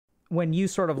when you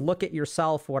sort of look at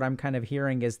yourself, what I'm kind of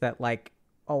hearing is that like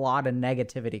a lot of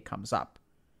negativity comes up.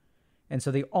 And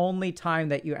so the only time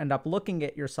that you end up looking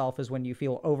at yourself is when you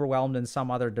feel overwhelmed in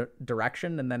some other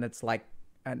direction, and then it's like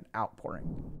an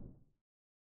outpouring.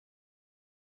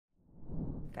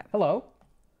 Okay. Hello.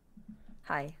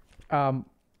 Hi. Um,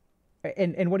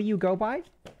 and what do you go by?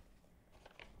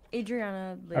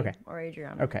 Adriana Lee Okay. or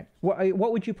Adriana. Okay.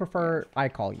 What would you Yeah. prefer I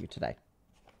call you today?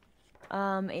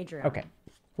 Adriana. Okay.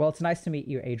 Well, it's nice to meet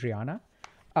you, Adriana.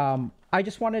 I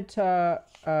just wanted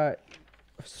to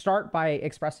start by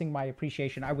expressing my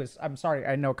appreciation. I'm sorry.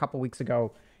 I know a couple weeks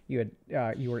ago you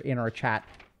were in our chat,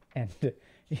 and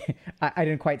I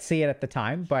didn't quite see it at the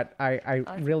time, but I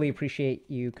really appreciate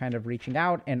you kind of reaching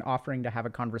out and offering to have a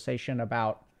conversation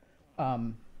about,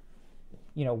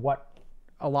 what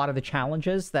a lot of the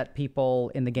challenges that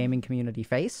people in the gaming community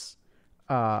face,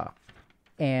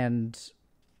 and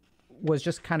was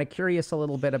just kind of curious a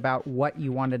little bit about what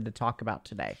you wanted to talk about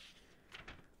today.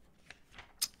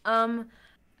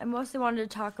 I mostly wanted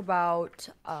to talk about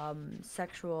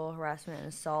sexual harassment and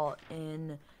assault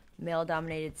in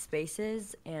male-dominated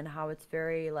spaces and how it's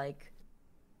very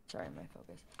sorry, my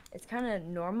focus. It's kind of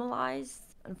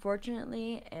normalized,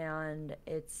 unfortunately, and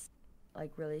it's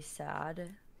like really sad.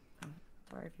 Oh,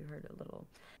 sorry if you heard a little.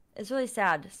 It's really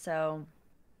sad. So,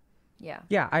 yeah.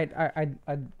 Yeah,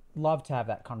 I'd love to have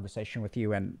that conversation with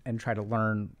you and try to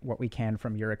learn what we can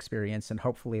from your experience and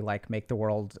hopefully like make the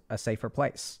world a safer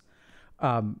place.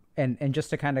 And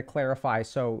just to kind of clarify,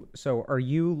 so are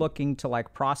you looking to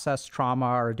like process trauma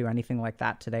or do anything like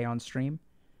that today on stream?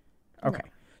 No. Okay.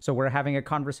 So we're having a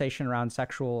conversation around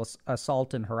sexual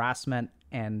assault and harassment,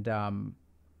 and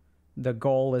the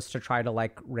goal is to try to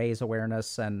like raise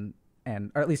awareness or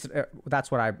at least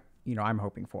that's what I'm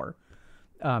hoping for.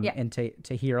 Yeah. And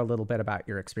to hear a little bit about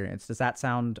your experience. Does that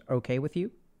sound okay with you?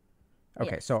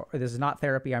 Okay. Yes. So this is not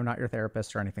therapy. I'm not your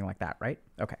therapist or anything like that, right?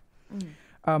 Okay.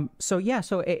 Mhm.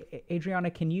 So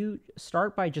Adriana, can you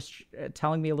start by just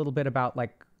telling me a little bit about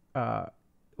like,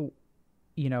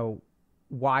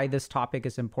 why this topic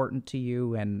is important to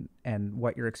you and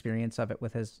what your experience of it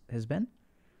with has been?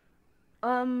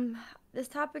 This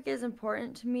topic is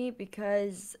important to me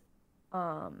because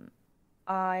um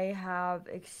I have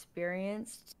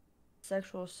experienced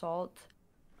sexual assault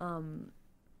um,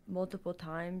 multiple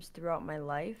times throughout my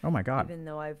life, Oh my God. even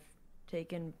though I've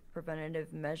taken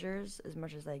preventative measures as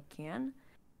much as I can.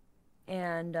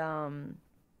 And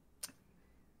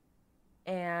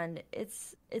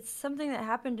it's something that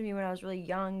happened to me when I was really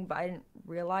young, but I didn't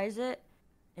realize it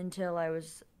until I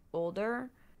was older.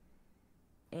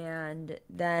 And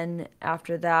then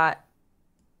after that,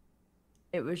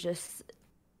 it was just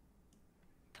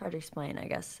hard to explain, I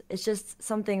guess. It's just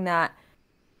something that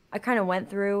I kind of went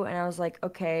through, and I was like,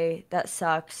 okay, that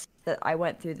sucks that I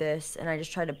went through this, and I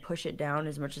just tried to push it down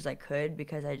as much as I could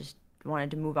because I just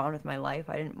wanted to move on with my life.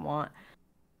 I didn't want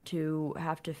to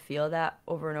have to feel that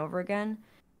over and over again.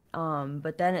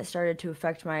 But then it started to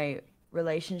affect my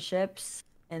relationships,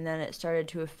 and then it started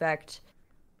to affect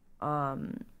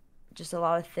um, just a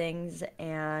lot of things.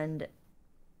 And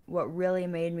what really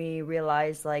made me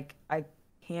realize, like, I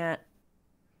can't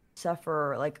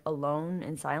suffer like alone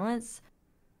in silence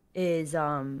is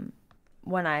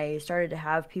when I started to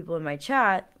have people in my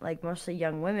chat, like mostly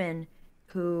young women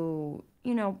who,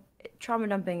 trauma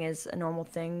dumping is a normal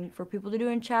thing for people to do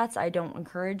in chats. I don't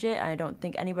encourage it. I don't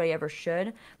think anybody ever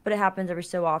should, but it happens every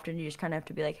so often. You just kind of have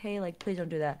to be like, "Hey, like please don't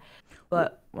do that."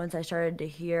 But once I started to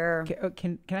hear,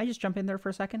 Can I just jump in there for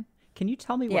a second? Can you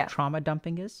tell me what yeah, trauma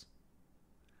dumping is?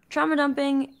 trauma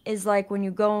dumping is like when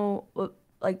you go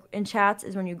like in chats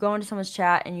is when you go into someone's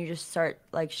chat and you just start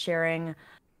like sharing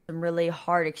some really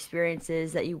hard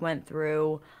experiences that you went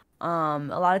through. A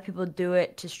lot of people do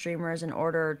it to streamers in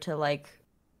order to like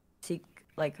seek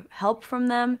like help from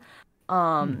them.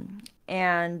 Hmm.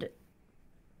 And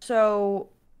so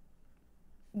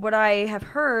what I have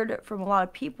heard from a lot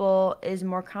of people is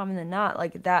more common than not,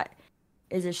 like that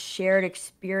is a shared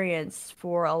experience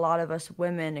for a lot of us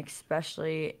women,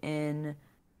 especially in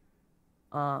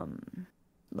um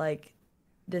like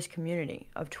this community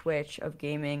of Twitch, of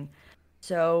gaming.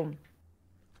 So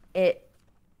it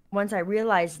once I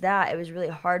realized that, it was really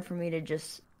hard for me to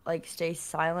just like stay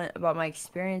silent about my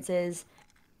experiences,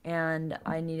 and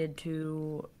I needed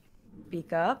to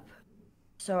speak up.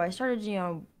 So I started,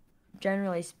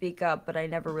 generally speak up, but I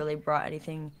never really brought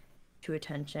anything to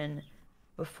attention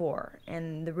before.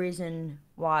 And the reason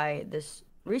why this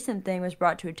recent thing was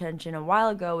brought to attention a while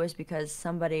ago was because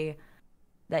somebody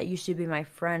that used to be my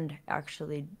friend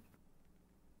actually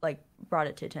like brought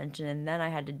it to attention, and then I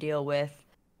had to deal with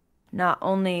not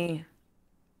only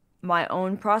my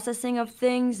own processing of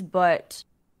things, but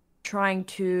trying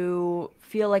to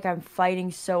feel like I'm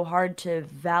fighting so hard to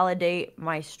validate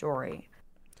my story.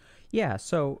 Yeah.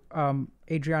 So,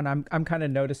 Adriana, I'm kind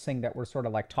of noticing that we're sort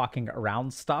of like talking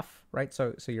around stuff, right?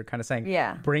 So you're kind of saying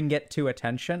Yeah. bring it to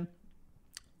attention.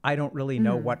 I don't really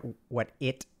know Hmm. what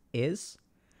it is.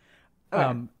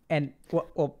 Okay. And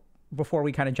well, before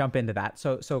we kind of jump into that,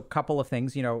 so a couple of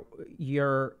things. You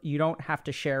don't have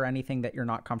to share anything that you're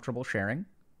not comfortable sharing.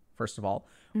 First of all,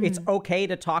 it's Hmm. okay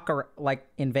to talk like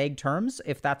in vague terms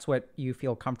if that's what you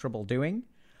feel comfortable doing.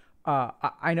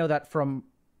 I know that from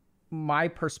my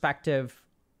perspective,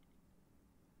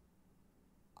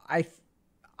 I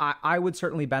I would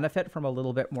certainly benefit from a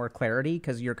little bit more clarity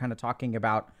because you're kind of talking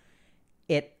about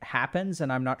it happens,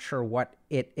 and I'm not sure what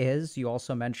it is. You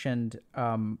also mentioned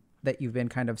that you've been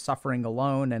kind of suffering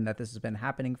alone, and that this has been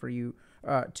happening for you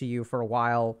to you for a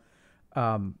while.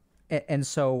 And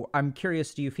so I'm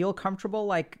curious: do you feel comfortable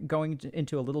like going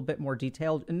into a little bit more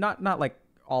detail? Not like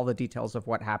all the details of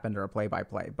what happened or a play by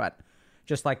play, but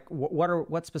just like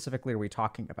what specifically are we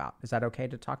talking about? Is that okay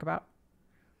to talk about?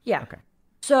 Yeah. Okay.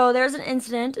 So there's an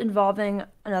incident involving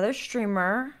another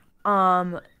streamer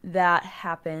that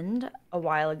happened a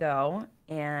while ago,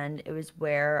 and it was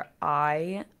where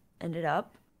I ended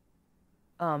up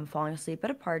falling asleep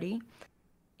at a party,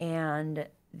 and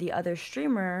the other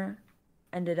streamer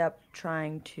ended up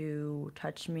trying to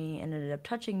touch me and ended up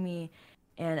touching me.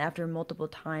 And after multiple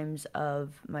times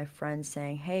of my friends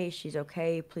saying, "Hey, she's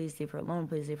okay, please leave her alone,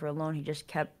 please leave her alone," he just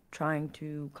kept trying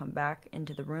to come back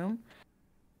into the room.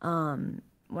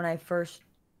 When I first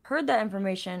heard that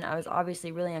information, I was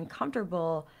obviously really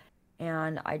uncomfortable,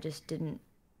 and I just didn't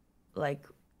like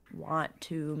want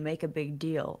to make a big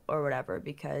deal or whatever,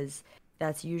 because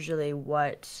that's usually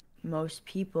what most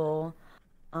people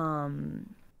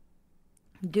um,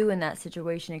 do in that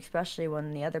situation, especially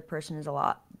when the other person is a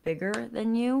lot bigger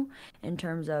than you in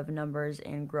terms of numbers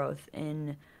and growth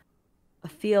in a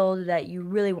field that you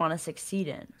really want to succeed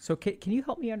in. So can you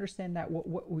help me understand that?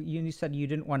 What you said you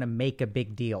didn't want to make a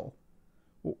big deal.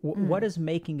 What Mm. does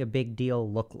making a big deal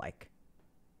look like?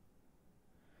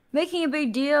 Making a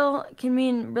big deal can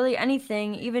mean really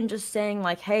anything, even just saying,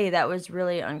 like, hey, that was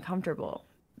really uncomfortable.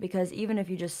 Because even if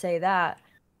you just say that,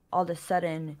 all of a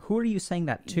sudden, Who are you saying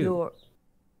that to? you're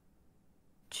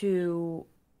to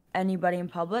anybody in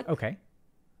public Okay.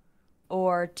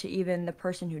 or to even the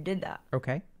person who did that.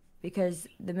 Okay. Because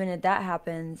the minute that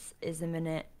happens is the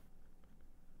minute,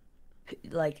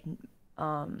 like,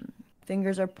 um,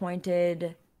 fingers are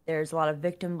pointed, there's a lot of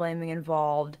victim blaming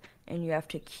involved, and you have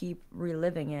to keep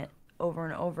reliving it over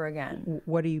and over again.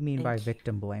 What do you mean And by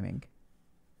victim blaming?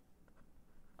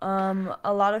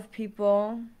 a lot of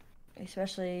people,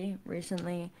 especially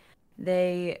recently,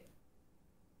 they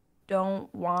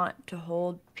don't want to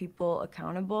hold people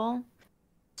accountable,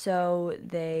 so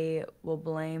they will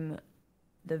blame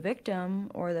the victim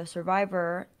or the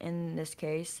survivor in this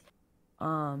case,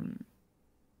 um,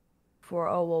 for,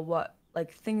 oh well, what,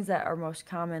 like, things that are most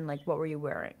common, like, what were you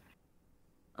wearing?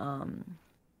 Um,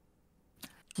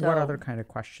 What other so kind of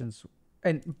questions?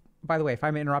 And by the way, if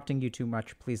I'm interrupting you too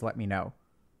much, please let me know.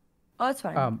 oh, that's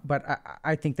fine. But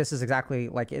I think this is exactly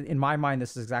like in my mind,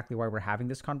 this is exactly why we're having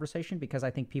this conversation because I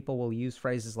think people will use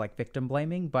phrases like victim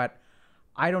blaming, but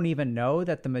I don't even know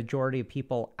that the majority of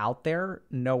people out there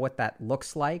know what that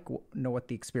looks like, know what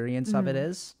the experience of it Mhm.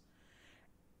 is.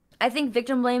 I think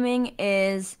victim blaming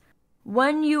is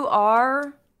when you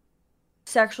are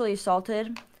sexually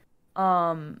assaulted,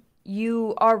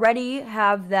 you already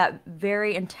have that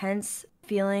very intense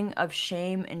feeling of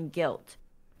shame and guilt,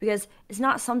 because it's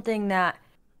something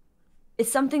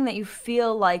that you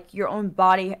feel like your own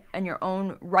body and your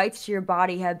own rights to your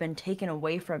body have been taken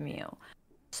away from you.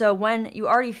 So when you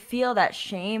already feel that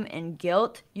shame and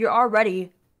guilt, you're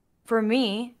already, for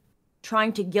me,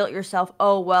 trying to guilt yourself.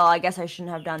 Oh, well, I guess I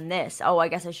shouldn't have done this. Oh, I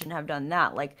guess I shouldn't have done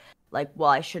that. Well,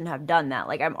 I shouldn't have done that.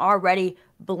 Like, I'm already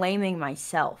blaming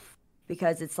myself,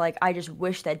 because it's like I just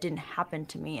wish that didn't happen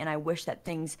to me, and I wish that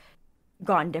things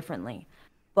gone differently.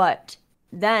 But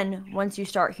then once you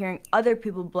start hearing other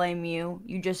people blame you,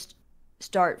 you just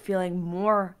start feeling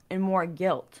more and more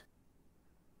guilt.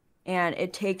 And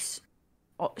it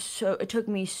took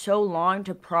me so long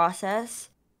to process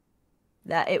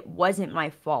that it wasn't my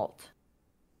fault.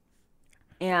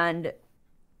 And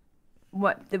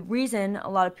what the reason a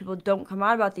lot of people don't come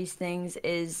out about these things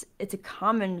is it's a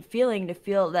common feeling to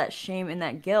feel that shame and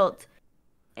that guilt.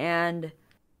 And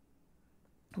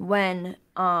when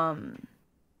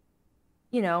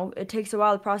it takes a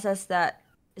while to process that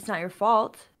it's not your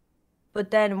fault.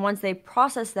 But then once they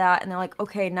process that and they're like,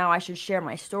 okay, now I should share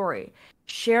my story.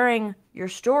 sharing your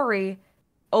story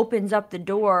opens up the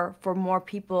door for more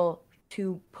people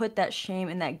to put that shame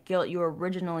and that guilt you were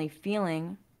originally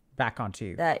feeling Back onto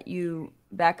you. that you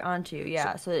back onto. So,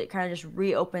 Yeah. So it kind of just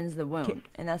reopens the ca- wound.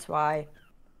 And that's why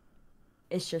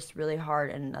it's just really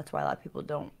hard. And that's why a lot of people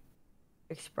don't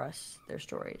express their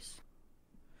stories.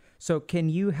 so can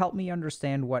you help me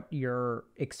understand what your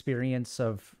experience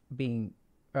of being,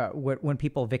 when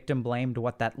people victim blamed,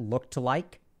 what that looked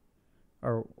like?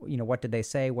 Or, what did they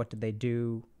say? What did they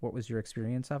do? What was your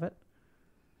experience of it?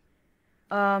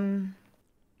 Um,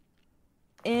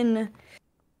 in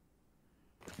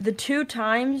the two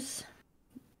times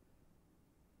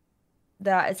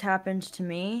that it's happened to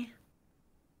me,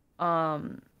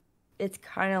 um, it's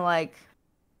kind of like,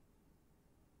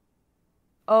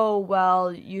 oh,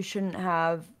 well, you shouldn't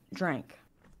have drank.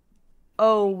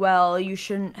 Oh, well, you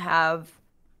shouldn't have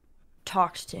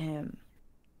talked to him.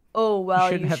 Oh, You well,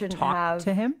 shouldn't you have shouldn't talked have.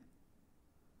 to him?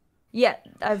 Yeah,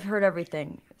 I've heard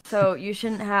everything. So you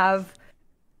shouldn't have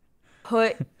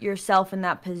put yourself in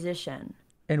that position.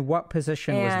 And what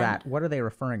position was And that? What are they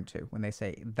referring to when they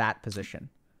say that position?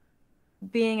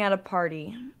 being at a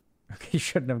party. Okay, you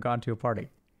shouldn't have gone to a party.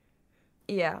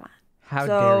 Yeah. How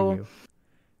dare So, you?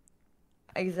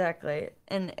 exactly.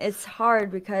 And it's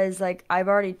hard because, like, I've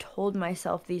already told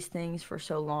myself these things for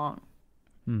so long.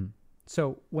 Hmm.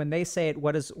 So when they say it,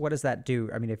 what does that do?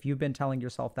 I mean, if you've been telling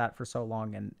yourself that for so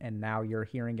long and now you're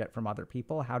hearing it from other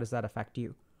people, how does that affect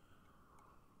you?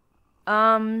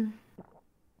 Um,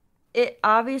 it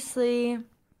obviously,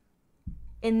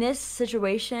 in this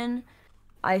situation,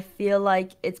 I feel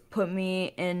like it's put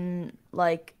me in,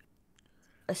 like,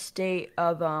 a state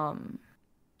of,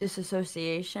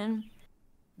 disassociation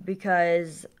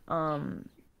because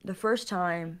the first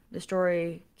time the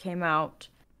story came out,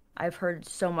 I've heard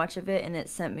so much of it and it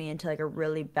sent me into like a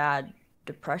really bad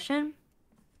depression.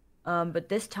 But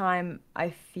this time I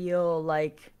feel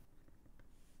like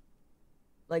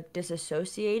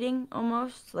disassociating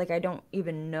almost. Like I don't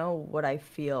even know what I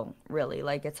feel really.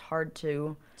 Like it's hard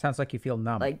to Sounds like you feel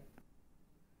numb. like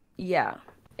yeah,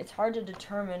 it's hard to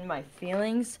determine my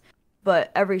feelings,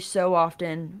 but every so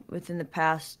often within the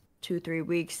past 2, 3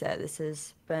 weeks that this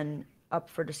has been up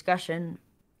for discussion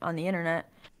on the internet,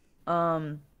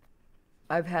 um,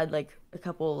 I've had like a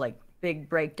couple like big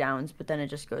breakdowns, but then it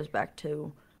just goes back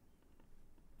to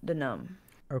the numb.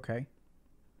 Okay.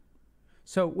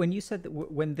 So when you said that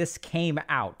when this came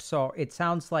out, so it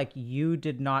sounds like you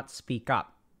did not speak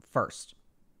up first.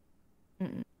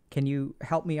 Mm-mm. Can you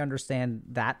help me understand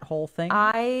that whole thing?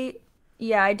 I,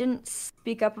 yeah, I didn't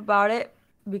speak up about it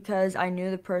because I knew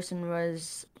the person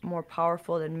was more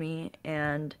powerful than me,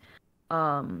 and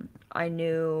I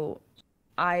knew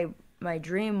I my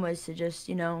dream was to just,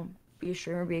 be a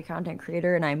streamer, be a content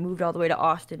creator, and I moved all the way to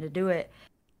Austin to do it.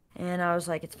 And I was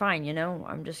like, it's fine,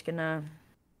 I'm just gonna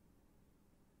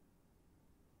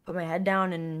put my head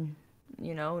down and,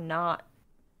 not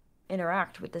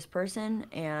interact with this person,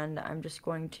 and I'm just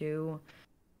going to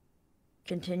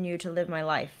continue to live my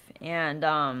life. And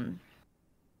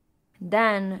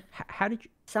then How did you?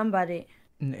 somebody,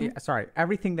 Sorry,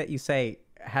 everything that you say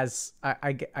has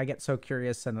I get so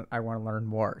curious and I want to learn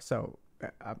more. So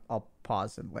I'll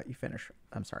pause and let you finish.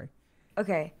 I'm sorry.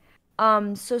 okay,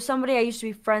 so somebody I used to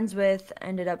be friends with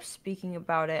ended up speaking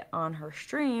about it on her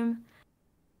stream.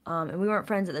 And we weren't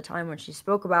friends at the time when she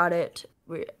spoke about it.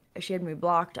 She had me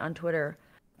blocked on Twitter,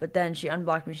 but then she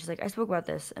unblocked me. She's like, I spoke about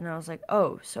this. And I was like,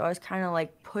 oh, so I was kind of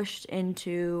like pushed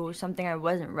into something I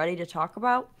wasn't ready to talk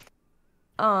about.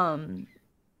 Um,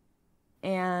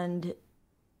 and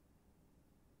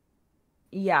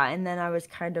yeah, and then I was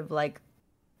kind of like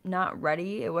not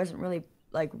ready. It wasn't really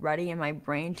like ready in my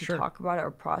brain to Sure. talk about it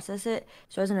or process it.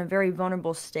 So I was in a very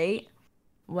vulnerable state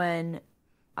when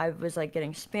I was like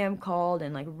getting spam called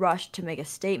and like rushed to make a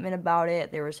statement about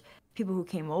it. There was people who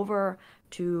came over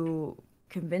to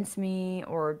convince me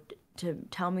or to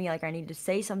tell me like I need to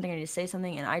say something,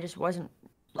 and I just wasn't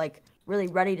like really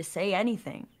ready to say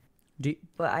anything. Do you,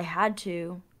 But I had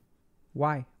to,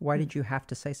 why? Why did you have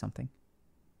to say something?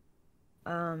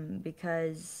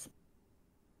 because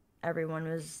everyone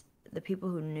was the people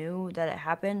who knew that it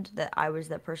happened, that I was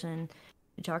that person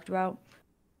you talked about.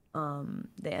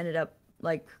 They ended up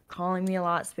like calling me a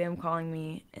lot, spam calling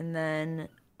me, and then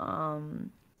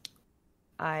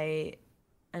I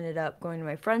ended up going to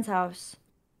my friend's house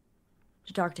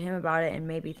to talk to him about it and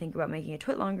maybe think about making a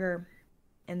twit longer.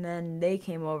 And then they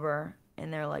came over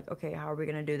and they're like, okay, how are we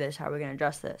gonna do this? How are we gonna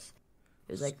address this?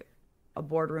 It was like a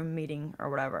boardroom meeting or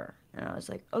whatever. And I was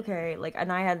like, okay, like,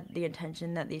 and I had the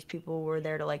intention that these people were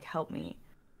there to like help me,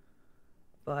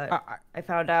 I, but I, I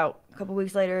found out a couple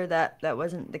weeks later that that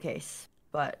wasn't the case.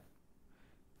 but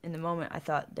in the moment, I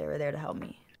thought they were there to help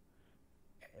me.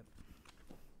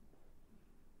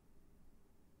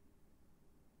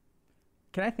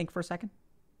 Can I think for a second?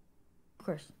 Of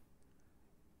course.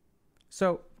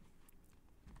 So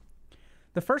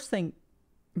the first thing,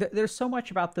 there's so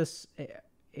much about this,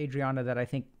 Adriana, that I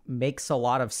think makes a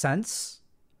lot of sense.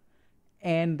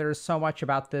 And there's so much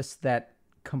about this that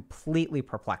completely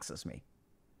perplexes me.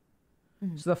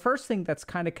 Mm-hmm. So the first thing that's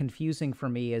kind of confusing for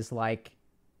me is like,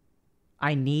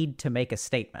 I need to make a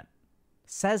statement.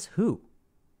 Says who?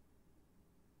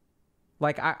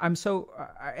 Like, I'm so,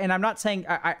 and I'm not saying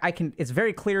I can, it's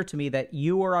very clear to me that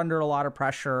you were under a lot of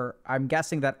pressure. I'm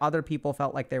guessing that other people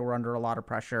felt like they were under a lot of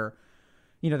pressure.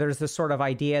 You know, there's this sort of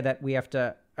idea that we have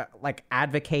to like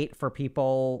advocate for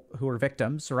people who are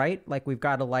victims, right? Like we've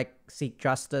got to like seek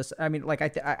justice. I mean, like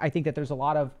I think that there's a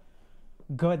lot of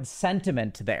good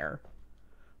sentiment there.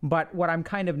 But what I'm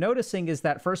kind of noticing is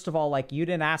that, first of all, like you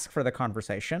didn't ask for the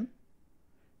conversation.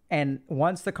 And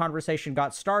once the conversation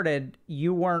got started,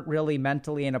 you weren't really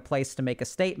mentally in a place to make a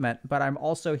statement. But I'm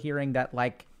also hearing that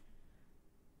like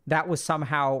that was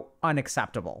somehow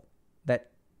unacceptable, that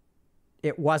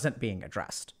it wasn't being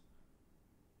addressed.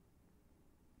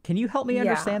 Can you help me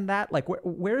understand that? Like,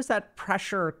 where's that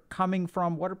pressure coming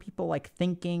from? What are people like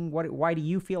thinking? Why do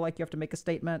you feel like you have to make a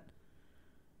statement?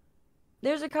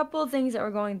 There's a couple of things that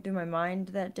were going through my mind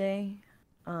that day.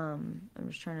 I'm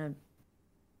just trying to,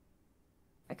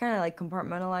 I kind of like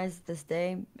compartmentalized this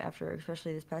day after,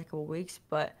 especially this past couple of weeks.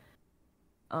 But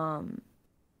the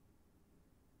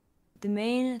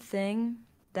main thing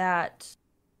that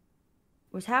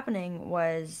was happening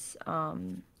was a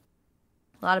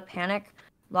lot of panic.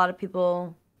 A lot of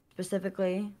people,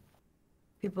 specifically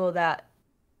people that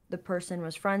the person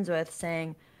was friends with,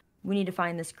 saying, we need to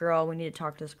find this girl, we need to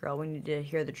talk to this girl, we need to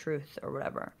hear the truth or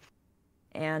whatever.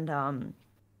 And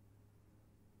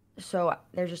so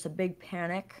there's just a big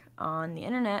panic on the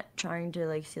internet trying to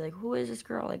like see like, who is this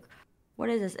girl, like what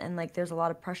is this? And like there's a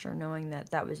lot of pressure knowing that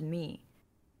that was me,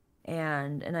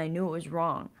 and I knew it was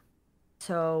wrong.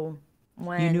 So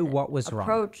when you knew what was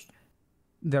wrong,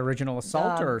 the original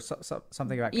assault or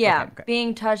something about okay.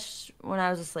 Being touched when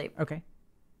I was asleep. Okay.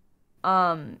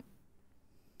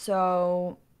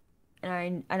 So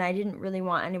and I didn't really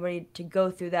want anybody to go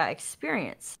through that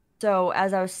experience. So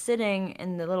as I was sitting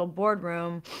in the little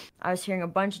boardroom, I was hearing a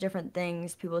bunch of different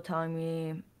things, people telling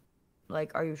me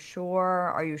like, are you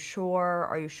sure? Are you sure?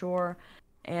 Are you sure?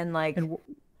 And like, and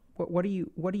what are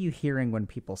you hearing when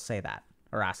people say that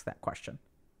or ask that question?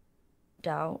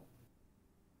 Doubt.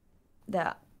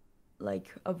 That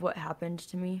like of what happened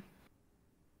to me.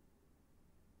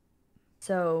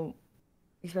 So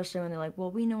especially when they're like,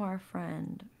 well, we know our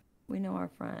friend,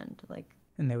 like,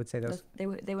 and they would say those, they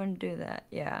wouldn't do that.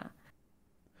 Yeah.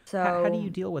 So how do you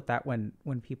deal with that when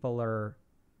people are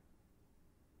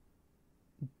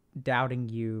doubting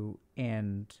you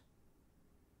and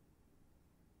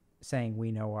saying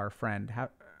we know our friend?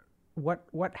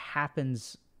 What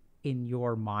happens in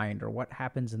your mind, or what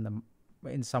happens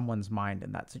in someone's mind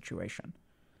in that situation?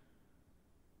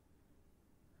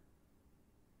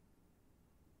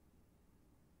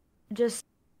 Just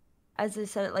as I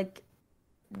said, like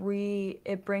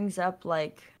it brings up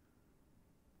like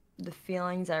the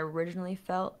feelings I originally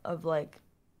felt of like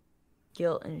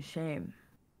guilt and shame,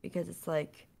 because it's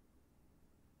like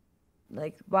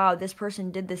wow, this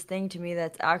person did this thing to me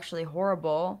that's actually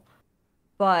horrible,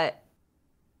 but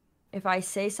if I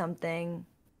say something,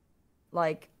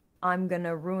 like I'm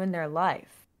gonna ruin their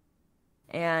life.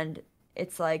 And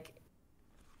it's like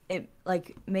it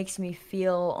like makes me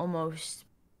feel almost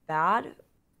bad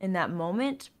in that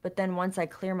moment, but then once I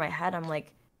clear my head, I'm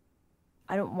like,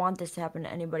 I don't want this to happen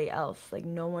to anybody else. Like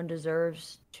no one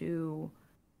deserves to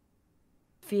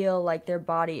feel like their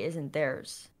body isn't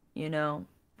theirs, you know?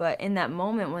 But in that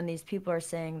moment when these people are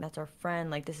saying that's our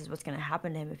friend, like this is what's going to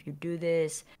happen to him if you do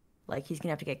this, like he's going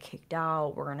to have to get kicked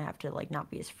out, we're going to have to like not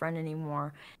be his friend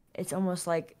anymore. It's almost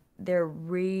like they're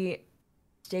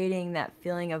restating that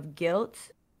feeling of guilt,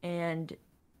 and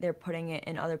they're putting it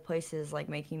in other places, like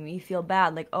making me feel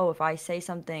bad. Like, oh, if I say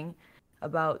something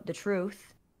about the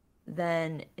truth,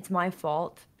 then it's my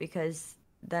fault, because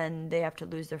then they have to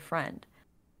lose their friend,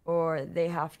 or they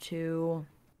have to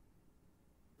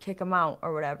kick them out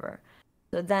or whatever.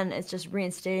 So then it's just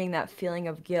reinstating that feeling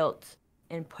of guilt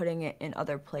and putting it in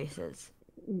other places.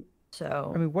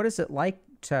 So I mean, what is it like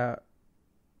to,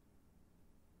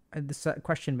 this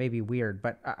question may be weird,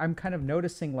 but I'm kind of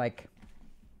noticing like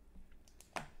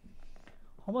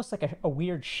almost like a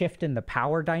weird shift in the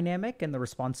power dynamic and the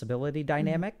responsibility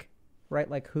dynamic, right?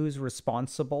 Like who's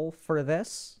responsible for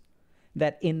this?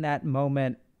 That in that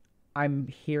moment, I'm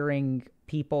hearing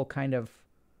people kind of,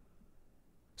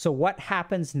 so what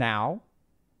happens now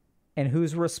and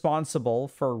who's responsible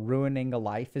for ruining a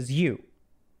life is you,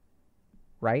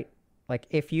 right? Like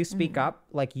if you speak up,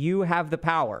 like you have the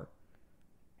power,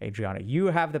 Adriana, you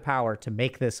have the power to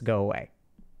make this go away.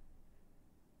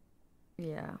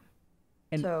 Yeah.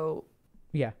 And So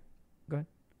yeah, go ahead.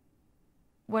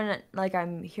 when like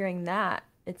I'm hearing that,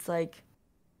 it's like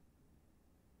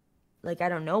I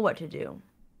don't know what to do,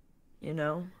 you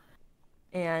know?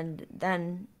 And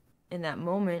then in that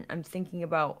moment, I'm thinking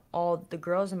about all the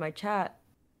girls in my chat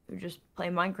who just play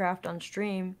Minecraft on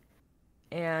stream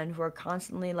and who are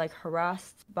constantly like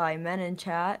harassed by men in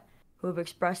chat who have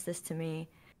expressed this to me.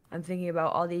 I'm thinking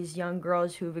about all these young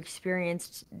girls who've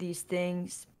experienced these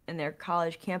things in their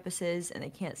college campuses and they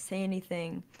can't say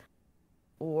anything,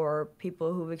 or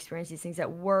people who've experienced these things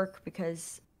at work,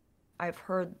 because I've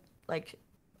heard like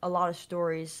a lot of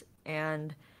stories,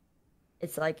 and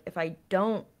it's like if I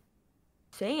don't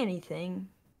say anything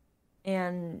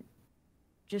and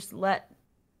just let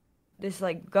this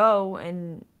like go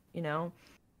and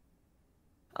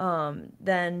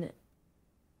then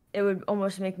it would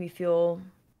almost make me feel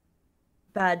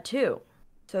bad too.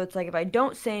 So it's like if I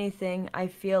don't say anything, I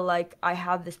feel like I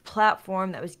have this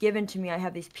platform that was given to me. I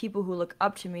have these people who look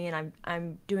up to me, and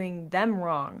I'm doing them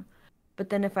wrong. But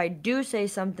then if I do say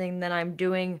something, then I'm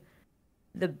doing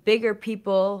the bigger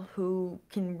people who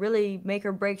can really make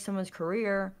or break someone's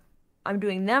career, I'm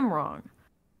doing them wrong.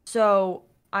 So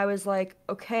I was like,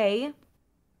 okay,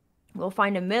 we'll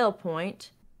find a middle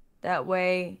point. That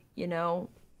way,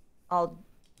 I'll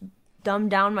dumb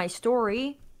down my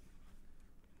story,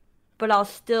 but I'll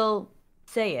still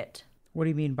say it. What do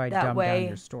you mean by That dumb way, down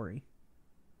your story?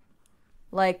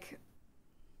 Like,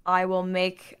 I will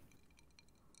make,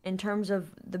 in terms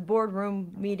of the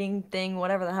boardroom meeting thing,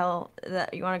 whatever the hell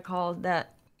that you want to call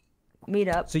that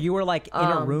meetup. So you were like in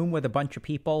a room with a bunch of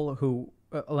people who,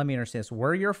 let me understand this.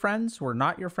 Were your friends? Were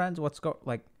not your friends? One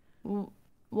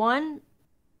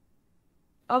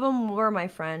of them were my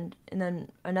friend, and then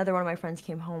another one of my friends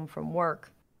came home from work.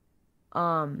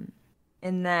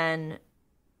 And then,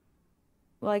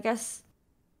 well, I guess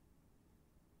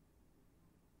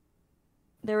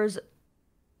there was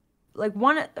like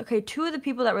two of the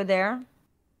people that were there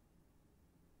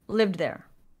lived there.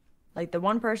 Like the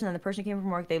one person and the person who came from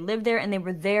work, they lived there and they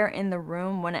were there in the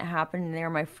room when it happened, and they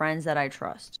were my friends that I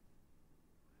trust.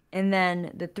 And then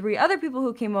the three other people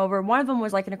who came over, one of them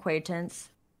was like an acquaintance.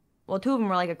 Well, two of them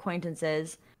were like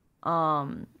acquaintances.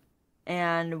 And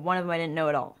one of them I didn't know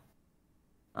at all.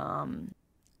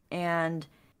 And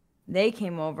they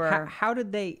came over. How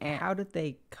did they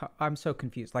I'm so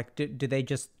confused. Like, did they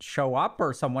just show up,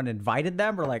 or someone invited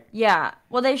them, or like? Yeah.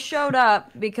 Well, they showed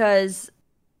up because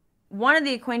one of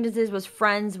the acquaintances was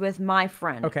friends with my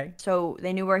friend. Okay. So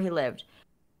they knew where he lived.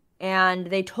 And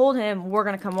they told him, we're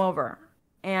going to come over.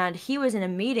 And he was in a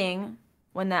meeting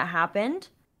when that happened.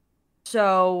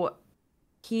 So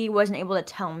he wasn't able to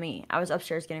tell me. I was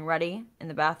upstairs getting ready in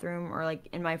the bathroom, or like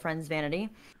in my friend's vanity.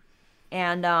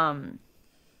 And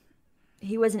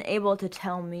he wasn't able to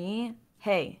tell me,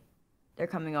 hey, they're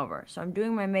coming over. So I'm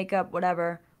doing my makeup,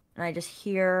 whatever, and I just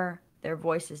hear their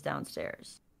voices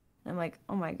downstairs. And I'm like,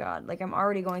 oh my God, like I'm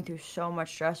already going through so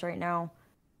much stress right now.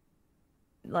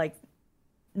 Like,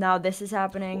 now this is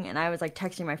happening, and I was like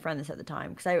texting my friend this at the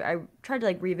time, because I tried to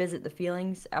like revisit the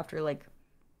feelings after like,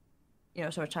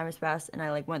 so much time has passed, and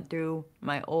I like went through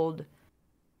my old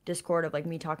Discord of like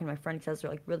me talking to my friend, because they're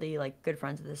like really like good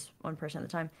friends with this one person at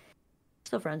the time,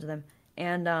 still friends with him.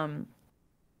 And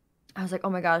I was like, oh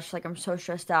my gosh, like I'm so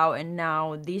stressed out, and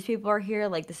now these people are here,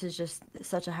 like this is just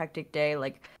such a hectic day,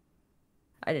 like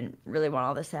I didn't really want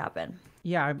all this to happen.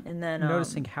 Yeah, I'm and then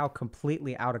noticing how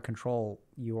completely out of control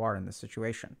you are in this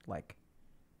situation. Like,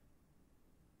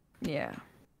 yeah.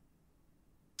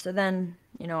 So then,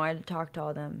 I had to talk to all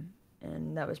of them,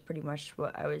 and that was pretty much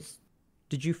what I was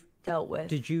dealt with.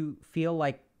 Did you feel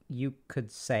like you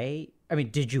could say, I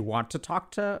mean, did you want to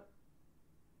talk to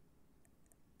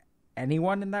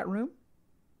anyone in that room?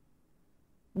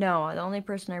 No, the only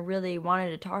person I really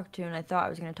wanted to talk to, and I thought I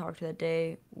was going to talk to that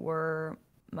day, were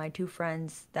my two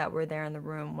friends that were there in the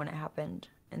room when it happened,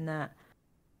 and that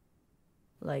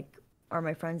like are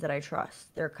my friends that I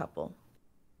trust. They're a couple.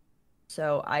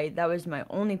 So that was my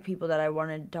only people that I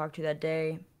wanted to talk to that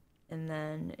day, and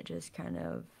then it just kind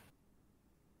of.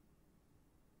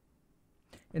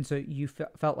 And so you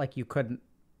felt like you couldn't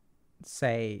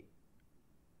say,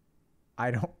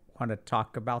 I don't want to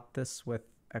talk about this with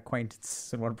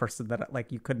acquaintances and one person, that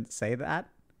like you couldn't say that?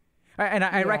 And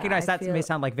I recognize that may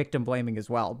sound like victim blaming as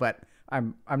well, but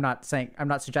I'm not saying, I'm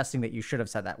not suggesting that you should have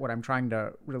said that. What I'm trying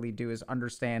to really do is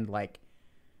understand, like,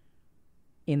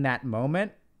 in that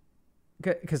moment,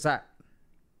 because that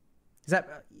is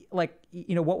that like,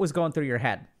 what was going through your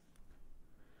head?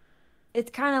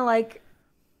 It's kind of like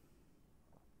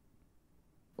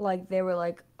they were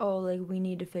like, "Oh, like we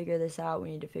need to figure this out.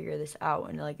 We need to figure this out."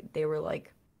 And like they were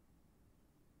like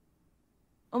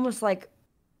almost like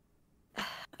I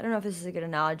don't know if this is a good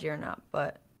analogy or not,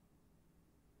 but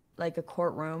like a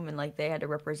courtroom and like they had to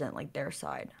represent like their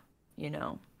side, you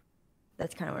know.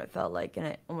 That's kind of what it felt like, and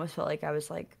it almost felt like I was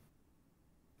like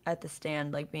at the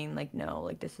stand like being like, "No,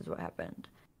 like this is what happened."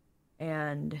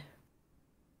 And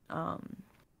um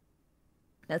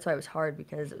that's why it was hard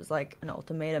because it was like an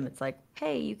ultimatum. It's like,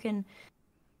 "Hey, you can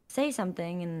say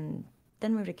something and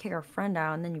then we have to kick our friend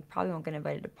out and then you probably won't get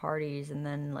invited to parties and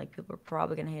then like people are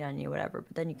probably gonna hate on you, whatever.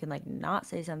 But then you can like not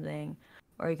say something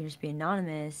or you can just be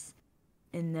anonymous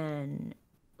and then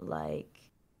like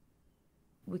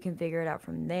we can figure it out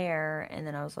from there." And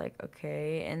then I was like,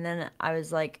 okay. And then I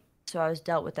was like, so I was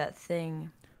dealt with that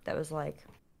thing that was like,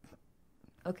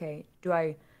 okay, do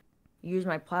I use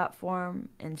my platform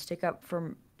and stick up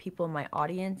for people in my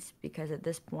audience? Because at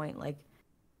this point, like,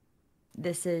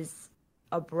 this is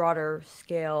a broader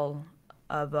scale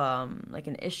of like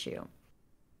an issue.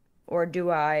 Or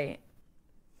do I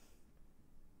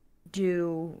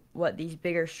do what these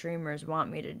bigger streamers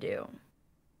want me to do?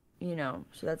 You know,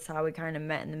 so that's how we kind of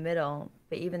met in the middle.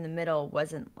 But even the middle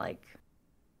wasn't like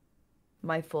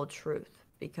my full truth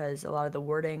because a lot of the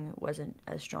wording wasn't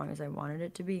as strong as I wanted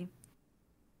it to be.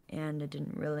 And it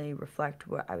didn't really reflect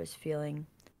what I was feeling.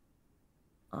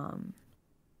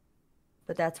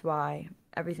 But that's why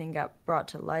everything got brought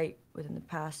to light within the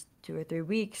past 2 or 3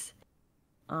 weeks.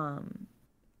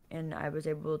 And I was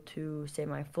able to say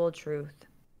my full truth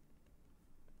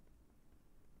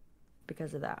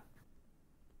because of that.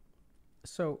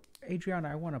 So, Adriana,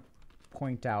 I want to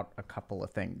point out a couple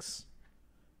of things.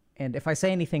 And if I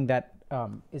say anything that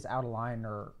is out of line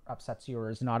or upsets you or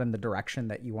is not in the direction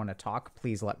that you want to talk,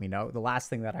 please let me know. The last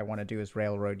thing that I want to do is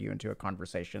railroad you into a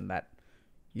conversation that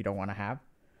you don't want to have.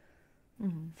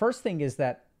 Mm-hmm. First thing is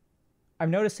that I'm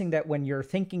noticing that when you're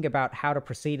thinking about how to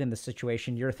proceed in this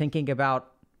situation, you're thinking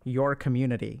about your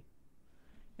community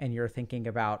and you're thinking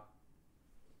about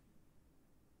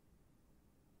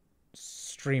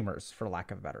streamers, for lack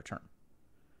of a better term.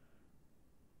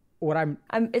 What I'm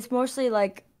it's mostly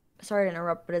like, sorry to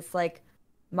interrupt, but it's like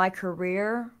my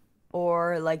career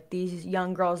or like these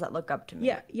young girls that look up to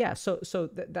me. Yeah. So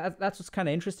that's what's kind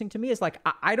of interesting to me is like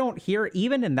I don't hear,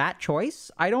 even in that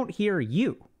choice, I don't hear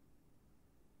you.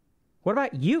 What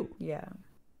about you? Yeah.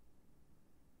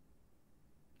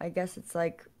 I guess it's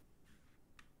like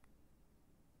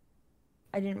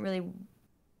I didn't really.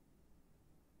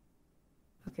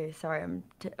 Okay, sorry.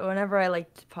 Whenever I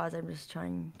like to pause, I'm just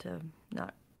trying to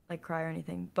not like cry or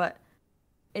anything. But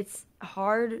it's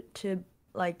hard to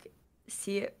like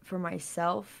see it for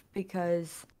myself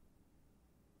because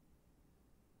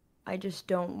I just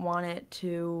don't want it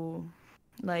to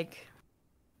like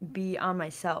be on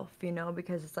myself, you know,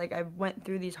 because it's like I went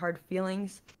through these hard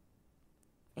feelings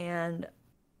and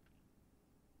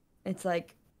it's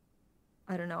like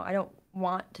I don't know, I don't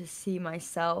want to see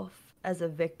myself as a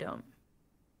victim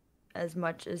as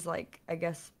much as like I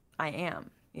guess I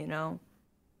am, you know.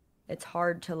 It's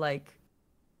hard to like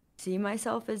see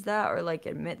myself as that or like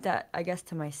admit that I guess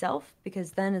to myself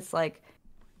because then it's like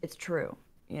it's true,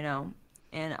 you know.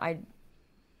 And I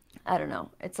don't know.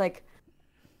 It's like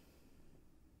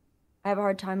I have a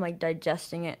hard time like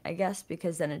digesting it, I guess,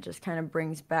 because then it just kind of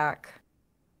brings back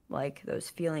like those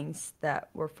feelings that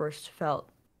were first felt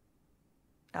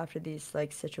after these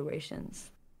like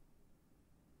situations.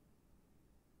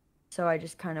 So I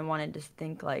just kind of wanted to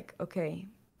think like, okay,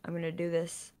 I'm going to do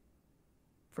this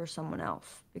for someone else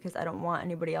because I don't want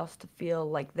anybody else to feel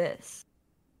like this.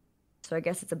 So I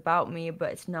guess it's about me,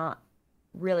 but it's not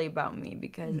really about me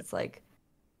because it's like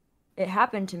it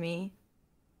happened to me.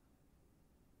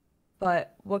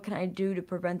 But what can I do to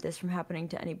prevent this from happening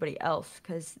to anybody else?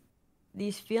 Because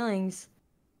these feelings,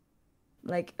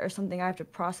 like, are something I have to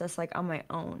process, like, on my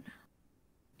own.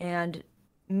 And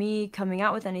me coming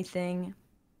out with anything,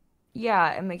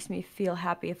 yeah, it makes me feel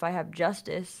happy if I have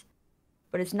justice,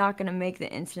 but it's not going to make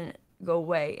the incident go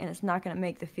away, and it's not going to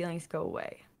make the feelings go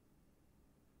away.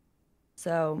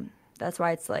 So that's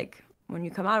why it's like, when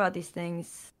you come out about these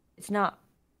things, it's not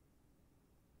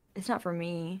for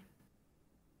me.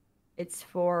 It's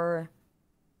for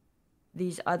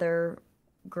these other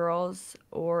girls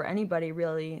or anybody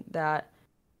really that,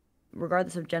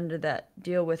 regardless of gender, that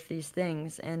deal with these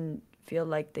things and feel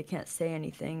like they can't say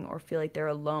anything or feel like they're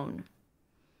alone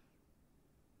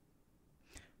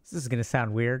This is going to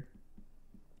sound weird,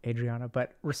 Adriana,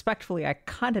 but respectfully, I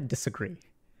kind of disagree.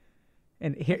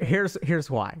 And here's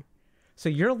why. So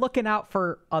you're looking out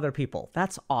for other people.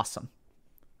 That's awesome,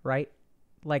 right?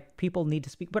 Like, people need to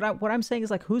speak. But what I'm saying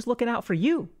is, like, who's looking out for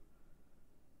you?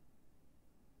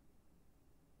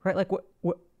 Right? Like, what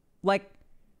like,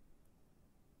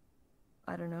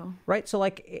 I don't know. right? So,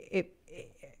 like,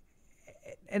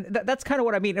 and that's kind of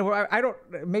what I mean. And I don't,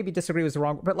 maybe disagree was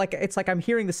wrong, but like, it's like I'm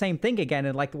hearing the same thing again.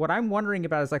 And like, what I'm wondering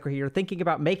about is like, you're thinking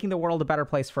about making the world a better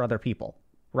place for other people,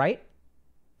 right?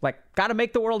 Like, got to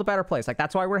make the world a better place. Like,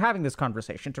 that's why we're having this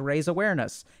conversation, to raise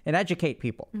awareness and educate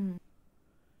people. Mm-hmm.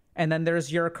 And then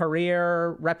there's your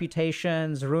career,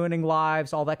 reputations, ruining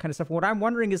lives, all that kind of stuff. What I'm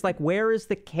wondering is, like, where is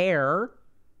the care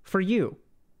for you?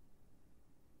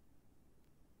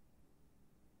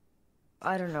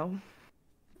 I don't know.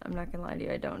 I'm not gonna lie to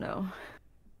you. I don't know.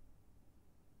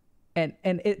 And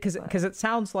because it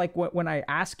sounds like when I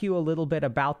ask you a little bit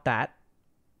about that,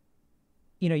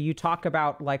 you know, you talk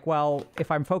about like, well,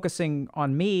 if I'm focusing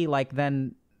on me, like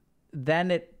then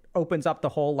it opens up the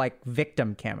whole like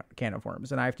victim can of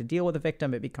worms, and I have to deal with the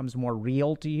victim. It becomes more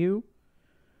real to you,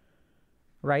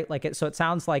 right? Like so it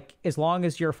sounds like as long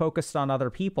as you're focused on other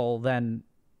people, then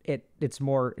it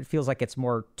feels like it's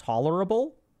more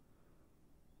tolerable.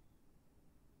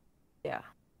 Yeah,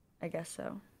 I guess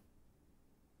so.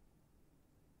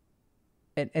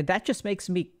 And that just makes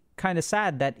me kind of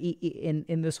sad that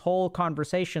in this whole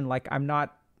conversation, like, I'm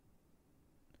not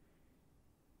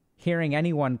hearing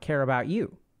anyone care about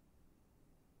you.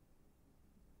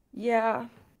 Yeah,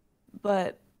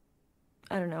 but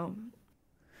I don't know.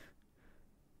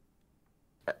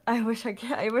 I wish I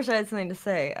had something to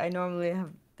say. I normally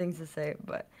have things to say,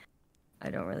 but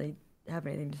I don't really have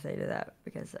anything to say to that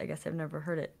because I guess I've never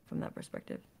heard it from that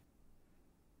perspective.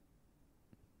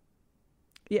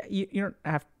 Yeah, you don't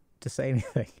have to say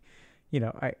anything. You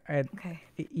know, I okay.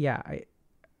 Yeah,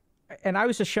 and I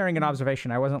was just sharing an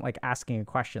observation. I wasn't like asking a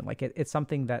question. Like it's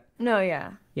something that. No,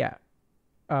 yeah. Yeah.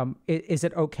 Is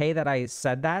it okay that I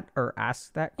said that or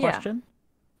asked that question?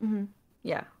 Yeah. Mm-hmm.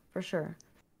 Yeah, for sure.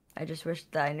 I just wish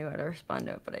that I knew how to respond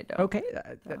to it, but I don't. Okay.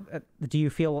 Do you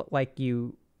feel like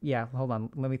you? Yeah. Hold on.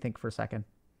 Let me think for a second.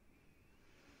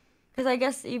 Because I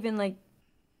guess even like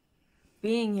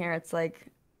being here, it's like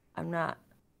I'm not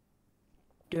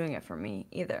doing it for me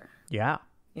either. Yeah.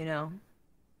 You know,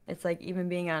 it's like even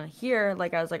being on here,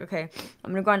 like I was like, okay,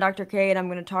 I'm gonna go on Dr. K and I'm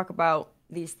gonna talk about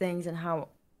these things and how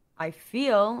I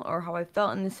feel or how I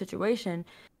felt in this situation,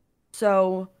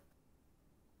 so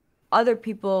other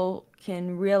people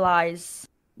can realize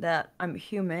that I'm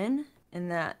human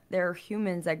and that there are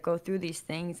humans that go through these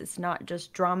things. It's not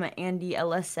just drama, Andy,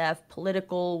 LSF,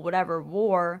 political, whatever,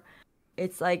 war.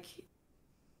 It's like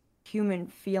human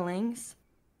feelings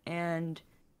and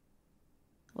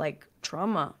like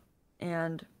trauma,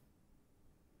 and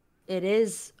it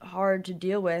is hard to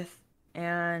deal with.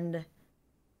 And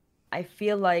I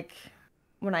feel like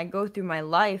when I go through my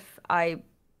life, I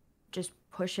just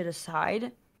push it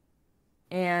aside,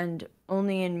 and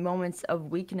only in moments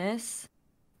of weakness,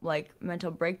 like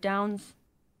mental breakdowns,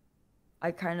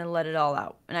 I kind of let it all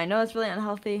out. And I know it's really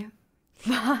unhealthy,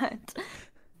 but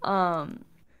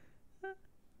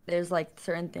there's like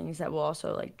certain things that will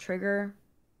also like trigger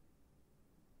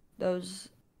those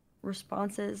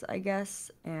responses, I guess.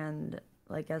 And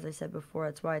like as I said before,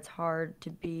 that's why it's hard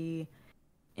to be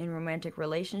in romantic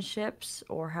relationships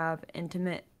or have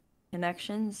intimate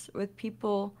connections with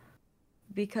people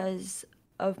because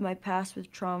of my past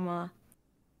with trauma.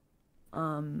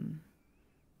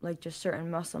 Like just certain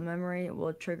muscle memory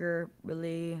will trigger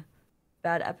really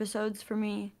bad episodes for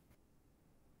me,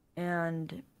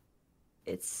 and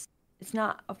it's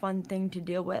not a fun thing to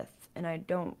deal with, and I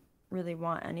don't really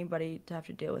want anybody to have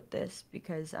to deal with this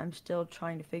because I'm still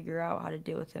trying to figure out how to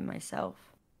deal with it myself.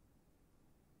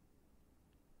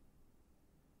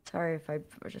 Sorry if I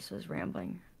just was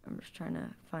rambling. I'm just trying to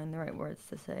find the right words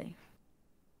to say.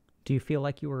 Do you feel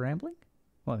like you were rambling?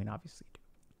 Well, I mean, obviously you do.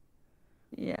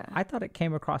 Yeah. I thought it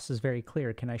came across as very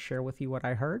clear. Can I share with you what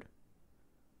I heard?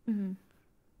 Mm-hmm.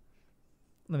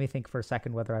 Let me think for a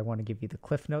second whether I want to give you the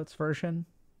Cliff Notes version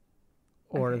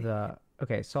or the...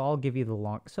 Okay, so I'll give you the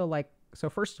long... So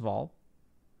first of all,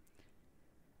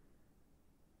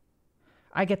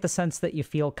 I get the sense that you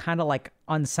feel kind of like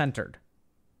uncentered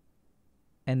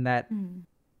and that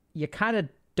you kind of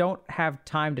don't have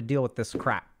time to deal with this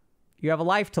crap. You have a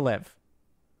life to live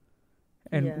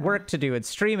and work to do. It's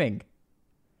streaming.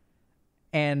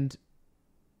 And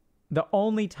the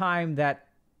only time that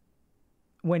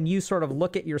when you sort of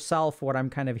look at yourself, what I'm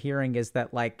kind of hearing is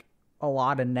that like a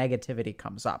lot of negativity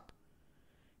comes up.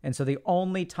 And so the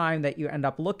only time that you end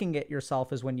up looking at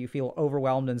yourself is when you feel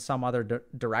overwhelmed in some other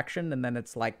direction, and then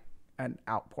it's like an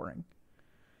outpouring.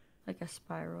 Like a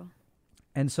spiral.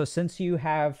 And so since you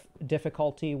have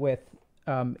difficulty with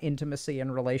intimacy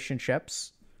and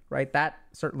relationships, right, that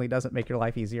certainly doesn't make your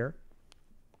life easier.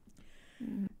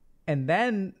 And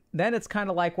then it's kind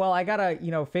of like, well, I gotta,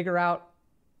 figure out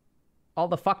all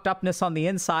the fucked upness on the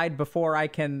inside before I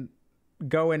can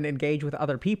go and engage with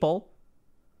other people.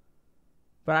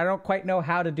 But I don't quite know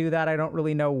how to do that. I don't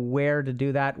really know where to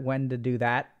do that, when to do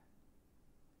that.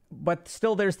 But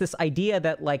still, there's this idea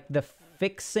that, like, the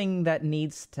fixing that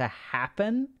needs to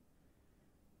happen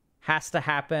has to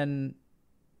happen,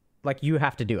 like, you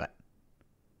have to do it.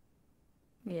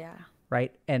 Yeah.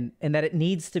 Right? And that it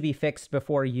needs to be fixed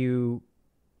before you,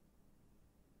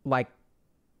 like,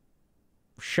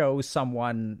 show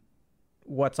someone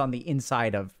what's on the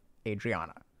inside of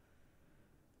Adriana.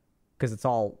 Because it's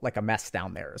all like a mess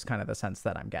down there is kind of the sense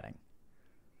that I'm getting.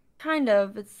 Kind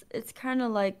of. It's kind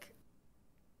of like,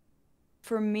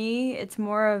 for me, it's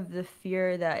more of the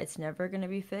fear that it's never going to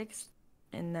be fixed,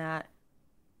 and that,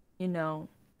 I'm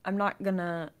not going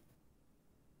to,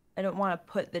 I don't want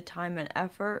to put the time and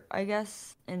effort, I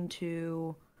guess,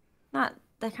 into, not,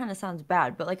 that kind of sounds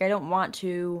bad, but like I don't want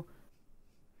to,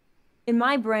 in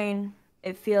my brain,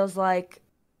 it feels like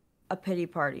a pity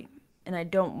party, and I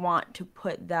don't want to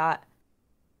put that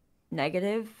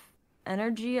negative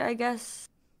energy, I guess,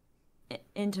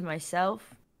 into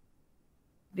myself,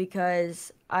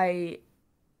 because I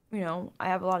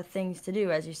have a lot of things to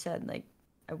do, as you said. Like,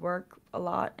 I work a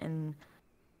lot, and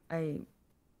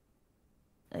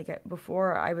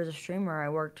before I was a streamer, I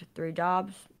worked 3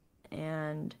 jobs,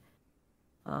 and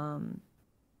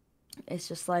it's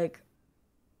just like,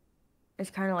 it's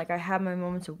kind of like I have my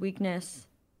moments of weakness,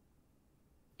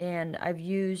 and I've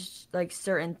used like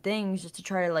certain things just to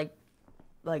try to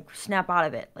like snap out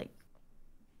of it, like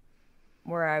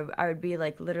where I would be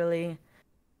like literally,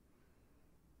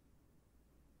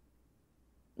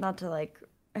 not to like,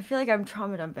 I feel like I'm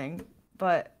trauma dumping,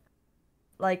 but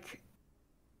like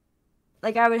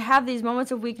I would have these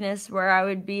moments of weakness where I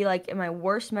would be like in my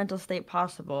worst mental state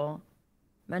possible,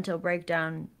 mental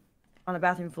breakdown on the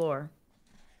bathroom floor.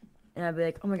 And I'd be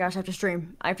like, oh my gosh, I have to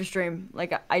stream. I have to stream.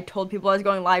 Like, I told people I was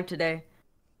going live today.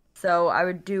 So I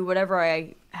would do whatever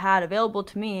I had available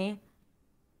to me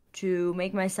to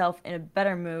make myself in a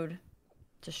better mood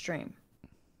to stream.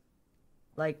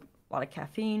 Like, a lot of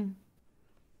caffeine.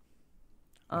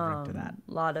 I'll drink to that.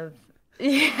 A lot of,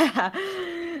 yeah.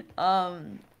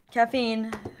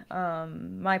 Caffeine,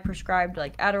 my prescribed,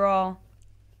 like, Adderall.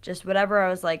 Just whatever I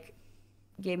was like,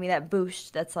 gave me that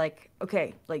boost that's like,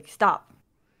 okay, like, stop.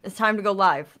 It's time to go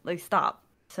live. Like, stop.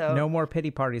 So no more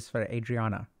pity parties for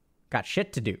Adriana. Got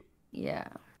shit to do. Yeah.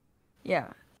 Yeah.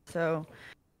 So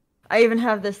I even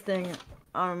have this thing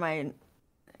on my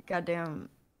goddamn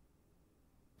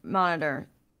monitor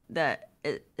that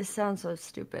it sounds so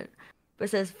stupid. But it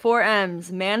says 4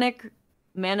 M's: manic,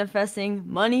 manifesting,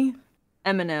 money,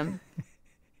 Eminem.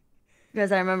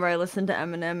 Because I remember I listened to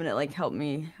Eminem and it like helped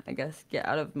me, I guess, get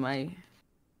out of my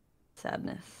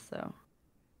sadness. So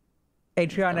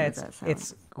Adriana,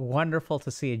 it's wonderful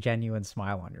to see a genuine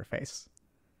smile on your face.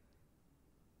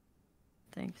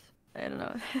 Thanks. I don't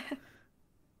know.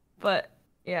 But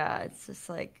yeah, it's just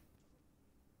like,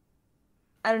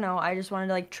 I don't know. I just wanted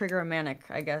to like trigger a manic,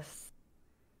 I guess,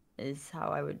 is how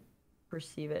I would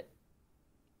perceive it.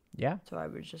 Yeah. So I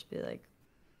would just be like,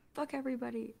 fuck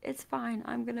everybody. It's fine.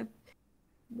 I'm going to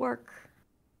work.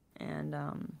 And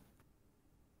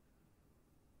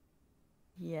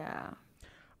yeah.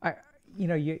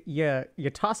 You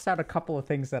tossed out a couple of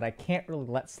things that I can't really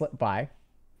let slip by.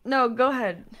 No, go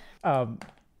ahead.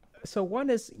 So one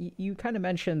is you kind of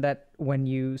mentioned that when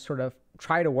you sort of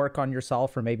try to work on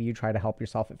yourself, or maybe you try to help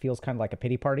yourself, it feels kind of like a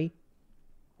pity party.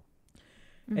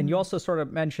 Mm-hmm. And you also sort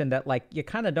of mentioned that like you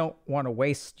kind of don't want to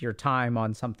waste your time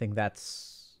on something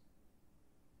that's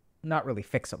not really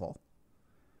fixable.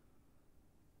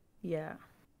 Yeah.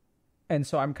 And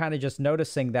so I'm kind of just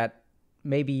noticing that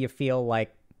maybe you feel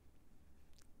like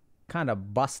kind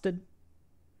of busted.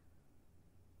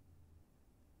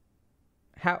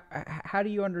 How do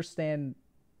you understand,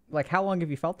 like, how long have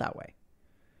you felt that way?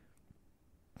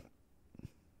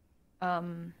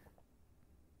 I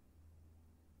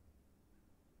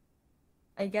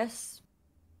guess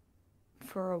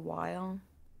for a while,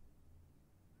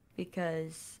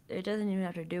 because it doesn't even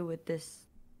have to do with this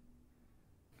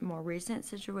more recent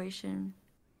situation.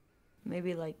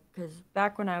 Maybe like, because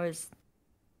back when I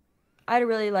had a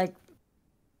really like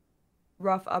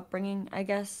rough upbringing, I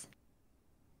guess.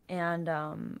 And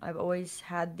I've always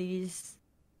had these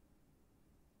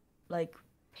like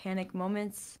panic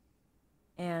moments.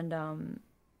 And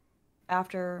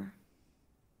after,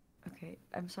 okay,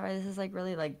 I'm sorry, this is like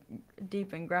really like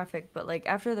deep and graphic, but like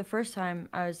after the first time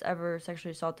I was ever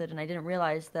sexually assaulted and I didn't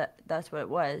realize that that's what it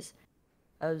was.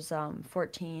 I was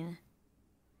 14,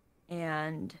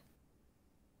 and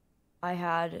I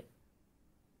had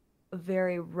a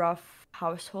very rough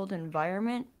household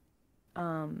environment.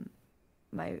 Um,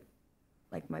 my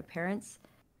my parents,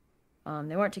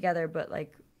 they weren't together, but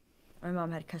like my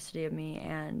mom had custody of me,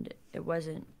 and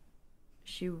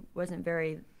she wasn't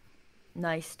very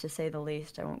nice to say the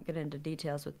least. I won't get into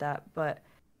details with that, but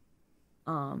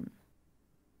um,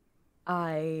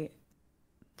 I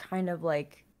kind of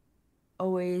like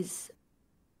always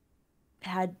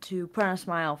had to put on a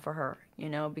smile for her,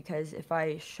 because if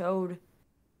I showed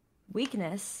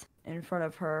weakness in front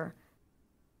of her,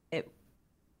 it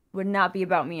would not be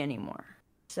about me anymore.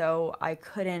 So I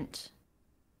couldn't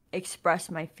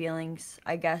express my feelings,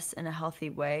 I guess, in a healthy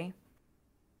way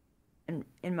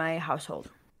in my household.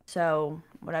 So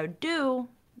what I would do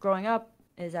growing up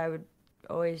is I would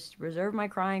always reserve my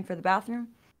crying for the bathroom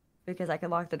because I could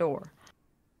lock the door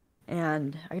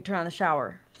and I could turn on the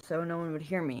shower so no one would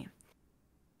hear me.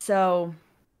 So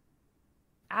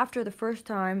after the first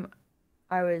time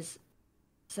I was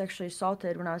sexually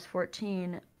assaulted when I was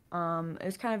 14, it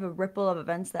was kind of a ripple of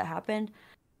events that happened.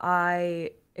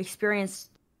 I experienced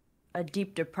a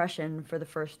deep depression for the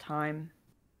first time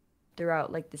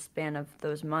throughout like the span of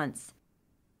those months.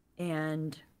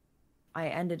 And I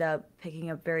ended up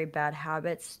picking up very bad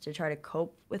habits to try to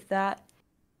cope with that.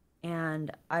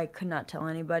 And I could not tell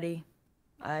anybody.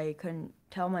 I couldn't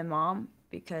tell my mom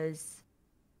because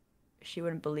she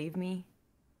wouldn't believe me.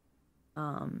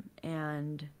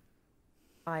 And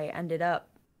I ended up,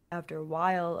 after a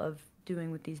while of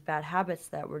doing with these bad habits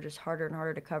that were just harder and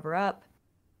harder to cover up,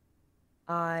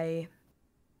 I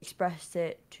expressed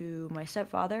it to my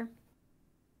stepfather,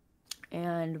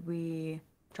 and we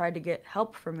tried to get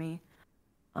help for me.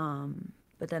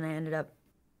 But then I ended up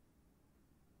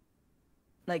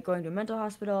like going to a mental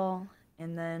hospital,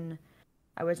 and then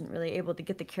I wasn't really able to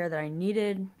get the care that I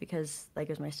needed because like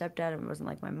it was my stepdad and it wasn't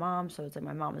like my mom. So it's like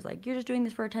my mom was like, "You're just doing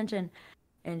this for attention,"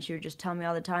 and she would just tell me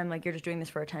all the time like, "You're just doing this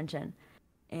for attention,"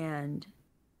 and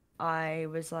I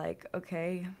was like,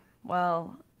 okay,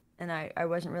 well, and I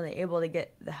wasn't really able to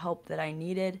get the help that I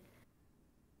needed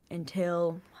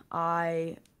until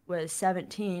I was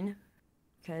 17,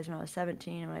 because when I was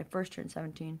 17, when I first turned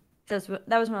 17, that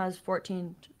was when I was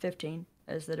 14, 15,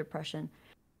 as the depression.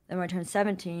 Then when I turned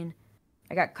 17,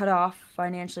 I got cut off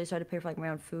financially, so I had to pay for like my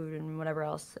own food and whatever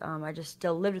else. I just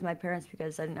still lived with my parents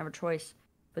because I didn't have a choice.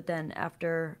 But then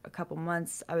after a couple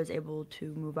months, I was able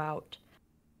to move out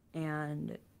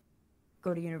and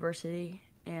go to university,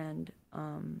 and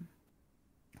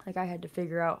like I had to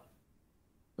figure out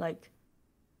like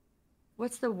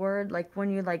what's the word, like when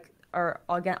you like are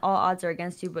all odds are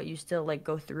against you but you still like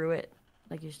go through it,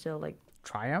 like you still like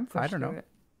Triumph? I push don't through know. it.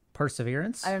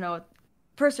 Perseverance? I don't know,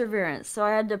 perseverance. So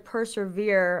I had to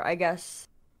persevere, I guess,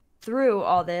 through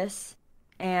all this,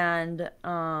 and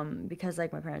because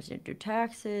like my parents didn't do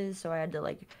taxes, so I had to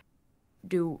like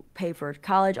pay for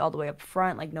college all the way up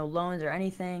front, like no loans or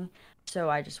anything. So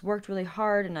I just worked really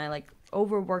hard and I like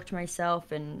overworked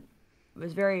myself and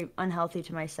was very unhealthy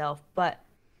to myself. But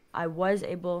I was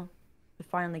able to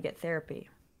finally get therapy,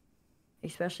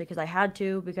 especially because I had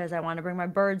to, because I wanted to bring my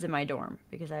birds in my dorm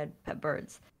because I had pet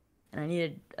birds and I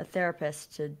needed a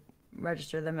therapist to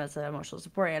register them as an emotional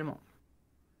support animal.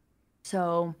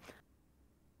 So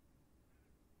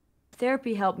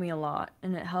therapy helped me a lot,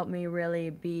 and it helped me really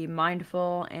be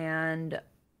mindful and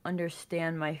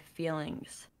understand my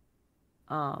feelings.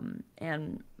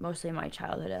 And mostly my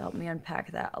childhood, it helped me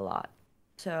unpack that a lot.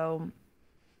 So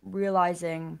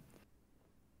realizing,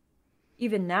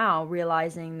 even now,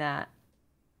 realizing that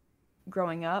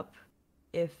growing up,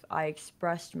 if I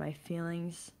expressed my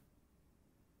feelings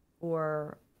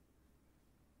or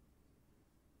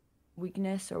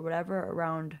weakness or whatever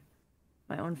around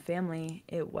my own family,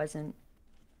 it wasn't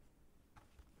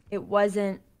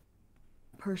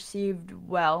perceived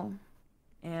well,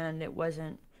 and it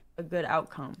wasn't a good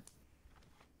outcome.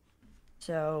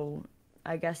 So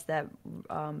I guess that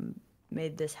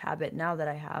made this habit now that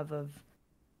I have of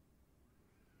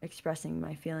expressing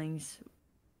my feelings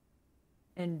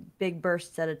in big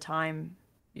bursts at a time,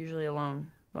 usually alone.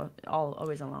 Well,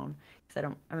 always alone,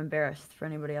 because I'm embarrassed for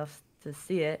anybody else to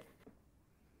see it.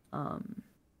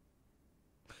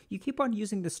 You keep on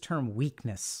using this term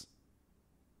weakness.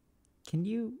 Can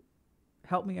you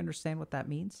help me understand what that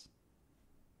means?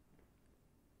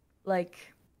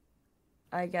 Like,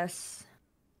 I guess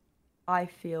I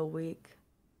feel weak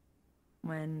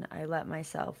when I let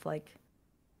myself like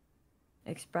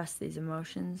express these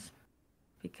emotions,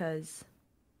 because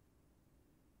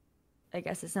I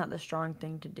guess it's not the strong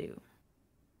thing to do.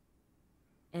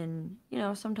 And, you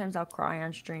know, sometimes I'll cry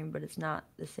on stream, but it's not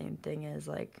the same thing as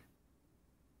like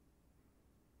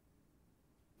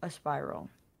a spiral,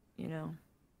 you know?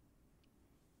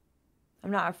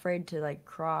 I'm not afraid to like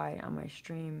cry on my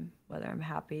stream, whether I'm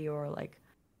happy or like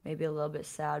maybe a little bit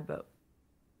sad, but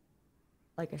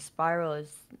like a spiral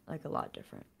is like a lot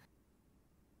different.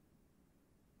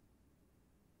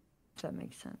 If that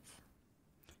makes sense.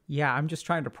 Yeah, I'm just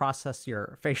trying to process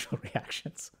your facial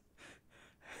reactions.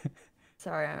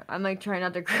 Sorry, I'm like trying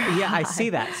not to cry. Yeah, I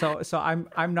see that. So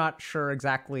I'm not sure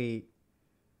exactly.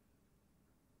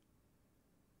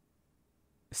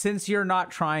 Since you're not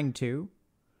trying to,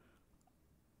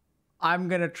 I'm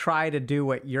going to try to do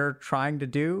what you're trying to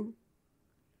do,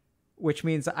 which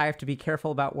means I have to be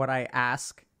careful about what I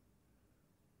ask.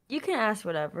 You can ask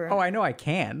whatever. Oh, I know I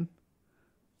can.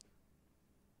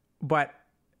 But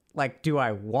like, do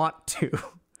I want to?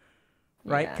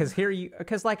 Right? Yeah.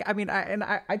 Because like, I mean,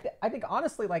 I think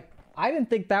honestly, like, I didn't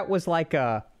think that was like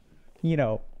a, you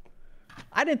know,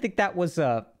 I didn't think that was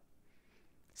a,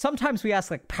 sometimes we ask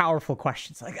like powerful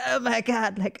questions like, oh my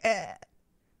God, like,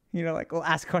 you know, like we'll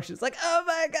ask questions like, oh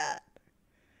my God.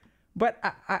 But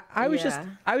I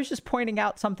was just pointing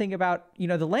out something about, you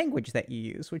know, the language that you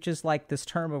use, which is like this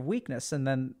term of weakness. And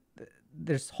then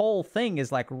this whole thing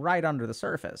is like right under the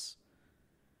surface.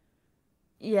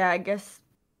 Yeah, I guess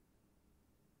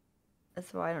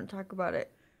that's why I don't talk about it.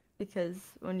 Because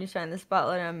when you shine the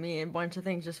spotlight on me, a bunch of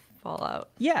things just fall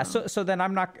out. Yeah, so then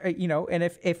I'm not, you know, and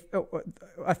if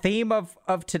a theme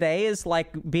of today is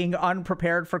like being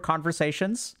unprepared for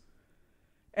conversations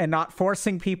and not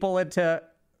forcing people into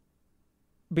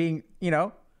being, you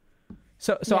know,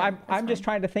 so Yeah, I'm just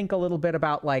trying to think a little bit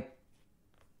about like,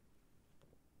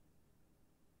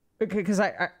 because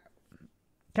I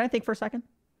can I think for a second?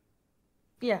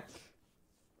 Yeah.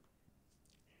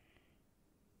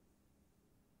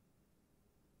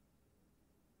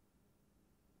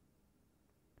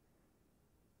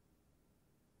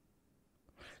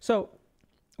 So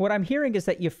what I'm hearing is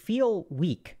that you feel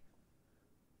weak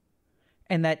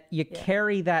and that you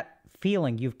carry that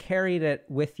feeling. You've carried it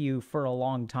with you for a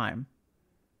long time.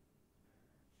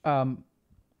 I'm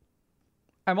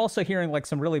also hearing like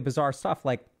some really bizarre stuff,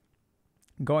 like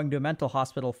going to a mental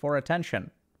hospital for attention.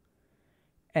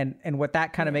 And what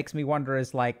that kind of makes me wonder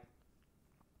is like,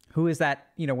 who is that?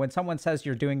 You know, when someone says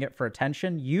you're doing it for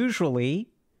attention, usually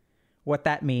what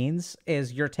that means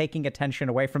is you're taking attention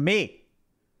away from me.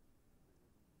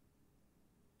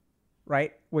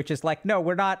 Right? Which is like, no,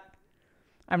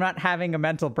 I'm not having a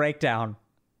mental breakdown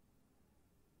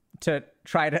to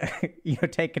try to, you know,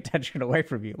 take attention away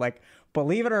from you. Like,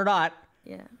 believe it or not,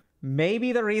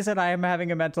 maybe the reason I am having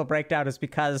a mental breakdown is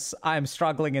because I'm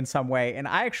struggling in some way. And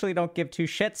I actually don't give two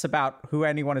shits about who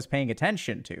anyone is paying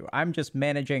attention to. I'm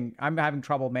having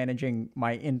trouble managing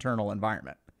my internal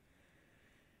environment.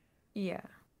 Yeah.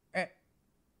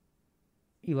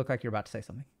 You look like you're about to say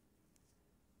something.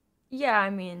 Yeah, I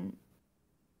mean,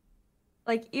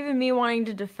 like even me wanting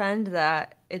to defend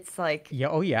that, it's like, yeah,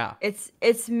 oh yeah,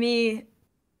 it's me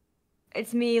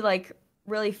like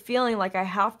really feeling like I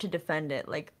have to defend it.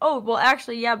 Like, oh well,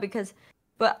 actually, yeah,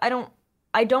 but I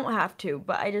don't have to,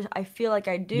 but I feel like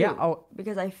I do. Yeah,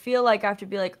 because I feel like I have to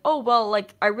be like, oh well,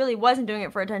 like I really wasn't doing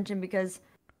it for attention, because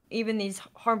even these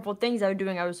harmful things I was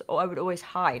doing, I would always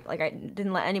hide. Like I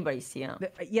didn't let anybody see them.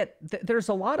 Yeah, there's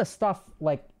a lot of stuff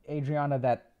like Adriana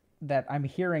that I'm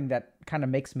hearing that kind of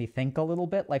makes me think a little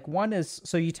bit. Like one is,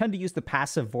 so you tend to use the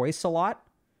passive voice a lot.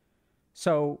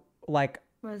 So like,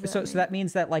 so that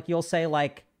means that like, you'll say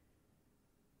like,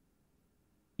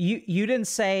 you didn't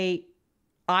say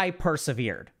I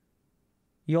persevered.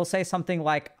 You'll say something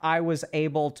like, I was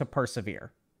able to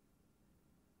persevere.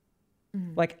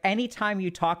 Mm-hmm. Like anytime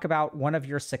you talk about one of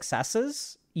your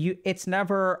successes, it's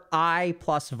never I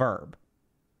plus verb.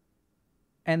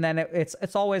 And then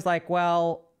it's always like,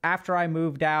 well, after I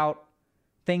moved out,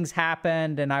 things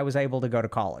happened and I was able to go to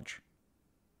college.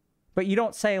 But you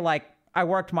don't say like, I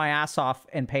worked my ass off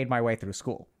and paid my way through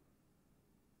school.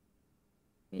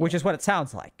 Yeah. Which is what it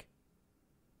sounds like.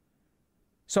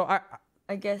 So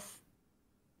I guess,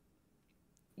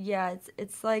 yeah,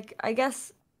 it's like, I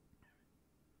guess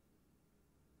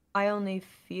I only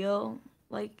feel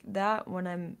like that when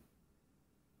I'm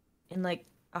in like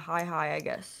a high, I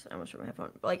guess. I almost forgot my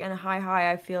phone. Like in a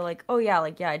high, I feel like, oh yeah,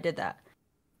 like yeah, I did that.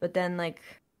 But then like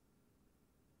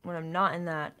when I'm not in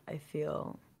that, I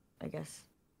feel, I guess.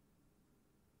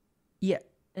 Yeah.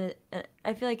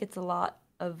 I feel like it's a lot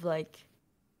of like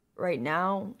right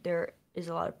now there is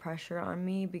a lot of pressure on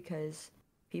me because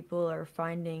people are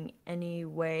finding any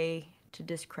way to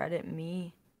discredit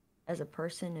me as a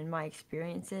person and my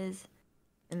experiences.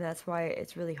 And that's why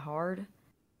it's really hard,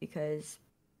 because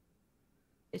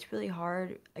it's really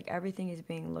hard. Like, everything is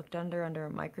being looked under a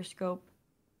microscope.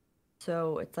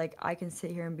 So it's like I can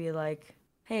sit here and be like,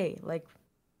 hey, like,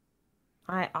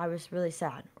 I was really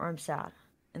sad, or I'm sad.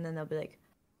 And then they'll be like,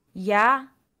 yeah?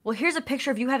 Well, here's a picture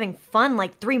of you having fun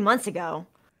like 3 months ago.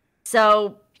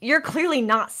 So you're clearly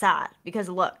not sad because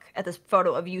look at this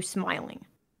photo of you smiling.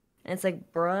 And it's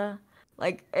like, bruh,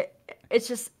 like, it's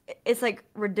just, it's like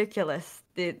ridiculous,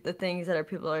 the things that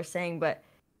people are saying. But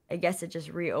I guess it just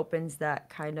reopens that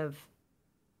kind of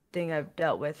thing I've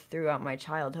dealt with throughout my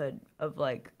childhood of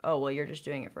like, oh, well, you're just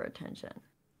doing it for attention,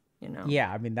 you know?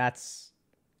 Yeah, I mean, that's.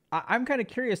 I'm kind of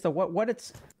curious though. What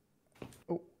it's.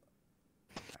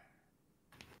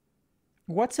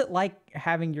 What's it like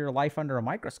having your life under a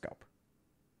microscope?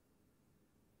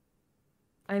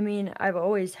 I mean, I've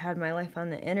always had my life on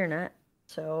the internet,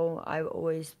 so I've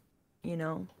always,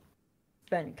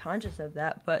 been conscious of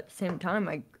that. But at the same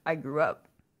time, I grew up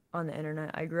on the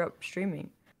internet. I grew up streaming.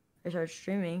 I started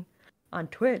streaming on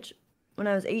Twitch when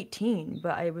I was 18,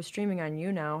 but I was streaming on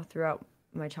YouNow throughout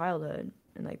my childhood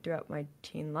and like throughout my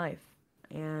teen life,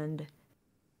 and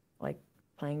like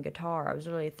playing guitar. I was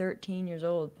literally 13 years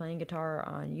old playing guitar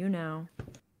on YouNow,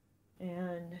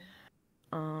 and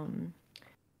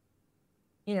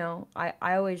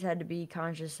I always had to be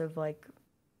conscious of like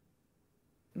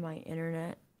my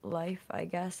internet life, I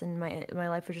guess, and my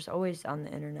life was just always on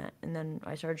the internet. And then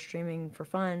I started streaming for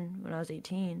fun when I was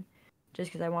 18,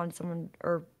 just because I wanted someone,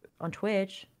 or on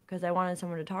Twitch, because I wanted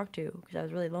someone to talk to, because I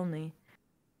was really lonely.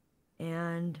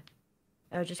 And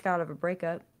I just got out of a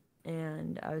breakup,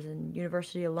 and I was in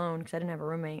university alone because I didn't have a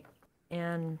roommate.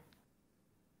 And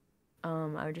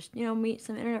I would just, meet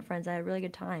some internet friends. I had a really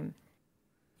good time.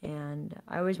 And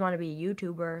I always wanted to be a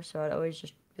YouTuber, so I'd always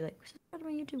just be like, subscribe to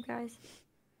my YouTube, guys.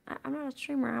 I'm not a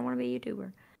streamer. I want to be a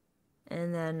YouTuber.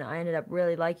 And then I ended up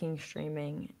really liking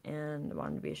streaming and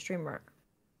wanted to be a streamer.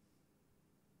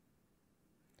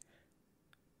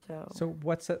 So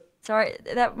what's it? Sorry,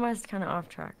 that was kind of off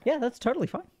track. Yeah, that's totally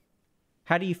fine.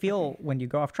 How do you feel when you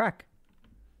go off track?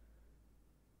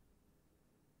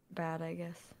 Bad, I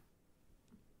guess.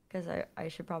 Because I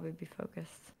should probably be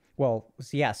focused. Well,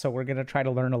 yeah, so we're going to try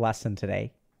to learn a lesson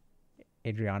today,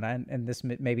 Adriana, and this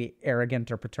may be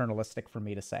arrogant or paternalistic for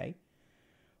me to say,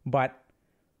 but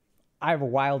I have a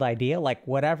wild idea. Like,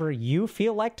 whatever you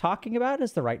feel like talking about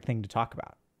is the right thing to talk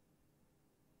about.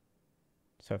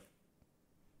 So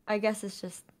I guess it's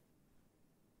just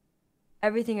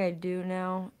everything I do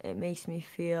now, it makes me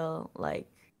feel like,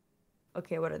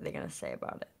 okay, what are they going to say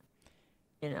about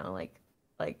it?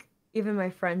 Like even my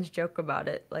friends joke about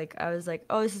it. Like, I was like,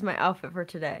 oh, this is my outfit for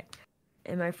today.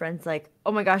 And my friend's like,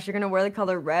 oh my gosh, you're going to wear the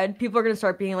color red? People are going to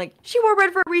start being like, she wore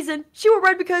red for a reason. She wore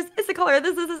red because it's the color of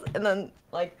this. And then,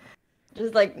 like,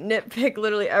 just, like, nitpick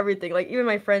literally everything. Like, even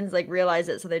my friends, like, realize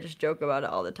it, so they just joke about it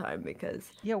all the time because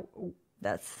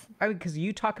that's... I mean, because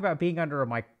you talk about being under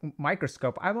a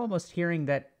microscope. I'm almost hearing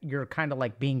that you're kind of,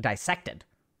 like, being dissected.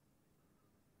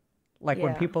 Like,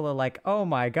 when people are like, oh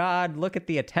my God, look at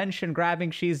the attention grabbing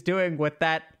she's doing with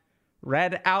that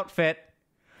red outfit.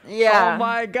 Yeah. Oh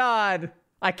my God.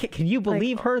 Can you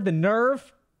believe her? The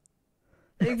nerve?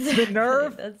 Exactly. The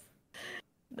nerve?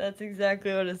 That's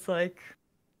exactly what it's like.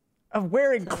 Of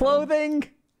wearing clothing?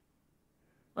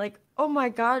 Like, oh my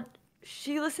God,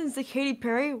 she listens to Katy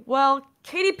Perry? Well,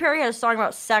 Katy Perry had a song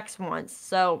about sex once,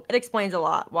 so it explains a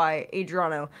lot why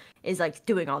Adriano is, like,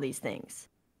 doing all these things.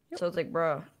 Yep. So it's like,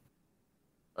 bro.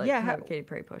 Like, have a Katy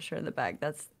Perry poster in the bag.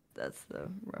 That's the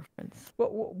reference.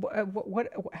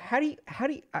 How do you,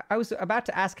 I was about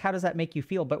to ask, how does that make you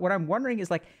feel? But what I'm wondering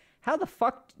is, like, how the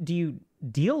fuck do you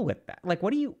deal with that? Like,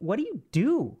 what do you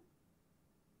do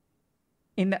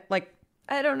in that? Like,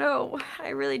 I don't know. I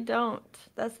really don't.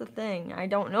 That's the thing. I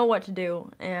don't know what to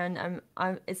do. And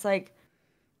it's like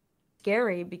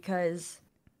scary because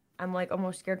I'm like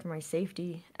almost scared for my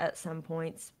safety at some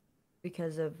points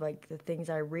because of like the things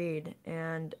I read.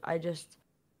 And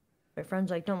my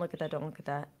friends like, don't look at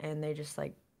that. And they just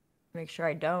like make sure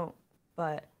I don't.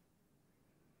 But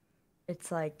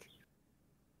it's like,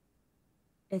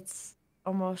 it's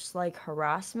almost like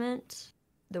harassment,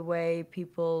 the way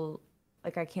people,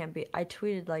 like, I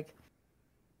tweeted like,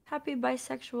 happy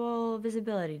bisexual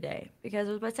visibility day, because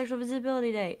it was bisexual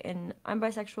visibility day, and I'm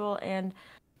bisexual, and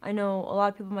I know a lot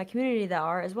of people in my community that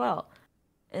are as well.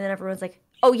 And then everyone's like,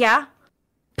 oh yeah?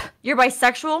 You're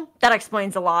bisexual? That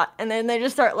explains a lot. And then they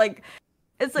just start like,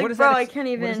 it's like, bro, I can't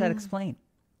even... What does that explain?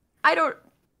 I don't...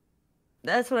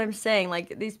 That's what I'm saying.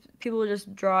 Like these people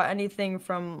just draw anything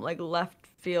from like left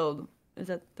field. Is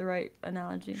that the right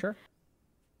analogy? Sure.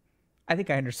 I think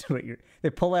I understood what you're. They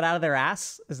pull it out of their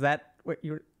ass. Is that what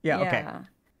you're? Yeah. Okay. Yeah.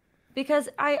 Because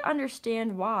I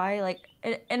understand why, like,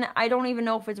 and I don't even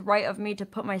know if it's right of me to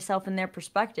put myself in their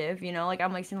perspective, you know? Like,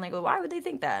 I'm like saying, like, well, why would they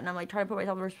think that? And I'm like trying to put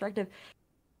myself in perspective.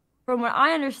 From what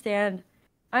I understand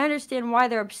why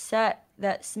they're upset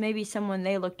that maybe someone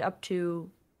they looked up to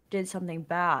did something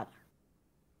bad,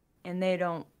 and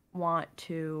want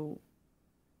to,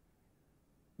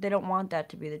 they don't want that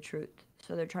to be the truth.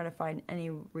 So they're trying to find any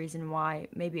reason why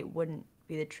maybe it wouldn't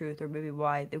be the truth, or maybe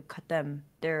why they would cut them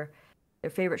their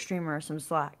favorite streamer some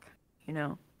slack, you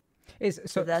know? Is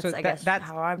So that's, I guess, that's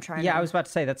how I'm trying yeah. I to. was about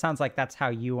to say that sounds like that's how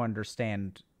you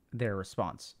understand their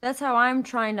response. That's how I'm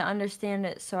trying to understand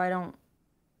it, so I don't,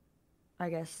 I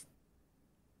guess,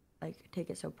 like take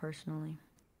it so personally.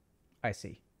 I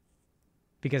see.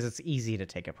 Because it's easy to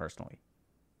take it personally.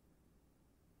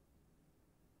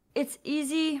 It's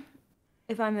easy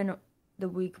if I'm in the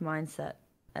weak mindset,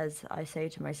 as I say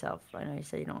to myself. I know you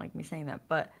said you don't like me saying that,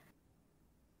 but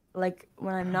like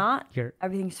when I'm not, You're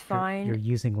everything's fine. you're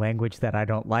using language that I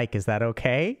don't like. Is that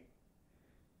okay?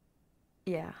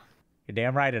 Yeah. You're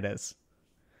damn right it is.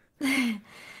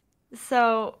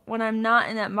 So when I'm not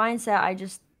in that mindset, I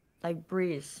just like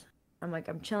breeze. I'm like,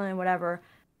 I'm chilling, whatever.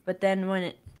 But then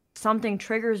when something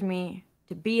triggers me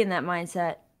to be in that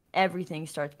mindset, everything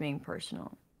starts being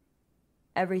personal.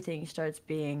 Everything starts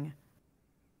being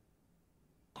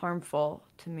harmful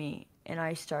to me. And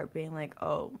I start being like,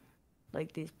 oh,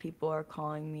 like these people are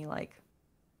calling me like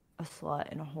a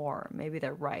slut and a whore. Maybe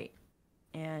they're right.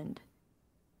 And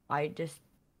I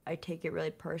take it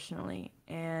really personally.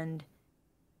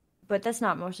 But that's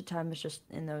not most of the time. It's just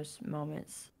in those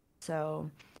moments. So,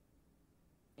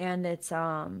 and it's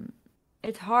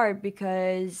hard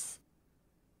because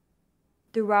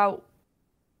throughout,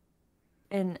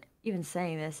 and even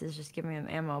saying this is just giving them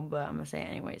ammo, but I'm gonna say it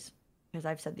anyways because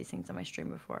I've said these things on my stream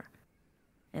before,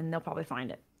 and they'll probably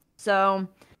find it. So,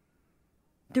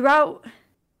 throughout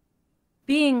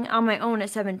being on my own at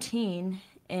 17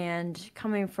 and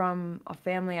coming from a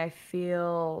family I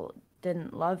feel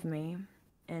didn't love me,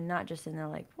 and not just in there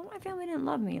like, well, my family didn't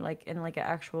love me, like in like an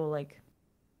actual like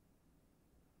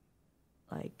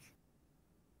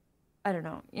I don't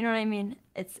know, you know what I mean?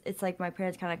 It's like my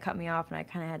parents kind of cut me off, and I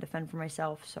kind of had to fend for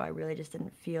myself, so I really just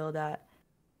didn't feel that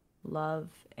love,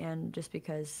 and just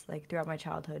because like throughout my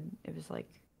childhood, it was like,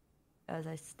 as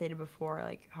I stated before,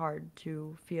 like hard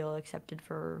to feel accepted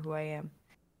for who I am.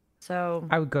 So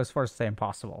I would go as far as to say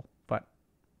impossible, but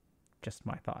just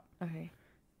my thought. okay.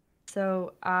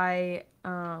 So I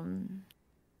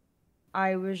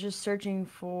was just searching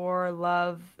for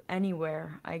love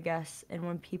anywhere, I guess. And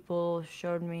when people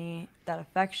showed me that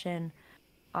affection,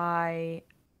 I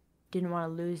didn't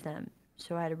want to lose them.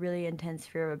 So I had a really intense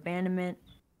fear of abandonment,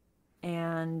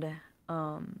 and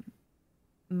I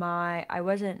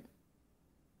wasn't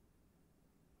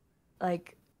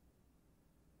like,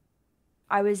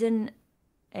 I was in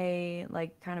a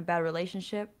like kind of bad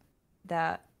relationship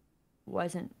that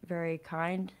wasn't very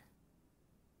kind,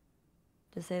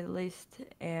 to say the least,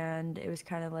 and it was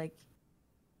kind of like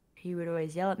he would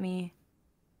always yell at me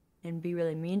and be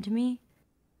really mean to me.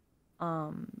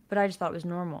 But I just thought it was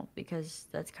normal because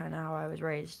that's kind of how I was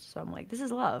raised. So I'm like, this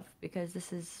is love because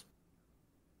this is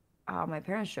how my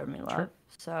parents showed me love. Sure.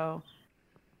 So,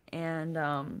 and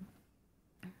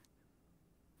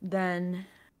then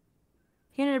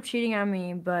he ended up cheating on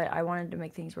me, but I wanted to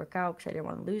make things work out because I didn't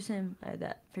want to lose him. I had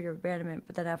that fear of abandonment.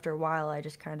 But then after a while, I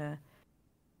just kind of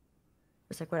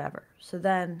was like, whatever. So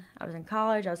then I was in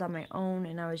college, I was on my own,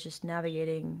 and I was just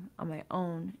navigating on my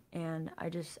own. And I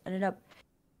just ended up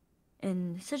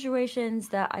in situations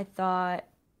that I thought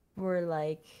were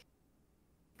like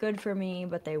good for me,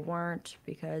 but they weren't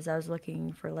because I was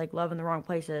looking for like love in the wrong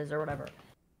places or whatever.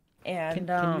 And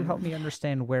Can you help me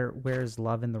understand where's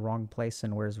love in the wrong place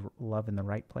and where's love in the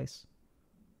right place?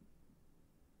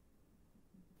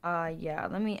 yeah,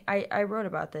 I wrote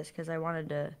about this because I wanted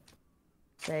to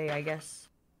say, I guess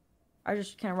I was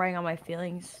just kind of writing on my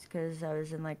feelings because I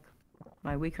was in like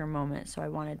my weaker moment, so I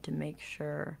wanted to make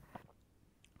sure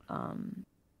Can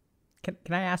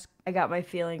I ask? I got my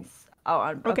feelings out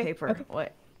on Okay, paper. okay.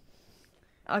 What?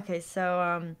 Okay,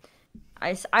 so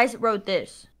I wrote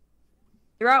this.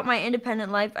 Throughout my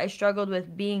independent life, I struggled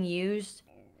with being used,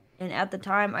 and at the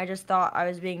time, I just thought I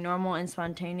was being normal and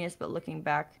spontaneous, but looking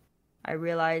back, I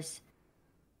realized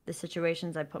the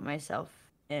situations I put myself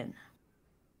in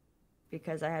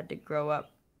because I had to grow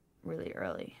up really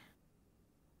early.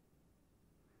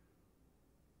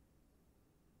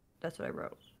 That's what I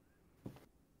wrote.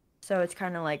 So it's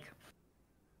kind of like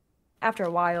after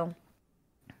a while,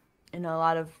 in a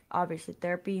lot of obviously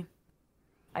therapy,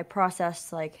 I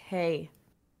processed like, hey,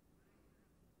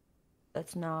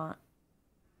 that's not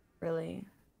really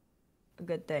a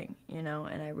good thing, you know?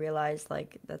 And I realized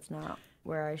like that's not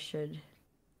where I should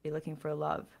be looking for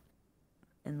love.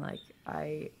 And like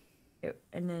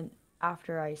and then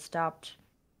after I stopped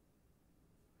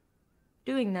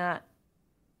doing that,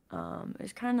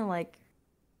 it's kind of like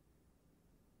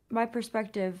my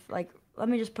perspective, like, let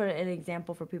me just put an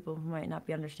example for people who might not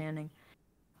be understanding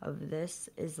of this,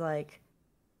 is like,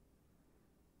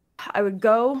 I would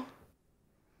go,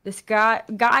 this guy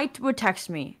would text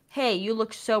me, hey, you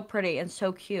look so pretty and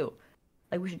so cute.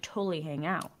 Like, we should totally hang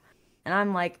out. And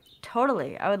I'm like,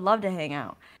 totally, I would love to hang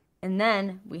out. And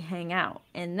then we hang out.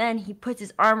 And then he puts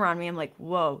his arm around me. I'm like,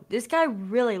 whoa, this guy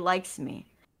really likes me.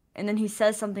 And then he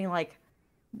says something like,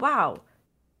 wow,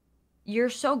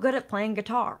 you're so good at playing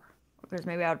guitar. Because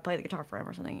maybe I would play the guitar for him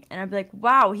or something. And I'd be like,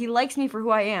 wow, he likes me for who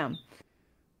I am.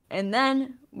 And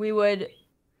then we would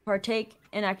partake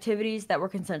in activities that were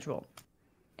consensual.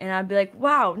 And I'd be like,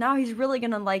 wow, now he's really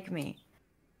going to like me.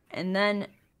 And then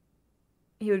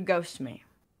he would ghost me.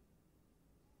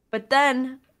 But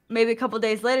then maybe a couple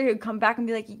days later, he would come back and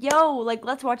be like, yo, like,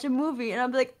 let's watch a movie. And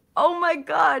I'd be like, oh my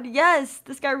God, yes,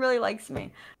 this guy really likes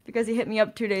me. Because he hit me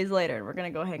up 2 days later and we're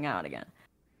going to go hang out again.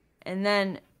 And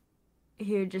then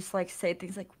he would just like say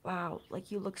things like, wow,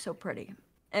 like, you look so pretty.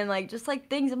 And like, just like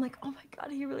things, I'm like, oh my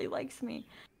God, he really likes me.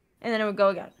 And then it would go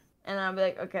again. And I'd be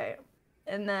like, okay.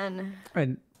 And then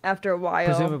after a while,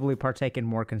 presumably partake in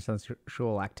more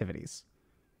consensual activities.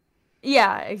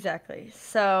 Yeah, exactly.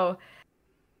 So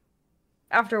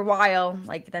after a while,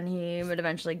 like, then he would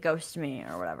eventually ghost me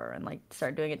or whatever and like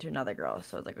start doing it to another girl.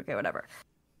 So it's like, okay, whatever.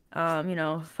 You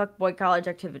know, fuck boy college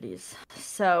activities.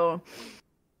 So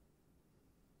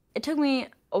it took me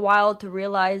a while to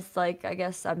realize, like, I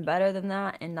guess I'm better than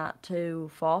that and not to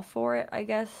fall for it, I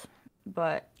guess.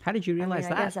 But how did you realize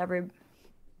that?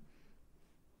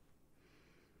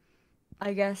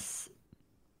 I guess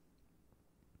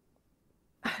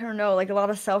I don't know, like a lot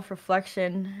of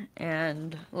self-reflection,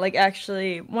 and like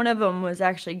actually one of them was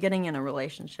actually getting in a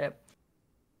relationship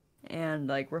and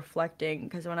like reflecting,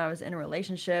 because when I was in a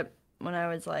relationship, when I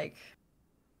was like,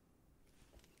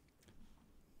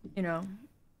 you know,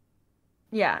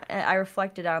 yeah, I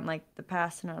reflected on like the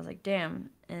past and I was like, damn.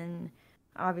 And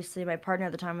obviously my partner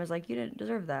at the time was like, you didn't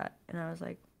deserve that. And I was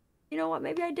like, you know what?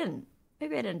 Maybe I didn't.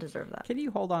 Maybe I didn't deserve that. Can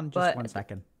you hold on just 1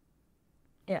 second?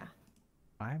 Yeah.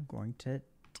 I'm going to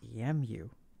DM you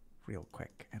real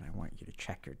quick, and I want you to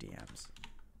check your DMs.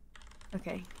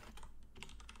 Okay.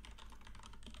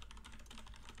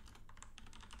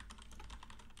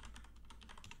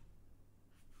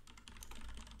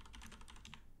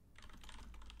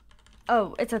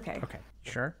 Oh, it's okay. Okay.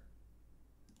 Sure?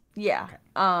 Yeah.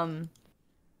 Okay.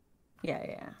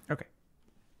 Yeah. Okay.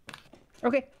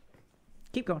 Okay.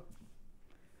 Keep going.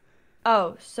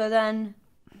 Oh, so then,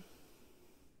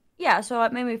 yeah, so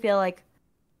it made me feel like,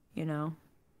 you know,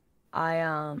 I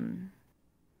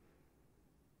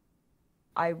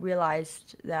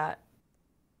realized that,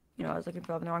 you know, I was looking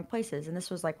for love in the wrong places. And this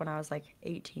was like when I was like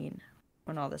 18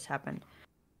 when all this happened.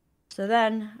 So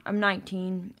then I'm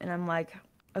 19 and I'm like,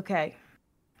 okay,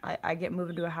 I get moved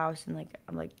into a house and like,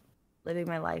 I'm like living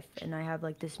my life and I have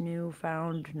like this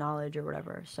newfound knowledge or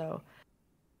whatever. So,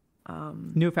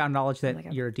 newfound knowledge that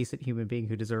like, you're a decent human being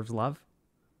who deserves love.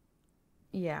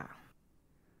 Yeah.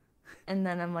 And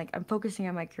then I'm like, I'm focusing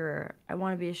on my career. I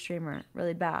want to be a streamer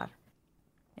really bad.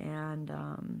 And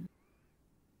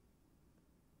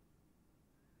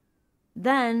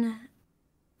then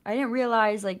I didn't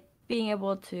realize like being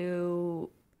able to,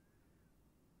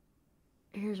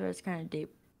 here's where it's kind of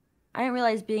deep. I didn't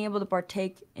realize being able to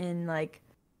partake in like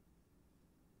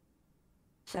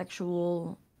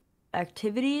sexual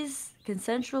activities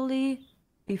consensually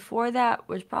before that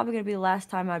was probably going to be the last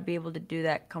time I'd be able to do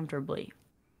that comfortably.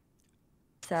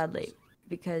 Sadly,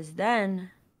 because then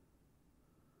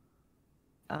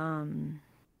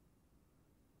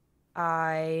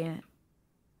I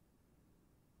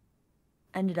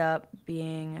ended up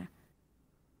being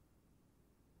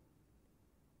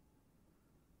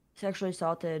sexually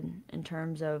assaulted in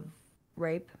terms of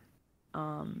rape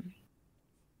in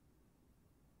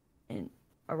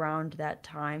around that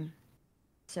time.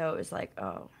 So it was like,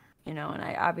 oh, you know, and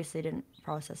I obviously didn't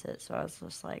process it, so I was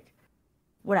just like,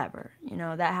 whatever, you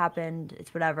know, that happened,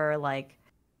 it's whatever. Like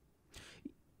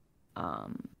I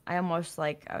almost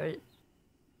like I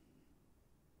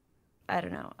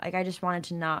don't know, like I just wanted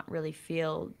to not really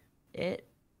feel it,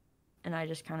 and I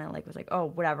just kind of like was like, oh,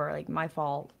 whatever, like my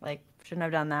fault, like shouldn't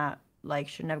have done that, like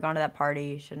shouldn't have gone to that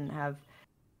party, shouldn't have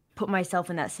put myself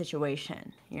in that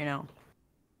situation, you know.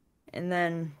 And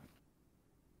then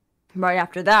right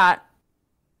after that,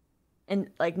 and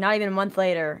like not even a month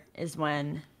later is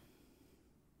when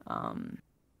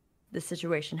the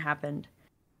situation happened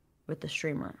with the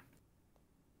streamer.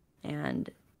 And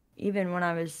even when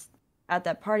I was at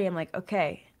that party, I'm like,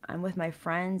 okay, I'm with my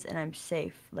friends and I'm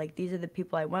safe. Like, these are the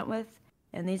people I went with,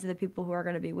 and these are the people who are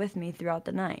going to be with me throughout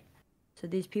the night. So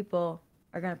these people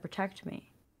are going to protect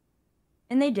me.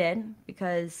 And they did,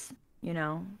 because, you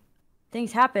know,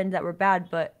 things happened that were bad,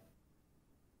 but,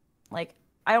 like,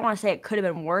 I don't want to say it could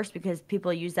have been worse because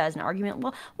people use that as an argument.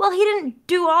 Well, he didn't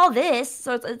do all this,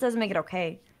 so it doesn't make it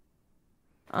okay.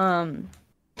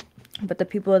 But the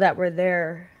people that were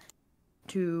there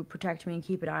to protect me and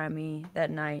keep an eye on me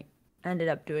that night ended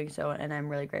up doing so, and I'm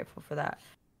really grateful for that,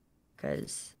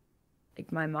 because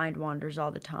like my mind wanders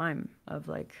all the time of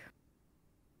like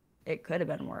it could have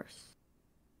been worse,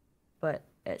 but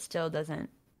it still doesn't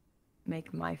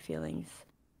make my feelings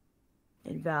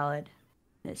invalid,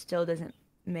 and it still doesn't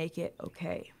make it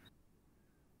okay.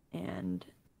 And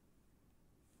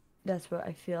that's what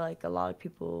I feel like a lot of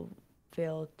people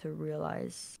fail to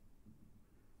realize.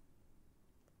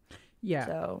 Yeah.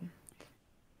 So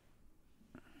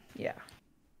yeah.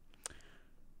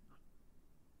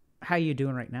 How you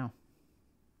doing right now?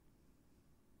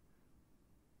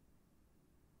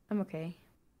 I'm okay.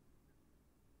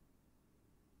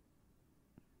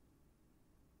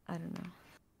 I don't know.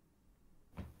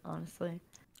 Honestly.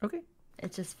 Okay.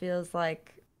 It just feels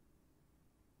like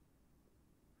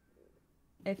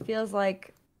I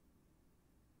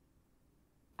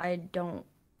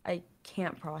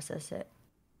can't process it.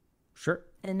 Sure.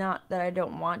 And not that I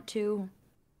don't want to.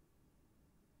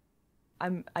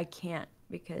 I can't,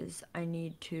 because I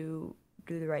need to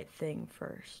do the right thing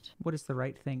first. What is the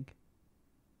right thing?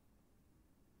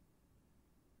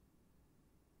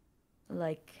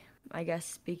 Like, I guess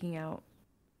speaking out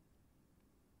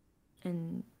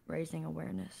and raising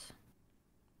awareness.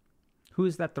 Who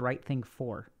is that the right thing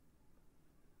for?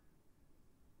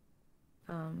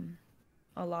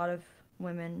 A lot of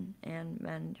women and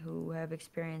men who have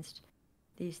experienced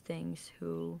these things,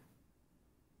 who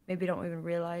maybe don't even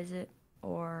realize it,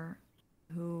 or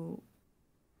who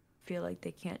feel like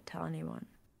they can't tell anyone.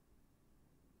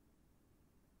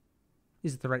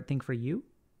 Is it the right thing for you?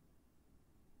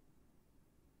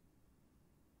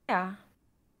 Yeah.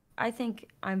 I think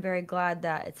I'm very glad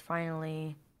that it's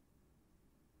finally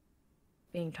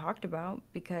being talked about,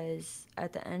 because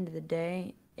at the end of the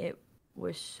day, it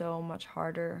was so much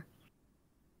harder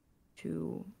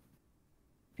to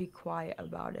be quiet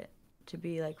about it, to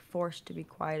be like forced to be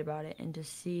quiet about it, and to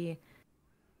see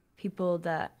people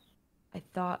that I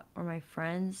thought were my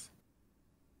friends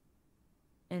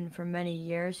and for many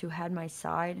years who had my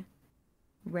side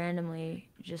randomly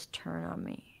just turn on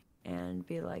me and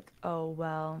be like, oh,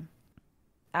 well,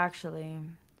 actually,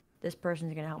 this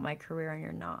person's gonna help my career and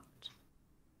you're not.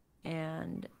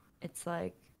 And it's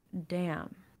like,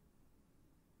 damn.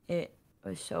 It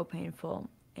was so painful,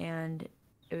 and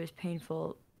it was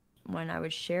painful when I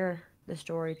would share the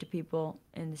story to people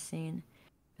in the scene.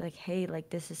 Like, hey, like,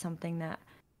 this is something that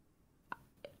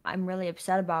I'm really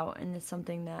upset about, and it's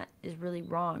something that is really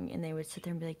wrong. And they would sit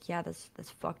there and be like, yeah, that's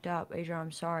fucked up, Adrian,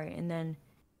 I'm sorry. And then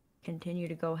continue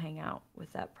to go hang out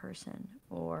with that person,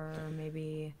 or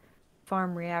maybe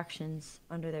farm reactions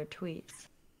under their tweets.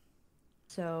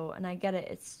 So, and I get it,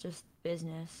 it's just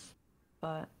business,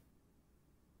 but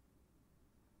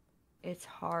it's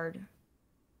hard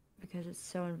because it's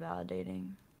so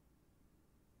invalidating.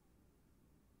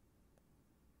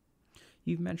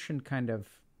 You've mentioned kind of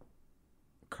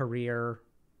career,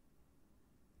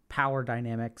 power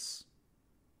dynamics.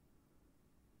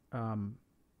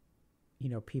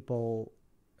 People,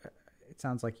 it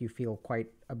sounds like you feel quite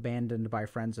abandoned by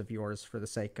friends of yours for the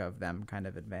sake of them kind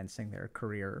of advancing their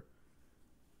career.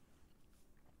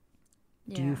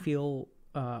 Yeah. Do you feel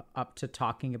up to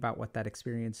talking about what that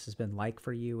experience has been like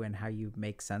for you and how you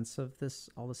make sense of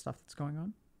all this stuff that's going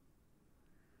on?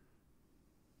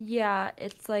 Yeah,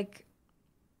 it's like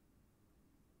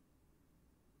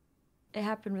it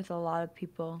happened with a lot of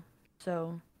people.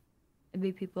 So it'd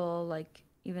be people like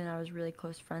even I was really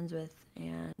close friends with,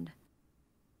 and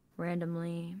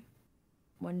randomly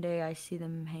one day I see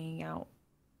them hanging out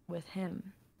with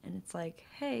him, and it's like,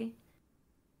 hey,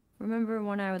 remember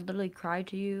when I would literally cry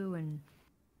to you and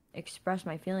express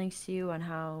my feelings to you on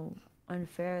how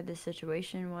unfair this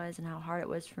situation was and how hard it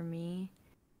was for me,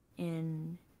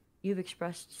 and you've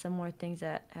expressed similar things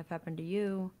that have happened to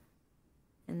you,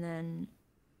 and then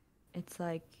it's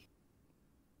like,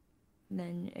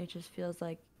 then it just feels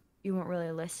like you weren't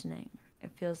really listening.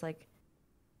 It feels like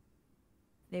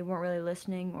they weren't really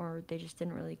listening or they just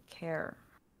didn't really care.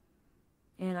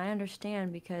 And I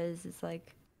understand because it's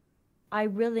like, I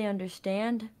really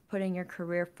understand putting your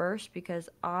career first because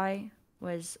I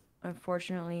was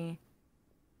unfortunately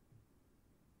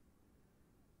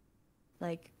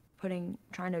like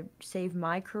trying to save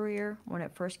my career when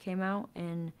it first came out,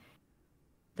 and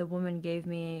the woman gave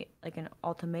me like an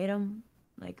ultimatum,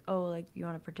 like, oh, like you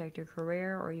want to protect your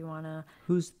career or you want to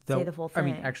Who's say the? the full I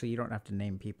mean, thing. actually, you don't have to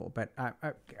name people, but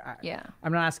Yeah.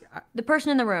 I'm not asking. The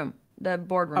person in the room, the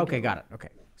boardroom. Okay, table. got it. Okay,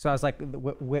 so I was like,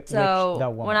 which So the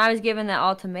woman? when I was given that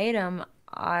ultimatum,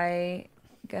 I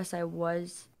guess I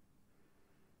was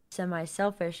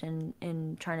semi-selfish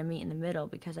in trying to meet in the middle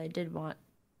because I did want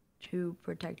to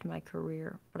protect my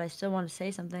career, but I still want to say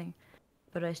something,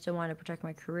 but I still want to protect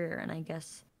my career, and I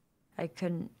guess I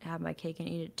couldn't have my cake and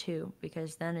eat it too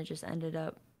because then it just ended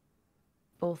up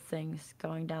both things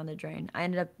going down the drain. I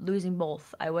ended up losing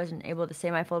both. I wasn't able to say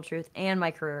my full truth, and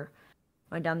my career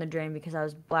went down the drain because I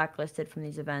was blacklisted from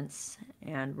these events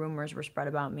and rumors were spread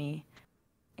about me.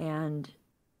 And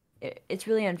it's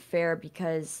really unfair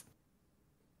because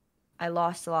I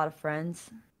lost a lot of friends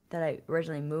that I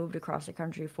originally moved across the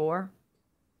country for.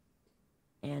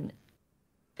 And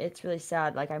it's really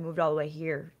sad. Like, I moved all the way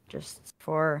here just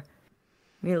for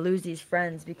me to lose these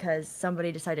friends because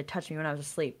somebody decided to touch me when I was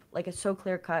asleep. Like, it's so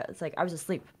clear cut. It's like I was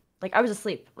asleep. Like, I was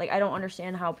asleep. Like, I don't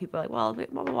understand how people are like, well, blah,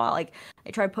 blah, blah. Like,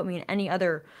 they try to put me in any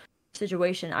other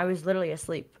situation. I was literally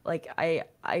asleep. Like, I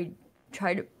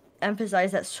try to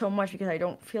emphasize that so much because I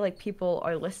don't feel like people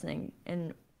are listening.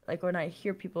 And, like, when I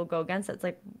hear people go against it, it's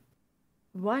like,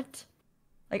 what?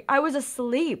 Like, I was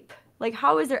asleep. Like,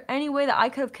 how is there any way that I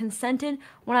could have consented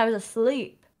when I was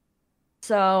asleep?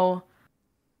 So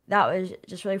that was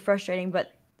just really frustrating.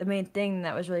 But the main thing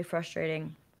that was really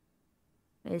frustrating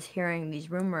is hearing these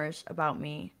rumors about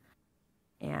me.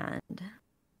 And,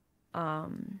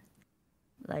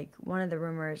 like, one of the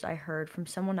rumors I heard from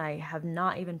someone I have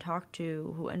not even talked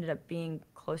to who ended up being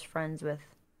close friends with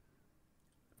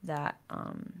that,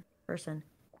 person.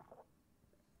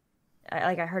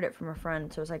 I heard it from a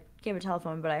friend, so it was like, gave a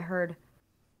telephone, but I heard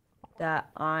that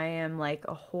I am like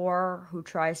a whore who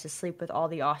tries to sleep with all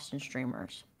the Austin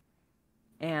streamers.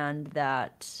 And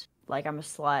that like I'm a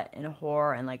slut and a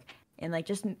whore and like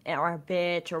just or a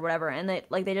bitch or whatever. And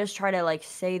they just try to like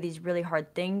say these really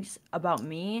hard things about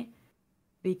me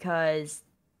because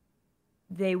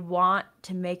they want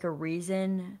to make a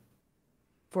reason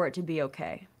for it to be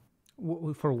okay.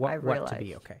 For what? I've What to be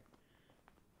realized. okay?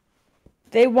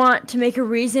 They want to make a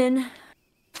reason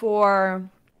for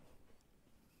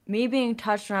me being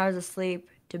touched when I was asleep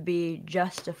to be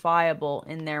justifiable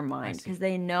in their I mind see. because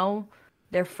they know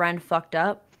their friend fucked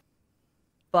up,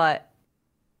 but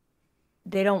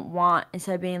they don't want,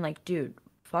 instead of being like, dude,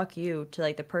 fuck you to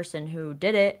like the person who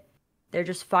did it, they're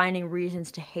just finding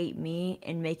reasons to hate me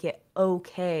and make it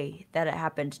okay that it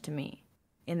happened to me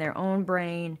in their own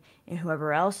brain, in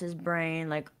whoever else's brain.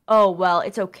 Like, oh, well,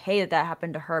 it's okay that that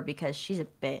happened to her because she's a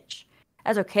bitch.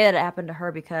 That's okay that it happened to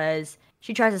her because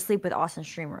she tries to sleep with Austin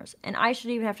streamers. And I should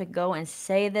even have to go and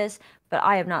say this, but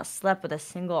I have not slept with a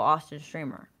single Austin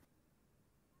streamer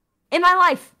in my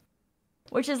life,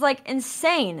 which is like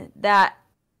insane that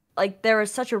like there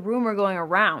was such a rumor going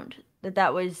around that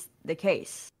that was the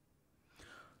case.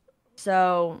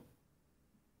 So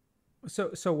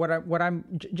So what I'm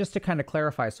just to kind of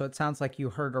clarify. So it sounds like you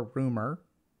heard a rumor,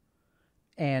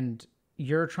 and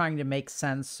you're trying to make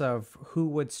sense of who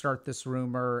would start this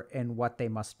rumor and what they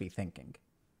must be thinking.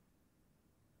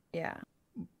 yeah,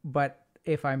 But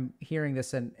if I'm hearing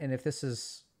this, and if this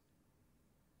is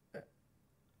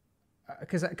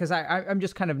because I'm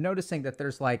just kind of noticing that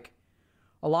there's like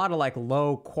a lot of like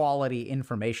low quality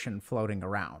information floating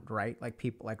around, right? Like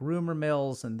people like rumor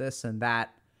mills and this and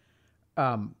that.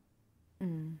 Um,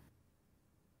 mm,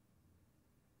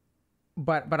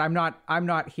 but I'm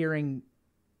not hearing,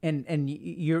 and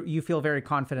you feel very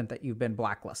confident that you've been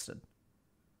blacklisted.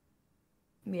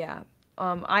 yeah.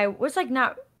 I was like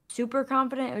not super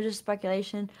confident. It was just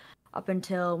speculation up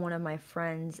until one of my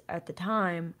friends at the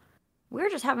time. We were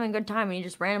just having a good time, and he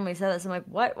just randomly said this. I'm like,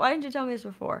 what? Why didn't you tell me this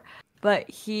before? But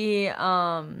he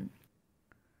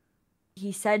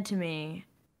said to me,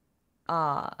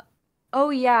 uh, oh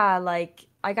yeah, like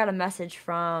I got a message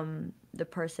from the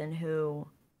person who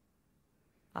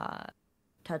uh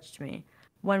touched me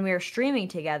when we were streaming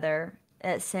together,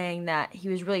 saying that he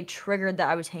was really triggered that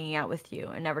I was hanging out with you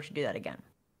and never to do that again.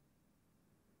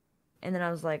 And then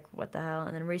I was like, what the hell?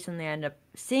 And then recently I ended up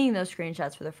seeing those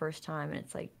screenshots for the first time, and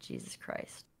it's like, Jesus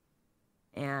Christ.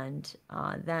 And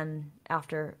then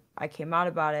after I came out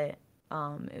about it,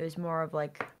 it was more of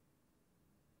like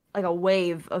a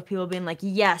wave of people being like,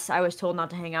 "Yes, I was told not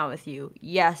to hang out with you.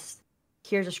 Yes,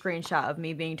 here's a screenshot of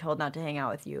me being told not to hang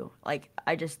out with you." Like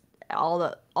I just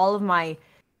all of my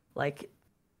like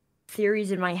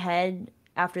theories in my head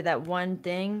after that one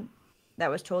thing that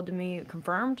was told to me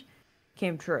confirmed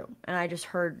came true. And I just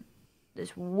heard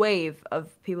this wave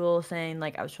of people saying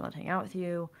like, "I was told not to hang out with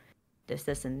you.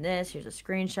 This, and this. Here's a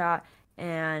screenshot."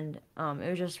 And it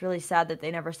was just really sad that they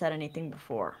never said anything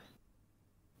before.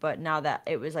 But now that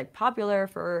it was like popular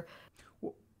for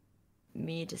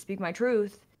me to speak my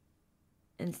truth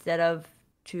instead of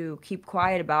to keep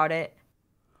quiet about it,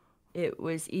 it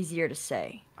was easier to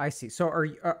say. I see. So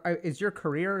is your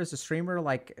career as a streamer,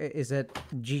 like, is it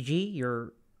GG?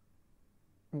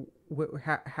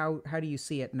 How do you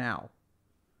see it now?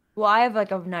 Well, I have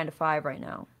like a 9 to 5 right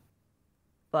now,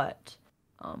 but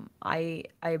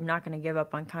I'm not going to give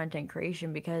up on content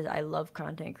creation because I love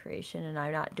content creation and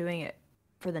I'm not doing it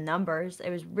for the numbers. It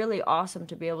was really awesome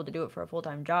to be able to do it for a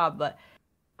full-time job, but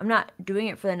I'm not doing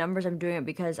it for the numbers. I'm doing it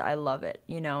because I love it,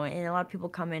 you know. And a lot of people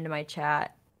come into my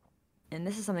chat, and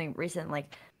this is something recent.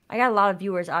 Like I got a lot of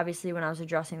viewers, obviously, when I was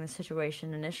addressing the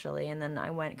situation initially, and then I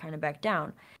went kind of back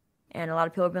down. And a lot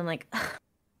of people have been like,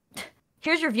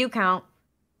 "Here's your view count.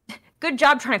 Good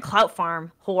job trying to clout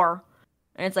farm, whore."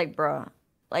 And it's like, bruh,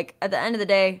 like at the end of the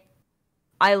day,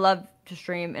 I love to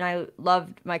stream and I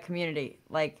loved my community.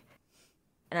 Like,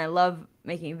 and I love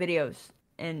making videos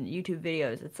and YouTube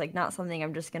videos. It's like not something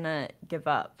I'm just gonna give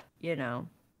up, you know?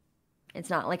 It's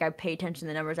not like I pay attention to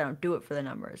the numbers. I don't do it for the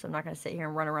numbers. I'm not gonna sit here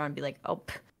and run around and be like, "Oh,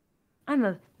 I'm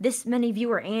a this many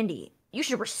viewer Andy. You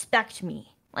should respect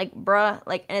me." Like, bruh,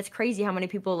 like, and it's crazy how many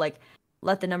people like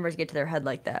let the numbers get to their head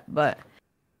like that. But,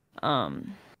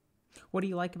 what do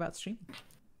you like about streaming?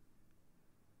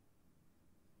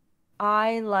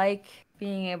 I like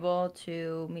being able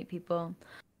to meet people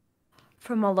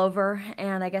from all over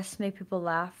and I guess make people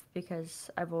laugh because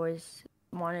I've always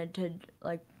wanted to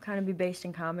like kind of be based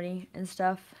in comedy and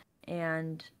stuff.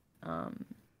 And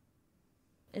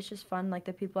it's just fun. Like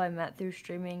the people I met through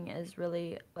streaming is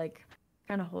really like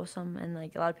kind of wholesome, and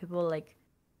like a lot of people like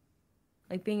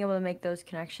being able to make those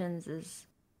connections is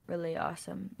really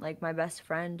awesome. Like my best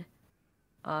friend,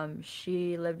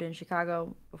 she lived in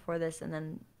Chicago before this, and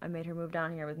then I made her move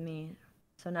down here with me.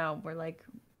 So now we're like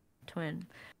twin,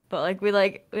 but like we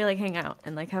hang out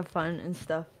and like have fun and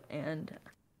stuff. And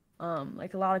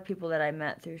like a lot of people that I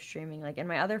met through streaming, like, and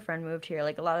my other friend moved here.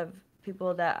 Like a lot of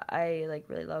people that I like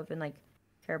really love and like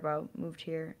care about moved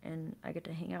here, and I get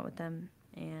to hang out with them,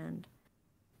 and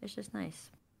it's just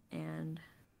nice. And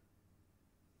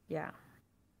yeah,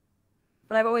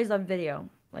 but I've always loved video.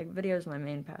 Like video is my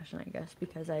main passion, I guess,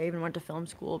 because I even went to film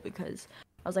school because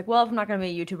I was like, well, if I'm not gonna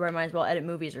be a YouTuber, I might as well edit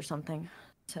movies or something.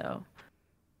 So.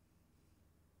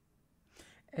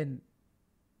 And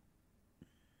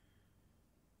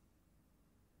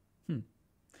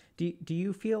do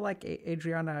you feel like,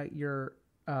 Adriana, you're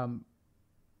how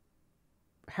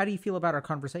do you feel about our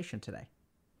conversation today?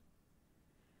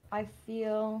 I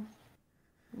feel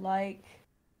like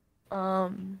I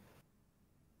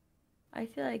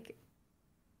feel like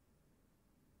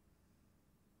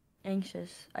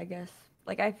anxious, I guess.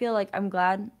 Like I feel like I'm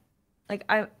glad. Like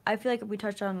I feel like we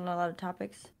touched on a lot of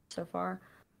topics so far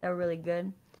that were really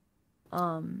good.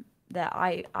 That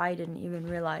I didn't even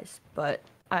realize, but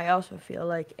I also feel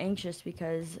like anxious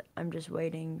because I'm just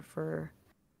waiting for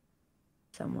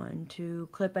someone to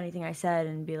clip anything I said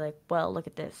and be like, "Well, look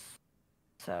at this."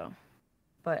 So,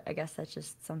 but I guess that's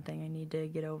just something I need to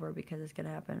get over because it's gonna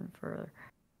happen for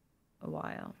a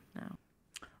while now.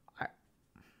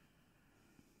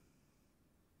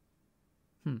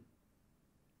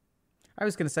 I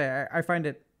was going to say, I find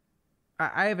it,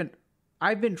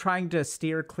 I've been trying to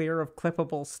steer clear of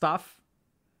clippable stuff,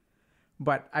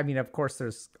 but I mean, of course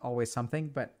there's always something,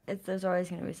 but There's always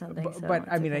going to be something. But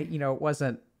I mean, okay. it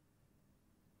wasn't,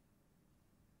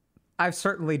 I've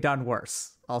certainly done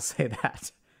worse. I'll say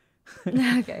that.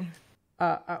 Okay.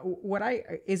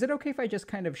 Is it okay if I just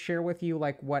kind of share with you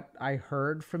like what I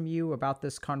heard from you about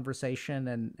this conversation,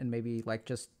 and maybe like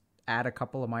just add a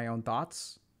couple of my own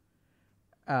thoughts?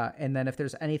 And then if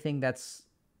there's anything that's,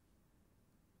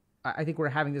 I think we're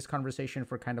having this conversation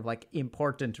for kind of like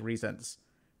important reasons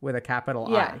with a capital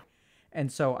Yeah. I.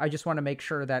 And so I just want to make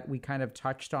sure that we kind of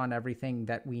touched on everything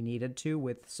that we needed to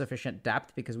with sufficient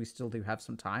depth, because we still do have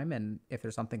some time. And if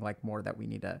there's something like more that we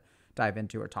need to dive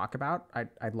into or talk about,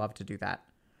 I'd love to do that.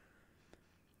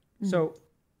 So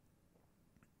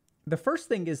the first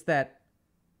thing is that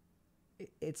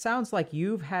it sounds like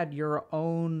you've had your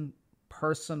own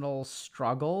personal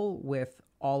struggle with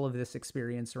all of this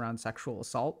experience around sexual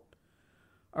assault,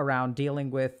 around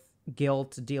dealing with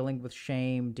guilt, dealing with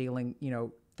shame, dealing,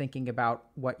 thinking about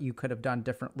what you could have done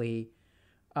differently.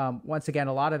 Once again,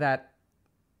 a lot of that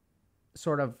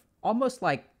sort of almost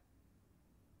like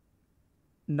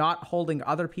not holding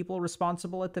other people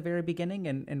responsible at the very beginning,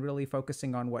 and really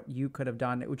focusing on what you could have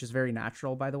done, which is very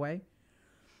natural, by the way.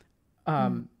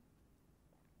 And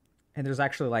there's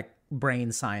actually like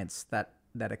brain science that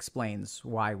explains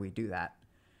why we do that.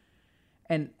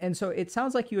 And so it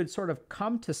sounds like you had sort of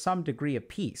come to some degree of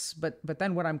peace, but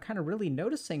then what I'm kind of really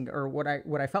noticing, or what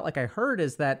I felt like I heard,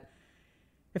 is that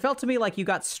it felt to me like you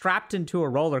got strapped into a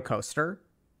roller coaster,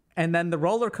 and then the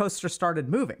roller coaster started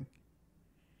moving.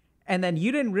 And then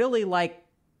you didn't really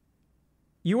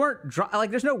you weren't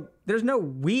there's no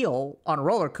wheel on a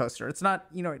roller coaster. It's not,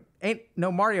 it ain't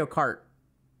no Mario Kart.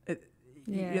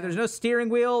 There's no steering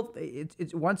wheel.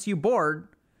 It's once you board.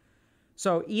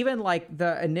 So even like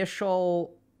the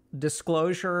initial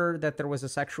disclosure that there was a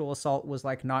sexual assault was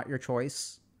like not your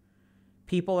choice.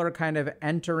 People are kind of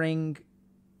entering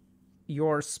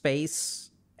your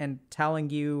space and telling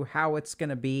you how it's going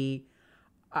to be.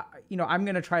 I'm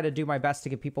going to try to do my best to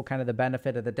give people kind of the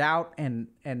benefit of the doubt, and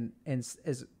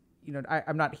as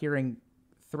I'm not hearing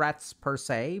threats per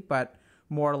se, but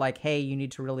more like, hey, you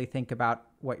need to really think about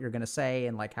what you're going to say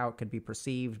and like how it could be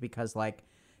perceived, because like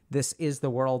this is the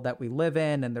world that we live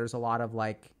in, and there's a lot of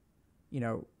like,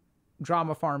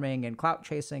 drama farming and clout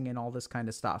chasing and all this kind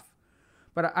of stuff.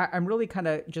 But I'm really kind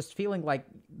of just feeling like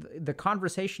the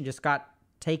conversation just got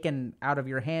taken out of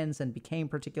your hands and became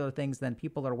particular things. Then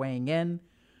people are weighing in.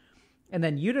 And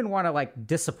then you didn't want to like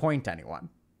disappoint anyone,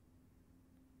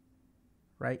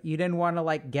 right? You didn't want to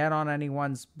like get on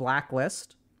anyone's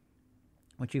blacklist,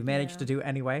 which you've managed to do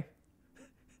anyway.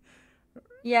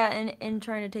 Yeah, and in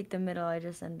trying to take the middle, I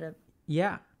just end up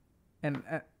and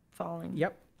falling.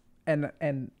 Yep.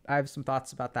 And I have some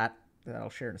thoughts about that I'll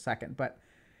share in a second. But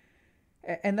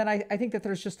and then I think that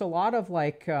there's just a lot of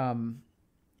like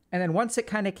and then once it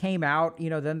kind of came out,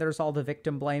 then there's all the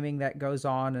victim blaming that goes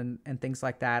on and things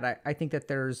like that. I think that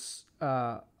there's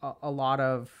a lot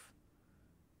of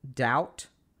doubt.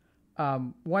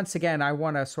 Once again, I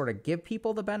want to sort of give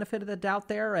people the benefit of the doubt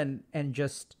there, and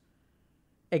just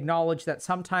acknowledge that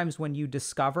sometimes when you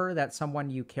discover that someone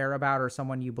you care about or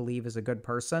someone you believe is a good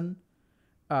person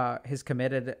has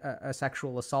committed a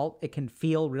sexual assault, it can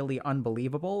feel really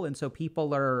unbelievable. And so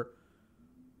people are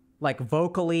like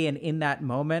vocally and in that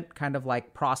moment kind of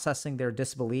like processing their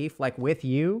disbelief, like with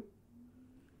you,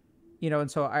 and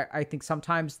so I think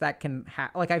sometimes that can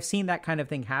like I've seen that kind of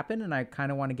thing happen, and I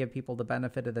kind of want to give people the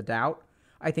benefit of the doubt.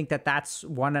 I think that that's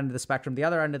one end of the spectrum. The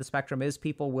other end of the spectrum is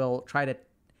people will try to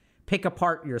pick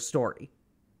apart your story,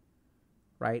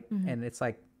 right? Mm-hmm. And it's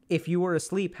like, if you were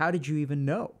asleep, how did you even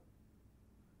know?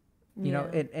 You know,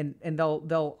 and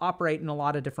they'll operate in a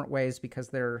lot of different ways because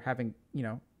they're having,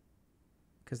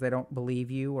 because they don't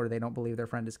believe you, or they don't believe their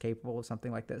friend is capable of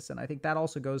something like this. And I think that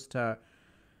also goes to,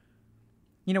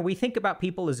 we think about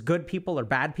people as good people or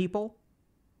bad people,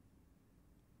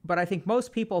 but I think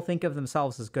most people think of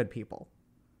themselves as good people.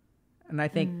 And I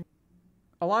think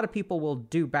a lot of people will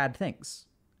do bad things,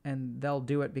 and they'll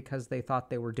do it because they thought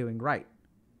they were doing right,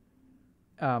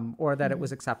 or that it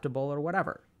was acceptable or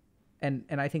whatever. And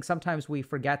I think sometimes we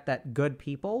forget that good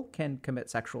people can commit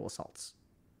sexual assaults.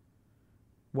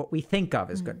 What we think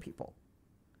of as good people.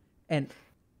 And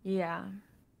yeah,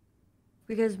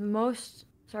 because most,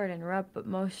 sorry to interrupt, but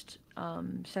most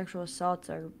sexual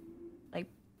assaults are like,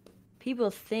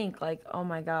 people think like, oh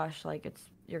my gosh, like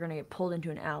you're gonna get pulled into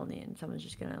an alley and someone's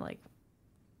just gonna like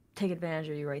take advantage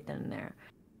of you right then and there.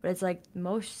 But it's like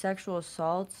most sexual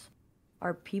assaults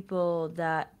are people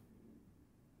that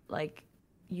like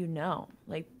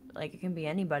like it can be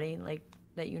anybody like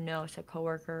that, it's a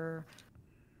coworker,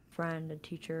 friend, a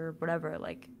teacher, whatever.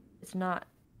 Like it's not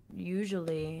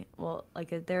usually, well,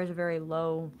 like there's a very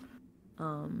low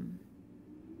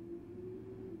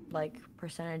like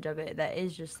percentage of it that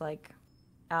is just like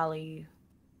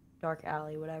dark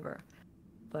alley, whatever.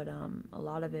 But a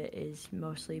lot of it is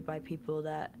mostly by people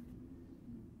that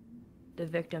the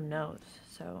victim knows.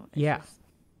 So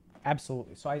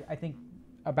absolutely. So I think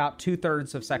about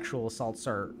 2/3 of sexual assaults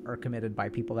are committed by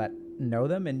people that know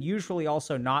them, and usually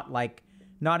also not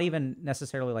even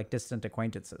necessarily like distant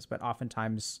acquaintances, but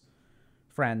oftentimes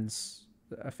friends,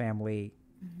 a family,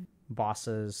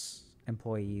 bosses,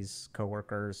 employees,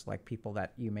 coworkers, like people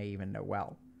that you may even know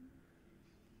well.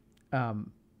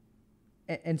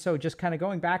 And so just kind of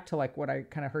going back to like what I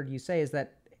kind of heard you say is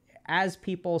that as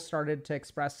people started to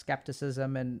express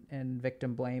skepticism and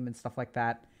victim blame and stuff like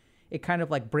that, it kind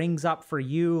of like brings up for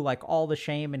you like all the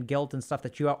shame and guilt and stuff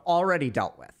that you have already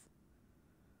dealt with.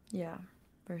 Yeah,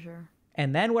 for sure.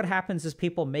 And then what happens is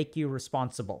people make you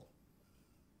responsible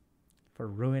for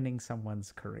ruining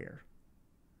someone's career.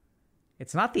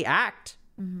 It's not the act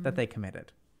that they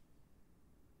committed.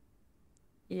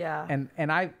 Yeah.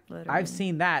 And I've Literally.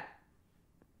 seen that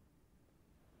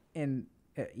in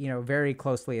very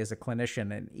closely as a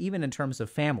clinician, and even in terms of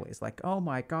families, like, oh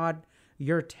my God,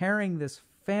 you're tearing this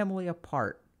family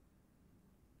apart.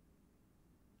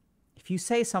 If you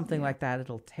say something like that,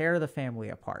 it'll tear the family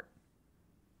apart.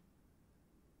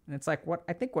 And it's like, what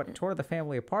tore the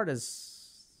family apart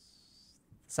is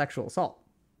sexual assault.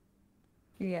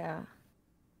 Yeah.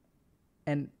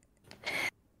 And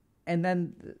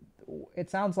then it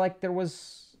sounds like there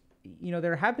was,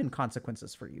 there have been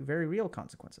consequences for you, very real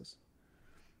consequences.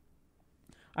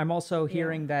 I'm also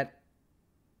hearing that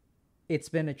it's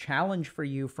been a challenge for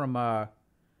you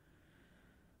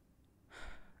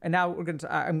and now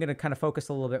I'm going to kind of focus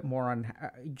a little bit more on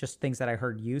just things that I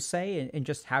heard you say and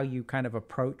just how you kind of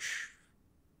approach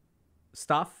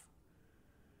stuff.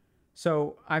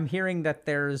 So I'm hearing that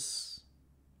there's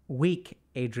weak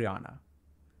Adriana.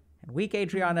 And weak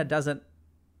Adriana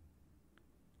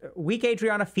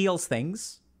feels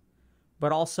things,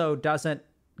 but also doesn't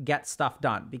get stuff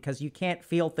done, because you can't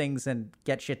feel things and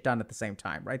get shit done at the same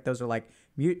time, right? Those are like,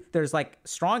 there's like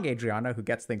strong Adriana who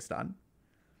gets things done,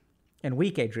 and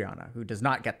weak Adriana who does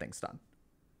not get things done.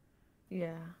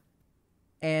 Yeah.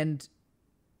 And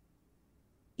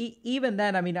even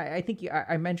then, I mean, I think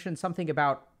I mentioned something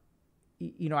about,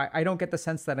 I don't get the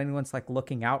sense that anyone's like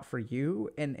looking out for you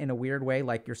in a weird way,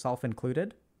 like yourself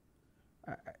included.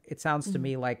 It sounds to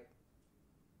me like,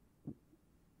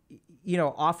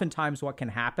 oftentimes what can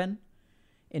happen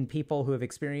in people who have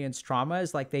experienced trauma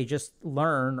is like they just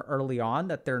learn early on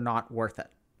that they're not worth it,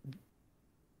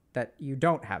 that you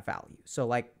don't have value. So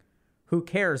like, who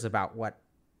cares about what,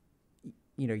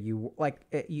 you like,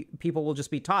 people will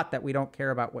just be taught that we don't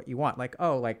care about what you want. Like,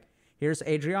 oh, like here's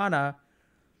Adriana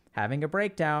having a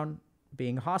breakdown,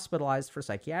 being hospitalized for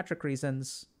psychiatric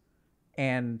reasons,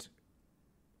 and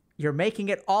you're making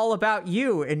it all about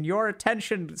you and your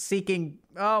attention seeking.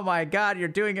 Oh my God, you're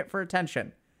doing it for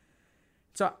attention.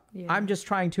 So I'm just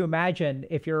trying to imagine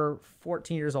if you're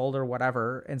 14 years old or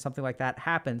whatever, and something like that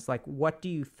happens, like, what do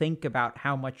you think about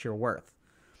how much you're worth?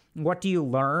 What do you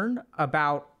learn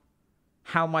about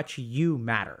how much you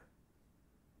matter?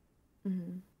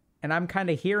 Mm-hmm. And I'm kind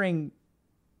of hearing,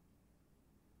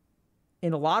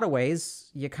 in a lot of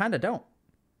ways, you kind of don't.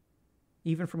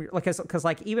 Even from your, like, because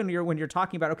like, even when you're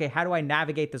talking about, okay, how do I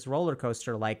navigate this roller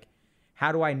coaster? Like,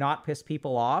 how do I not piss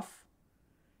people off?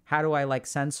 How do I like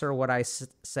censor what I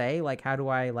say? Like, how do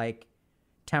I like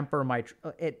temper my,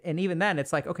 and even then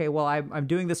it's like, okay, well, I'm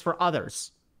doing this for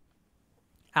others.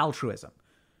 Altruism,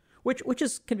 which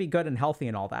can be good and healthy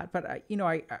and all that. But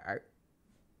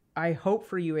I hope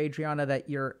for you, Adriana, that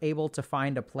you're able to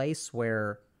find a place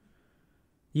where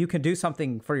you can do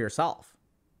something for yourself.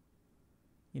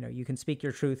 You can speak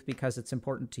your truth because it's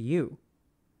important to you.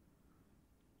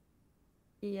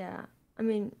 Yeah. I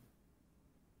mean,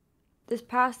 this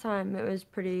past time, it was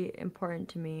pretty important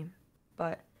to me,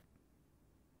 but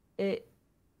it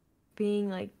being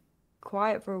like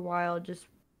quiet for a while just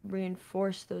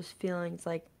reinforced those feelings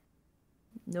like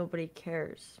nobody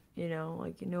cares,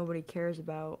 like nobody cares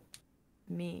about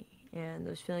me. And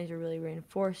those feelings were really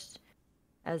reinforced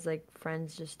as like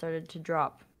friends just started to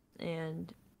drop.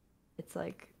 And it's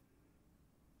like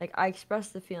I express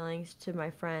the feelings to my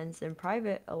friends in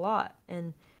private a lot,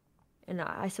 and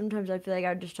I sometimes I feel like I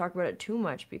would just talk about it too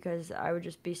much because I would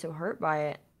just be so hurt by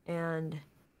it. And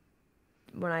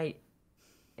it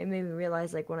made me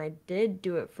realize, like, when I did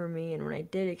do it for me and when I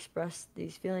did express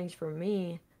these feelings for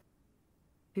me,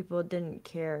 people didn't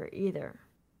care either.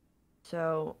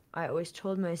 So I always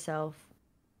told myself,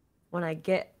 when I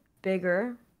get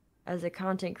bigger as a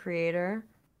content creator,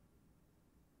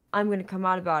 I'm going to come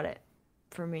out about it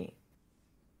for me.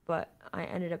 But I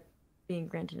ended up being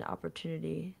granted an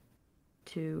opportunity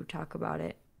to talk about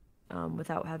it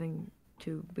without having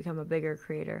to become a bigger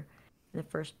creator in the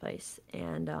first place.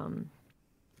 And I'm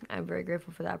very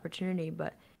grateful for the opportunity,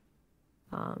 but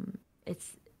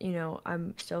it's,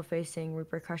 I'm still facing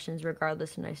repercussions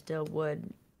regardless, and I still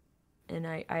would. And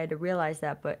I had to realize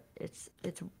that, but it's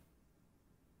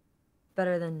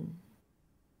better than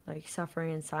like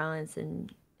suffering in silence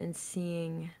and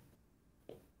seeing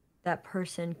that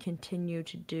person continue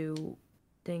to do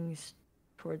things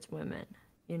towards women,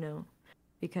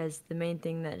 because the main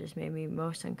thing that just made me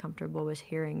most uncomfortable was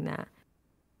hearing that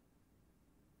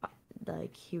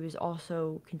like he was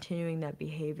also continuing that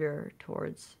behavior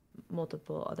towards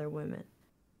multiple other women.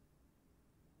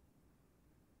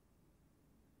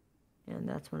 And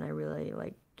that's when I really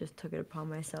like just took it upon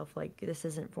myself, like this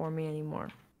isn't for me anymore.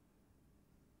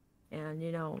 And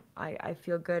you know, I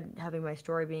feel good having my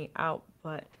story being out,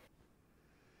 but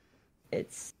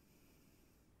it's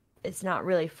not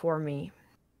really for me.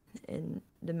 And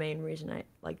the main reason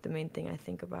the main thing I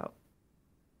think about.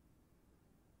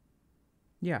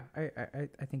 Yeah,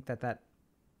 I think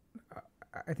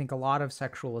I think a lot of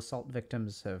sexual assault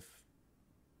victims have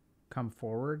come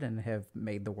forward and have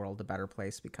made the world a better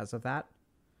place because of that.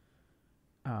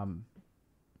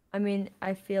 I mean,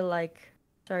 I feel like,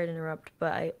 sorry to interrupt,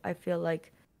 but I feel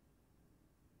like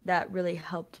that really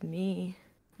helped me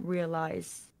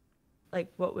realize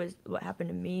like what happened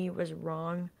to me was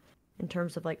wrong in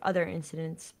terms of like other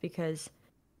incidents, because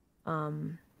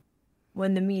when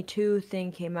the Me Too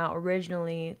thing came out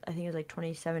originally, I think it was like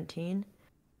 2017,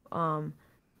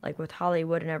 like with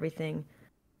Hollywood and everything,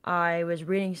 I was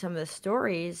reading some of the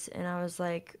stories and I was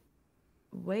like,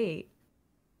 wait,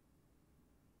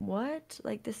 what?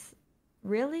 Like this,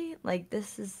 really? Like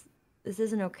this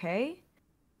isn't okay?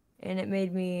 And it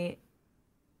made me,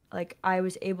 like, I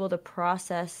was able to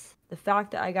process the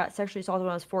fact that I got sexually assaulted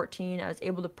when I was 14. I was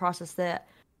able to process that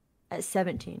at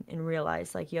 17 and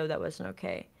realize, like, yo, that wasn't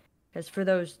okay. Because for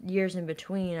those years in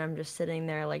between, I'm just sitting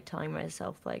there, like, telling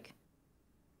myself, like,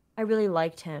 I really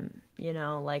liked him, you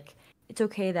know, like, it's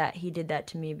okay that he did that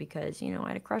to me because, you know, I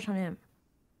had a crush on him.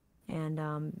 And,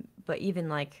 but even,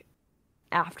 like,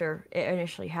 after it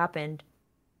initially happened,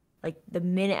 like, the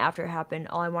minute after it happened,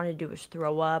 all I wanted to do was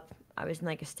throw up. I was in,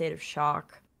 like, a state of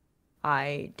shock.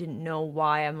 I didn't know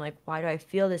why. I'm like, why do I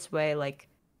feel this way? Like,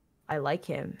 I like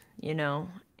him, you know?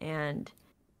 And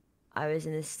I was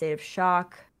in this state of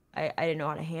shock. I didn't know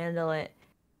how to handle it.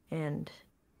 And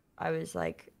I was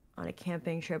like on a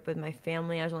camping trip with my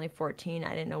family. I was only 14.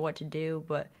 I didn't know what to do,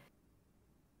 but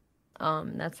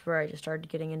that's where I just started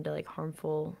getting into like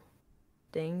harmful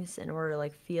things in order to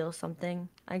like feel something,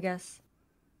 I guess.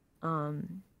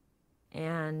 And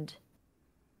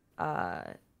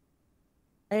I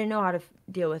didn't know how to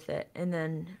deal with it. And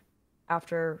then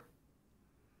after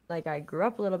like I grew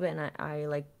up a little bit and I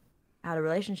like had a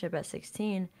relationship at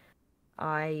 16,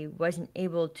 I wasn't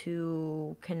able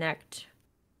to connect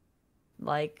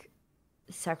like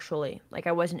sexually. Like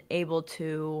I wasn't able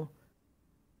to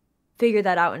figure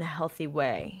that out in a healthy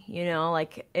way, you know?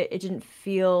 Like it didn't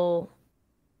feel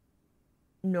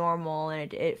normal,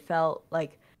 and it felt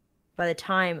like by the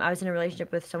time I was in a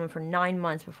relationship with someone for 9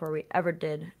 months before we ever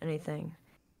did anything.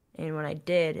 And when I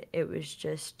did, it was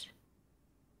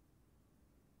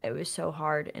so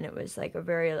hard, and it was like a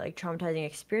very like traumatizing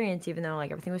experience, even though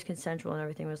like everything was consensual and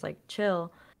everything was like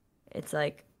chill. It's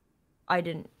like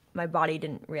my body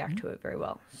didn't react to it very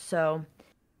well. So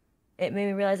it made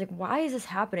me realize, like, why is this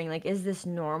happening? Like, is this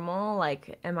normal?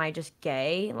 Like, am I just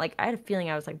gay? Like, I had a feeling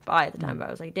I was like bi at the time, but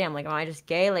I was like, damn, like, am I just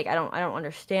gay? Like, I don't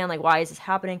understand. Like, why is this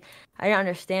happening? I didn't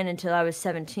understand until I was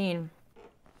 17,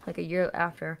 like a year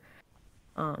after,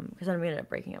 because then we ended up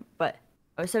breaking up. But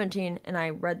I was 17 and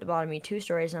I read a lot of Me Too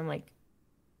stories, and I'm like,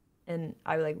 and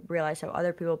I like realized how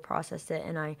other people processed it,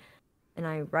 and I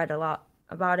read a lot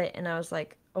about it, and I was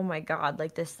like, oh my God,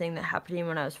 like this thing that happened to me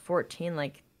when I was 14,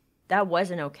 like that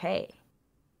wasn't okay.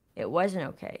 It wasn't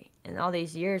okay. And all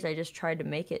these years I just tried to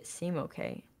make it seem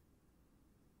okay.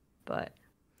 But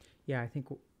yeah, I think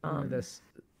one of the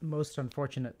most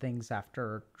unfortunate things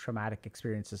after traumatic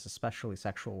experiences, especially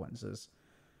sexual ones, is,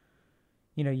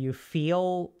 you know, you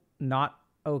feel not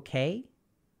okay,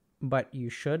 but you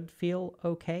should feel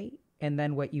okay. And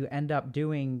then what you end up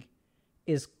doing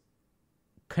is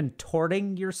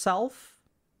contorting yourself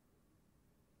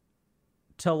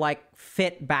to like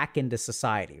fit back into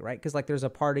society, right? Because like there's a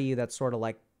part of you that's sort of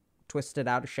like twisted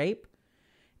out of shape.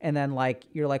 And then like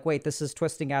you're like, wait, this is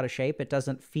twisting out of shape. It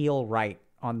doesn't feel right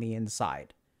on the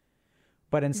inside.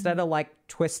 But instead of like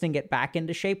twisting it back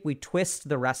into shape, we twist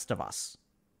the rest of us.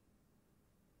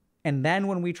 And then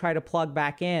when we try to plug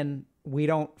back in, we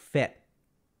don't fit.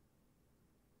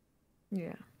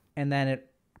 Yeah. And then it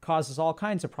causes all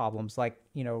kinds of problems, like,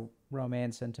 you know,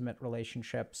 romance, intimate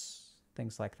relationships,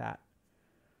 things like that.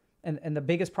 And the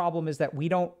biggest problem is that we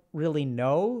don't really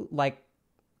know, like,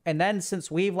 and then since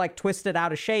we've like twisted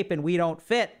out of shape and we don't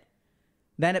fit,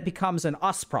 then it becomes an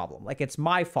us problem. Like it's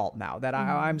my fault now that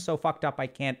I'm so fucked up I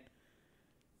can't,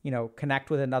 you know,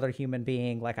 connect with another human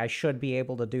being. Like I should be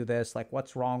able to do this. Like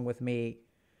what's wrong with me?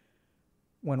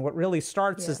 When what really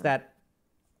starts is that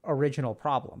original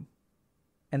problem.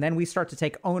 And then we start to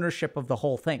take ownership of the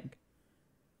whole thing.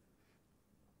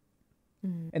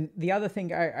 And the other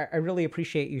thing, I really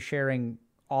appreciate you sharing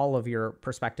all of your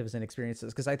perspectives and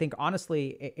experiences, because I think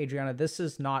honestly, Adriana, this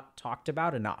is not talked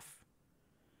about enough.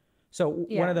 So one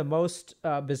Yeah. of the most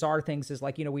bizarre things is,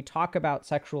 like, we talk about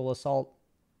sexual assault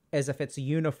as if it's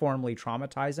uniformly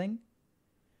traumatizing.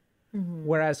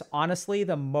 Whereas honestly,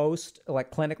 the most,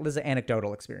 like, clinical, this is an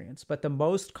anecdotal experience, but the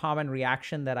most common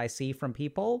reaction that I see from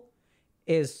people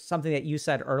is something that you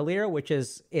said earlier, which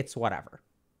is, it's whatever.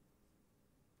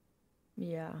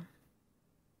 Yeah.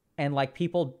 And like,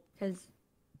 people Because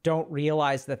don't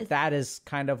realize that that is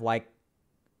kind of like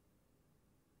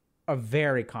a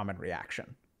very common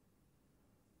reaction.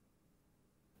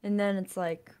 and then it's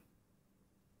like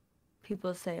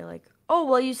people say like, "Oh,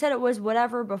 well, you said it was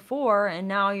whatever before, and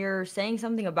now you're saying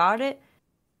something about it,"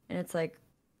 and it's like,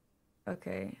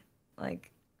 okay,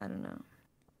 like I don't know,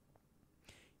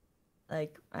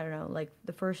 like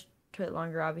the first Twit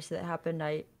Longer, obviously that happened.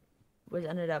 We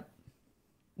ended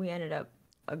up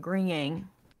agreeing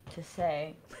to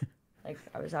say, like,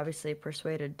 I was obviously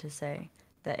persuaded to say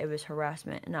that it was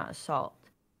harassment and not assault,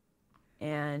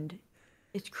 and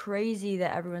it's crazy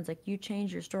that everyone's like, you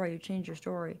changed your story, you changed your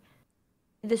story.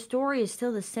 The story is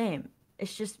still the same.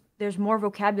 It's just there's more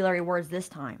vocabulary words this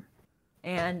time.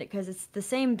 And because it's the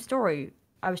same story,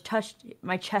 I was touched,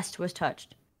 my chest was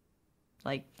touched.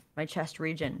 Like, my chest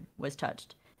region was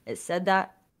touched. It said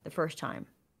that the first time.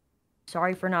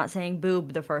 Sorry for not saying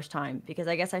boob the first time, because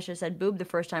I guess I should have said boob the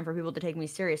first time for people to take me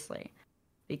seriously.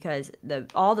 Because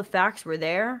all the facts were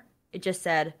there. It just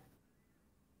said,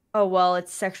 oh, well,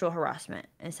 it's sexual harassment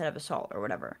instead of assault or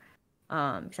whatever.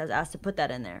 Because I was asked to put that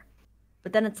in there.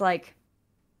 But then it's like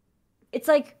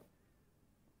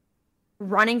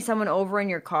running someone over in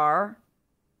your car,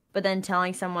 but then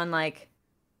telling someone like,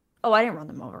 oh, I didn't run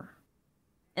them over.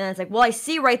 And it's like, well, I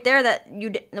see right there that you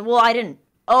did. Well, I didn't.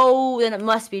 Oh, then it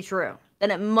must be true.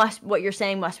 Then what you're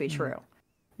saying must be true.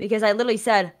 Because I literally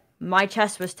said my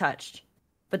chest was touched.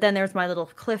 But then there's my little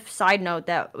Cliff side note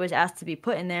that was asked to be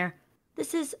put in there.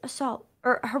 This is assault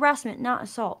or harassment, not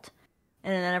assault.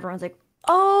 And then everyone's like,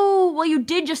 oh, well, you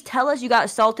did just tell us you got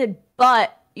assaulted,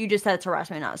 but you just said it's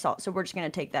harassment, not assault. So we're just going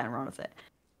to take that and run with it.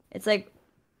 It's like,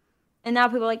 and now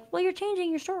people are like, well, you're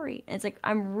changing your story. And it's like,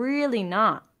 I'm really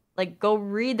not. Like, go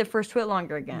read the first Twit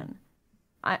Longer again.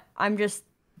 I'm just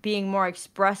being more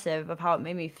expressive of how it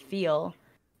made me feel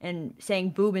and saying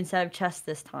boob instead of chest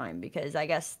this time, because I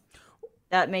guess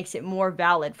that makes it more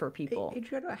valid for people.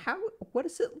 Adriana, what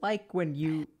is it like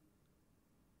when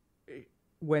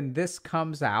this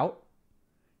comes out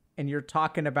and you're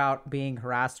talking about being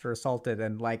harassed or assaulted,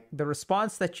 and like the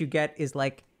response that you get is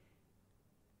like,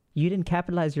 you didn't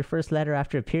capitalize your first letter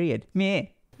after a period. Meh.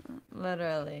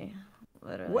 Literally.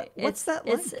 What's that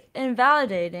like? It's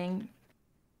invalidating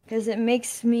because it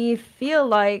makes me feel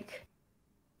like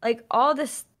all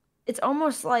this, it's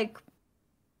almost like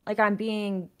I'm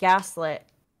being gaslit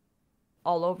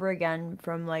all over again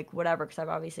from like whatever, because I've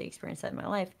obviously experienced that in my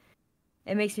life.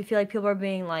 It makes me feel like people are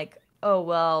being like, oh,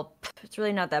 well, it's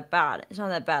really not that bad. It's not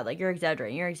that bad. Like, you're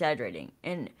exaggerating.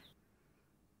 And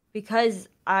because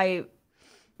I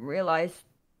realized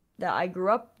that I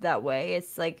grew up that way,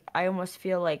 it's like I almost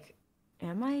feel like,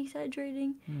 am I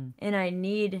exaggerating? And I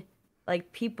need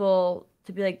like people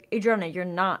to be like, Adriana, you're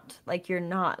not. Like,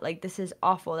 this is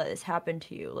awful that this happened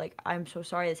to you. Like, I'm so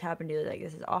sorry this happened to you. Like,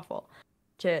 this is awful.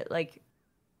 To like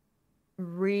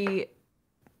remind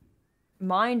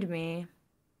me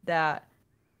that,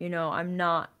 I'm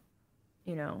not,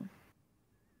 I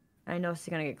know this is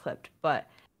gonna get clipped, but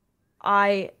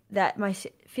that my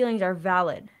feelings are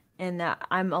valid, and that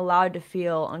I'm allowed to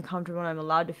feel uncomfortable, and I'm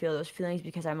allowed to feel those feelings,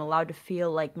 because I'm allowed to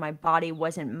feel like my body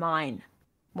wasn't mine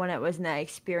when it was in that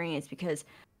experience, because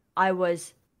I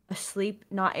was asleep,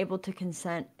 not able to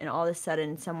consent, and all of a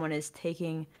sudden someone is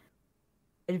taking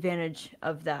advantage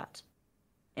of that.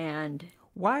 And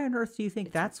why on earth do you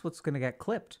think that's what's going to get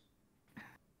clipped?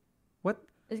 What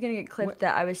is going to get clipped?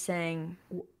 That I was saying,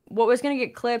 what was going to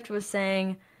get clipped was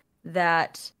saying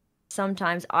that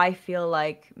sometimes I feel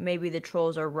like maybe the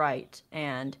trolls are right,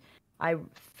 and I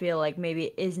feel like maybe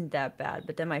it isn't that bad,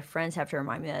 but then my friends have to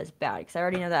remind me that it's bad, because I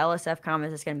already know the LSF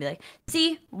comments is going to be like,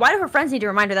 see, why do her friends need to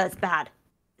remind her that it's bad?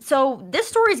 So this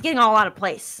story is getting all out of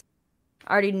place.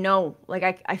 I already know,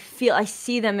 like, I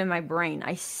see them in my brain.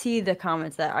 I see the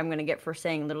comments that I'm going to get for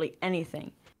saying literally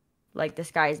anything, like the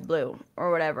sky is blue or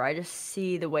whatever. I just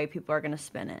see the way people are going to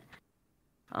spin it.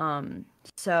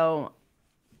 So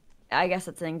I guess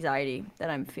it's anxiety that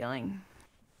I'm feeling,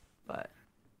 but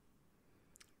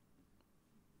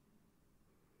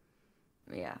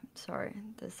yeah, sorry,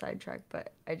 the sidetrack,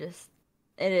 but it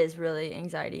is really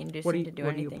anxiety inducing to do anything.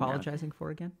 What are you apologizing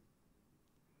for again?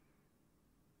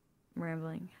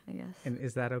 Rambling, I guess. And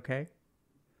is that okay?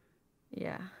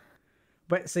 Yeah.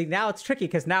 But see, now it's tricky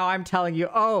because now I'm telling you,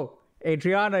 oh,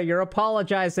 Adriana, you're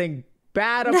apologizing,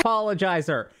 bad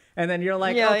apologizer, and then you're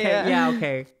like, Yeah, okay, yeah.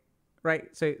 okay, right?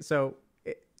 So,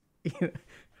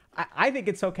 I think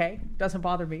it's okay. Doesn't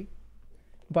bother me,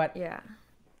 but Yeah.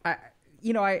 I,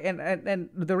 and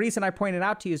the reason I pointed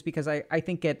out to you is because I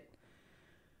think it.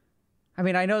 I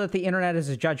mean, I know that the internet is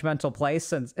a judgmental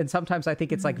place, and sometimes I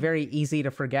think it's like very easy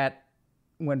to forget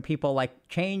when people like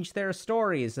change their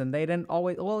stories and they didn't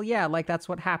always. Well, yeah, like that's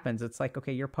what happens. It's like,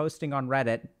 okay, you're posting on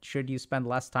Reddit. Should you spend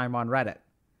less time on Reddit?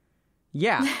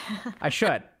 Yeah, I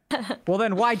should. Well,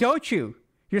 then why don't you?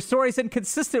 Your story's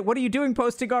inconsistent. What are you doing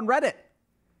posting on Reddit?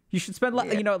 You should spend,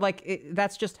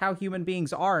 that's just how human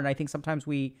beings are. And I think sometimes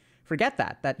we forget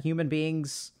that human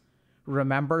beings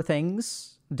remember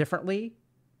things differently,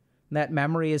 that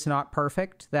memory is not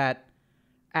perfect, that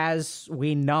as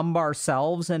we numb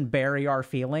ourselves and bury our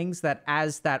feelings, that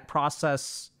as that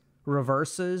process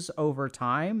reverses over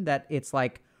time, that it's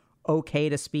like okay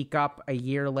to speak up a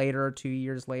year later, 2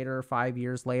 years later, 5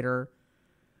 years later.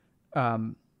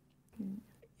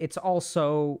 It's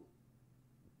also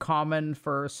common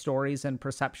for stories and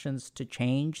perceptions to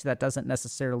change. That doesn't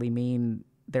necessarily mean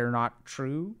they're not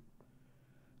true.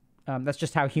 That's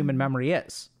just how human memory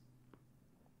is.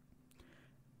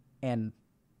 And,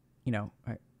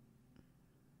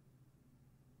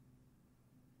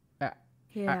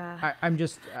 Yeah.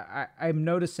 I'm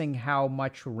noticing how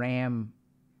much your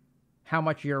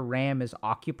RAM is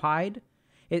occupied.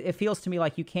 It feels to me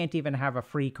like you can't even have a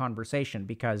free conversation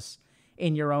because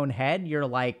in your own head, you're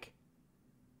like,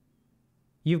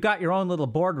 you've got your own little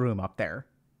boardroom up there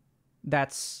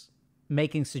that's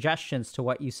making suggestions to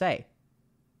what you say.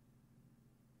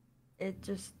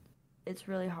 It's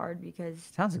really hard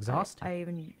because Sounds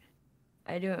exhausting.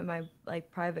 I do it in my like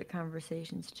private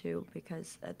conversations too,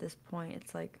 because at this point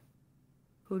it's like,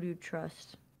 who do you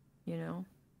trust,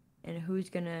 and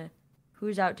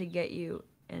who's out to get you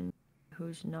and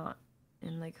who's not,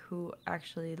 and like who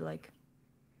actually like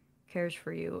cares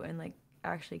for you and like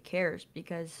actually cares,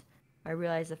 because I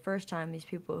realized the first time these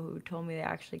people who told me they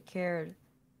actually cared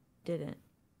didn't.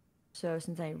 So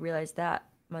since I realized that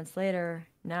months later,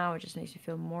 now it just makes me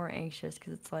feel more anxious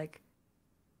because it's like,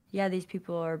 yeah, these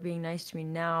people are being nice to me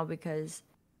now because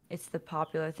it's the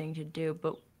popular thing to do,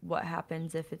 but what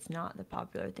happens if it's not the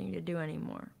popular thing to do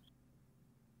anymore?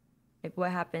 Like,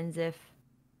 what happens if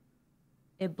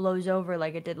it blows over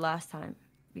like it did last time?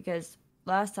 Because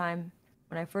last time,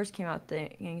 when I first came out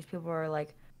things, people were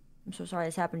like, I'm so sorry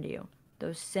this happened to you.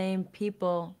 Those same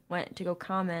people went to go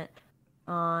comment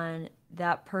on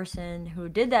that person who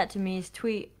did that to me's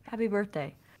tweet, happy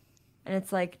birthday. And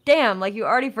it's like, damn, like you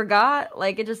already forgot?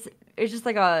 Like it's just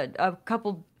like a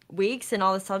couple weeks and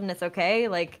all of a sudden it's okay?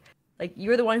 Like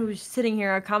you're the one who's sitting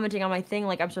here commenting on my thing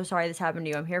like, I'm so sorry this happened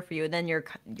to you, I'm here for you. And then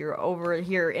you're over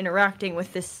here interacting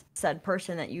with this said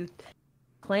person that you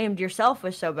claimed yourself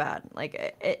was so bad.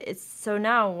 Like it's so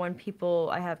now when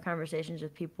I have conversations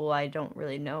with people, I don't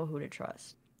really know who to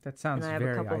trust. That sounds and I have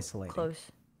very a couple isolating.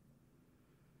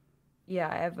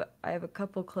 I have a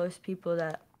couple close people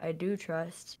that I do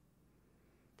trust,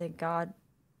 thank God,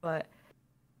 but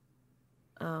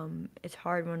it's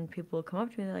hard when people come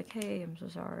up to me, they're like, hey, I'm so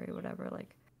sorry, whatever.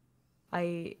 Like,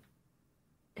 I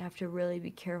have to really be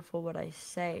careful what I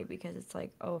say, because it's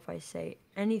like, oh, if I say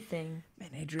anything, man,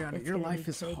 Adriana, your life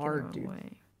is hard, dude.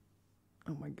 Way.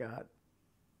 Oh my God.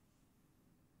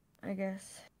 I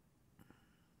guess.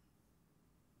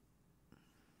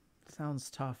 Sounds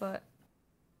tough.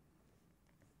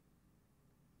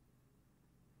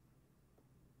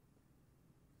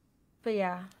 But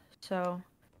yeah, so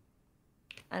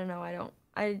I don't know.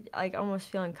 I like almost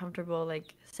feel uncomfortable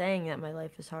like saying that my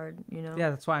life is hard, Yeah,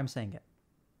 that's why I'm saying it.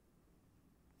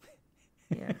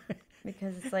 Yeah,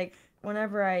 because it's like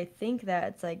whenever I think that,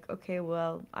 it's like, okay,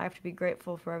 well, I have to be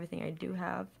grateful for everything I do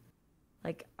have.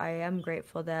 Like, I am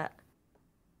grateful that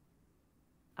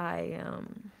I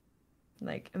am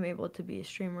able to be a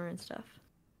streamer and stuff.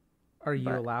 Are you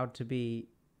allowed to be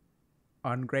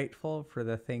ungrateful for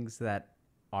the things that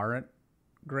aren't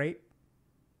great?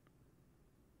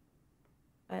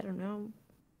 I don't know,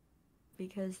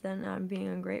 because then I'm being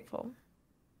ungrateful.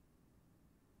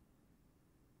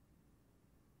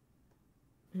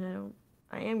 And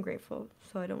I am grateful,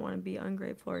 so I don't want to be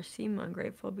ungrateful or seem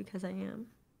ungrateful, because I am.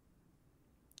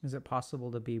 Is it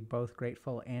possible to be both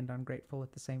grateful and ungrateful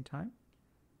at the same time?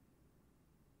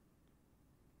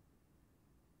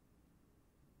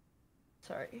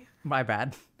 Sorry. My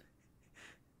bad.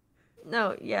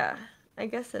 No, yeah, I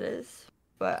guess it is,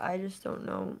 but I just don't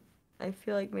know. I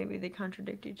feel like maybe they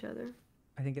contradict each other.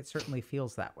 I think it certainly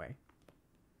feels that way.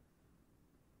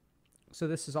 So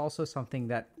this is also something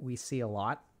that we see a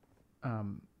lot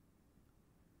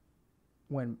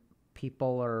when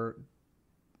people are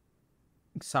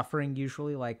suffering,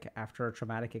 usually like after a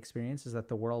traumatic experience, is that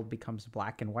the world becomes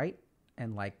black and white,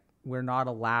 and like we're not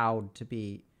allowed to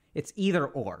be, it's either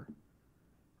or,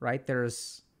 right?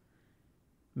 There's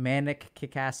manic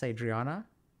kick-ass Adriana,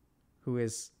 who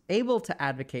is able to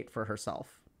advocate for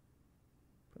herself.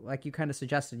 Like you kind of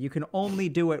suggested, you can only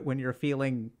do it when you're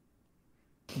feeling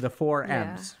the four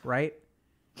Yeah. M's, right?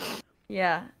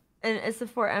 Yeah. And it's the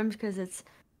four M's because it's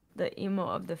the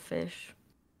emote of the fish.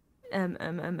 M,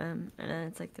 M, M, M. And then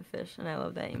it's like the fish. And I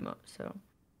love that emote. So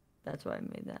that's why I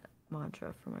made that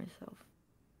mantra for myself.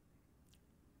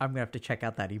 I'm gonna have to check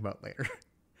out that emote later. I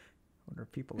wonder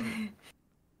if people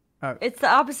are... It's the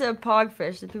opposite of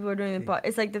pogfish. The people are doing the pog.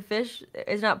 It's like the fish.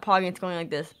 It's not pogging. It's going like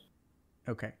this.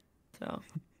 Okay. So.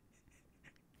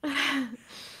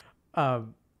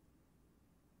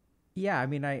 Yeah, I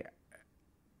mean,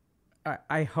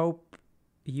 I hope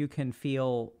you can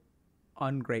feel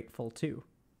ungrateful too.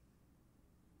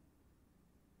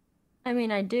 I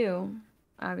mean, I do.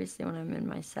 Obviously, when I'm in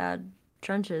my sad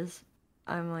trenches,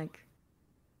 I'm like,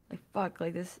 fuck,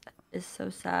 like this is so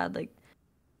sad. Like,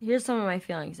 here's some of my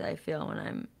feelings that I feel when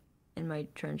I'm in my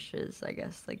trenches, I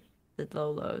guess, like the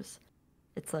low lows.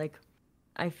 It's like,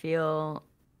 I feel,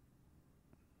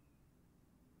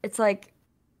 it's like,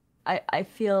 I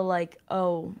feel like,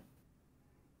 oh,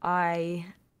 I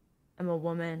am a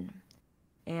woman,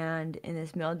 and in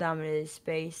this male-dominated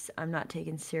space, I'm not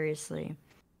taken seriously.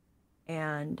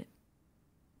 And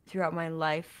throughout my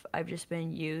life, I've just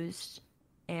been used,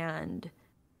 and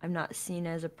I'm not seen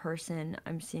as a person.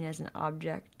 I'm seen as an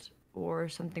object or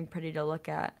something pretty to look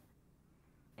at.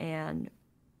 And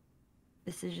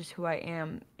this is just who I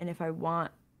am. And if I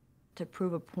want to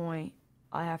prove a point,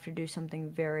 I have to do something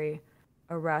very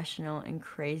irrational and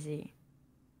crazy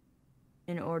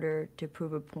in order to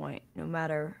prove a point, no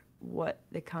matter what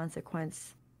the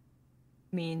consequence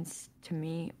means to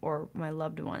me or my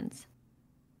loved ones.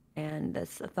 And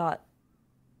that's a thought.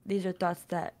 These are thoughts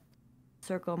that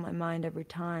circle my mind every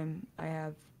time I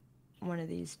have one of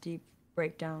these deep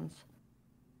breakdowns.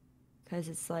 Because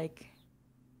it's like,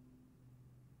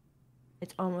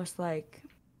 it's almost like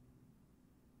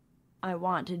I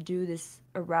want to do this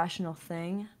irrational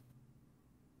thing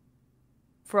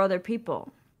for other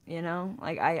people, you know?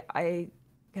 Like,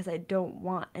 because I don't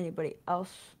want anybody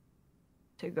else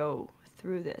to go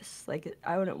through this. Like,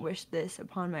 I wouldn't wish this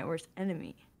upon my worst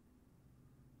enemy.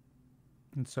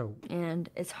 And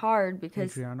it's hard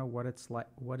because Adriana, what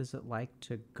is it like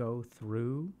to go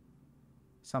through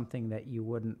something that you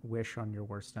wouldn't wish on your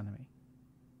worst enemy?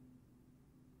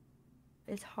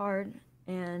 It's hard,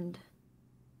 and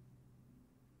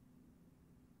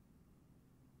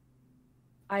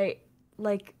it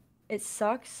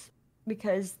sucks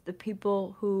because the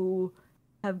people who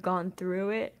have gone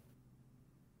through it,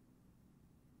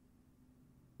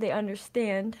 they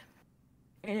understand,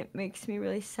 and it makes me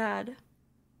really sad.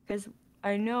 Because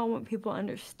I know when people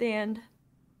understand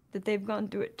that they've gone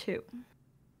through it too.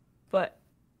 But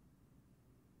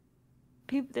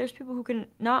there's people who can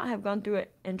not have gone through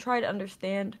it and try to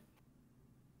understand.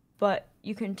 But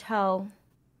you can tell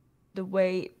the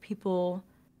way people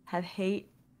have hate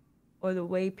or the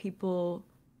way people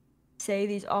say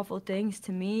these awful things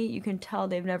to me, you can tell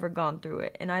they've never gone through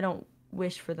it. And I don't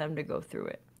wish for them to go through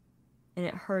it. And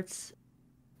it hurts.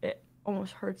 It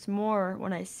almost hurts more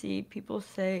when I see people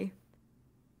say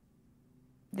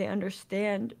they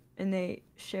understand and they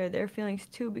share their feelings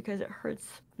too, because it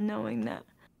hurts knowing that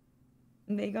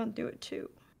they gone through it too.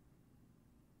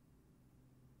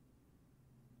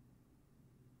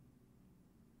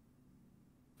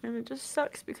 And it just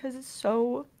sucks because it's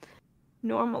so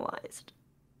normalized.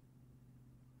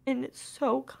 And it's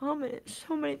so common.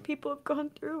 So many people have gone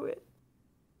through it.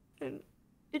 And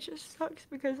it just sucks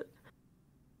because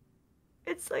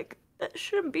it's like, that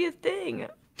shouldn't be a thing.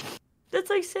 That's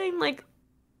like saying, like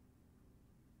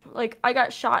I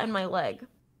got shot in my leg.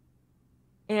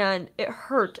 And it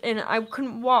hurt. And I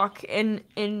couldn't walk. And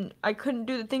I couldn't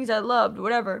do the things I loved.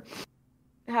 Whatever.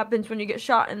 It happens when you get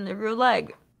shot in your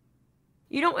leg.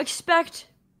 You don't expect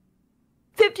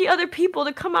 50 other people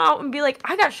to come out and be like,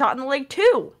 I got shot in the leg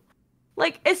too.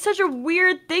 Like, it's such a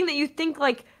weird thing that you think,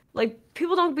 like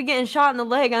people don't be getting shot in the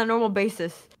leg on a normal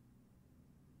basis.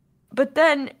 But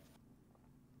then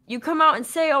you come out and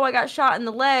say, oh, I got shot in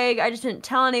the leg. I just didn't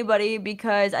tell anybody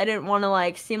because I didn't want to,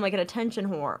 like, seem like an attention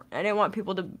whore. I didn't want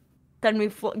people to send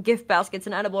me gift baskets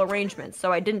and edible arrangements.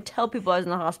 So I didn't tell people I was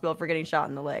in the hospital for getting shot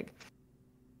in the leg.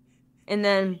 And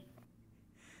then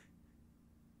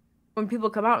when people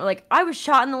come out and like, I was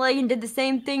shot in the leg and did the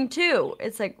same thing too.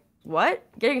 It's like, what?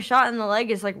 Getting shot in the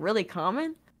leg is like really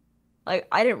common? Like,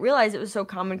 I didn't realize it was so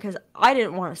common because I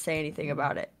didn't want to say anything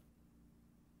about it.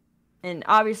 And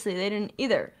obviously they didn't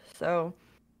either. So,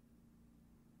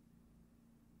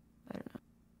 I don't know.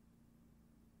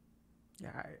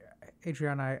 Yeah,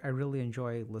 Adriana, I really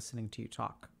enjoy listening to you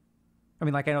talk. I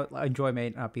mean, like, I know enjoy may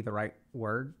not be the right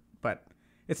word, but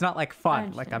it's not like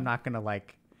fun. Like, I'm not going to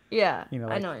like, yeah,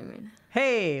 like, I know what you mean.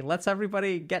 Hey, let's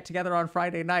everybody get together on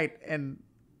Friday night and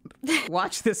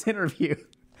watch this interview.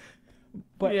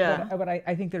 But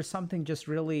I think there's something just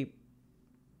really,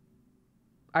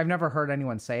 I've never heard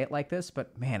anyone say it like this,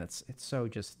 but man, it's so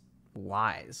just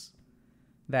wise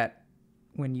that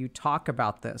when you talk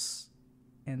about this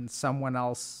and someone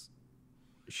else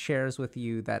shares with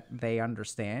you that they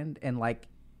understand, and like,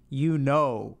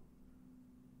 who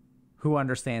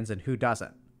understands and who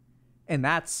doesn't. And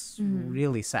that's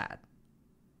really sad.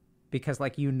 Because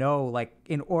like, like,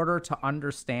 in order to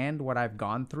understand what I've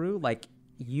gone through, like,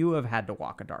 you have had to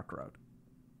walk a dark road.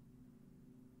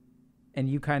 And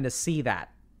you kind of see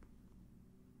that.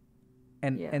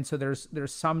 And so there's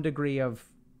some degree of,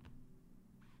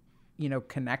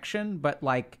 connection, but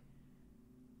like,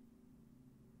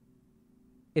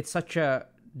 it's such a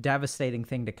devastating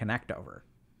thing to connect over.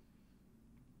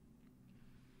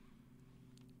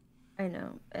 I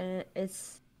know. And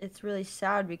it's really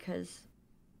sad because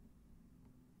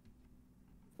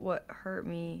what hurt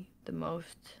me the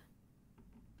most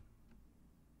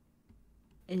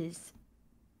is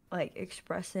like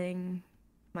expressing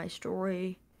my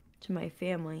story to my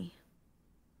family.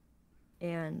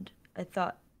 And I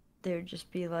thought they would just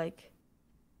be like,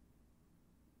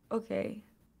 okay,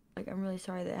 like, I'm really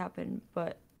sorry that happened,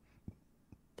 but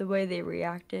the way they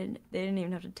reacted, they didn't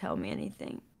even have to tell me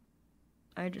anything.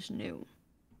 I just knew.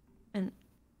 And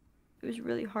it was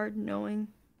really hard knowing.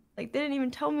 Like, they didn't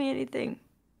even tell me anything.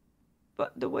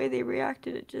 But the way they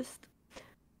reacted,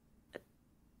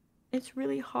 it's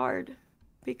really hard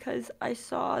because I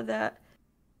saw that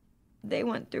they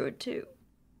went through it too.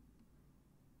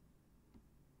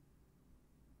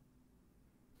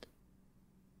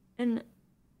 And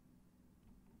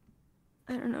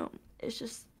I don't know,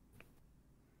 it's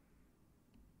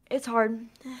hard,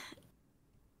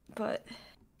 but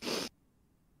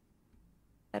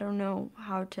I don't know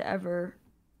how to ever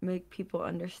make people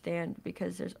understand,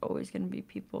 because there's always going to be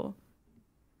people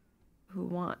who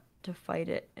want to fight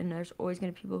it, and there's always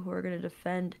going to be people who are going to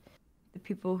defend the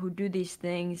people who do these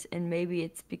things, and maybe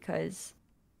it's because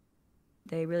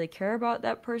they really care about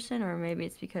that person, or maybe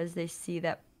it's because they see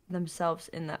that themselves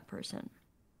in that person,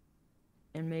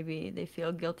 and maybe they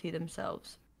feel guilty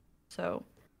themselves. So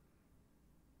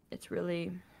it's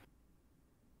really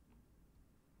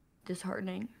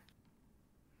disheartening.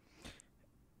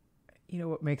 You know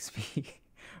what makes me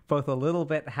both a little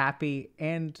bit happy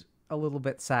and a little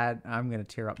bit sad? I'm going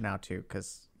to tear up now too,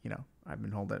 because, I've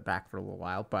been holding it back for a little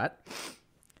while, but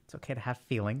it's okay to have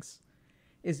feelings.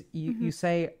 Is you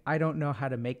say, I don't know how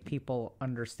to make people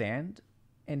understand,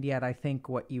 and yet I think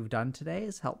what you've done today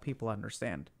is help people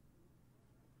understand.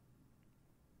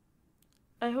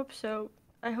 I hope so.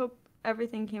 I hope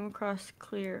everything came across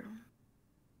clear.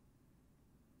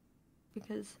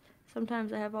 Because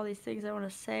sometimes I have all these things I want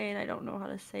to say and I don't know how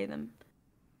to say them.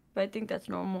 But I think that's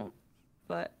normal.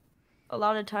 But a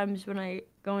lot of times when I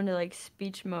go into like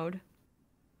speech mode,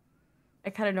 I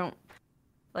kind of don't,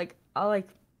 like,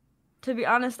 to be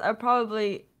honest, I'll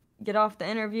probably get off the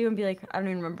interview and be like, I don't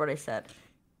even remember what I said.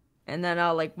 And then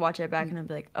I'll like watch it back and I'll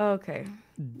be like, oh, okay.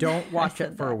 Don't watch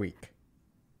it for a week.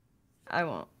 I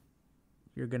won't.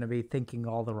 You're going to be thinking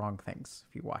all the wrong things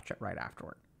if you watch it right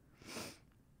afterward.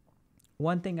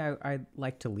 One thing I'd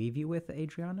like to leave you with,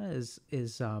 Adriana, is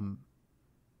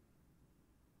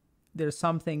there's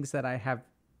some things that I have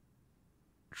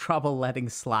trouble letting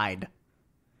slide.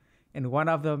 And one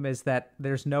of them is that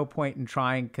there's no point in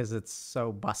trying because it's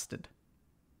so busted,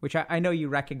 which I know you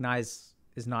recognize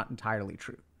is not entirely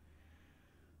true.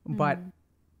 But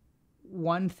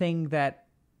one thing that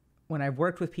when I've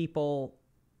worked with people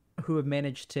who have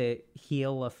managed to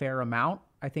heal a fair amount,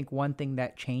 I think one thing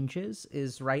that changes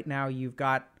is right now you've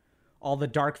got all the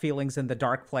dark feelings in the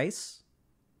dark place.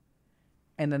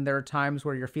 And then there are times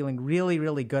where you're feeling really,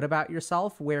 really good about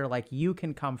yourself, where like you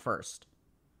can come first.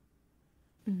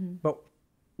 But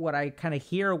what I kind of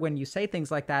hear when you say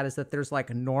things like that is that there's like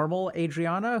a normal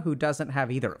Adriana who doesn't have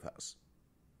either of those.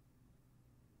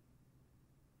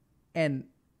 And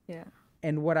yeah.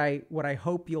 And what I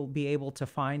hope you'll be able to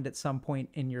find at some point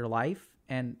in your life,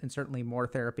 and certainly more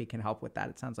therapy can help with that.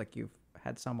 It sounds like you've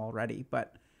had some already,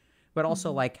 but but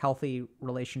also like healthy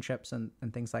relationships and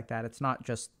things like that. It's not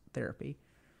just therapy.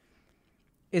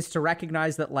 Is to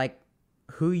recognize that like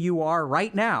who you are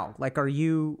right now. Like, are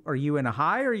you in a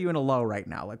high or are you in a low right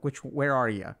now? Like, where are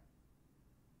you?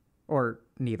 Or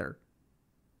neither?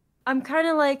 I'm kind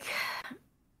of like,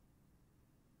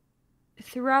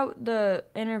 throughout the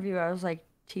interview, I was like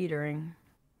teetering,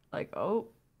 like, oh,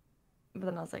 but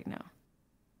then I was like, no.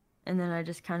 And then I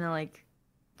just kind of like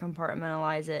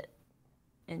compartmentalize it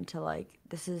into like,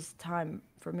 this is time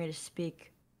for me to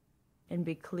speak and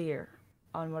be clear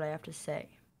on what I have to say.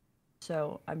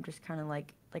 So I'm just kind of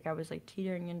like I was like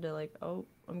teetering into like, oh,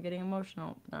 I'm getting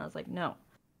emotional. But then I was like, no,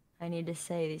 I need to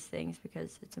say these things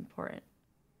because it's important.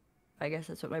 I guess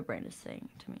that's what my brain is saying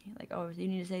to me. Like, oh, you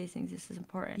need to say these things. This is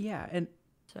important. Yeah,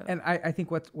 So and I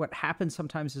think what happens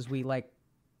sometimes is we like,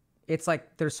 it's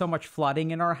like there's so much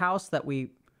flooding in our house that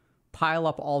we pile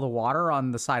up all the water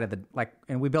on the side of the like,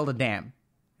 and we build a dam,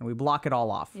 and we block it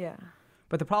all off. yeah,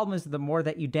 But the problem is the more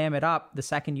that you dam it up, the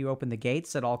second you open the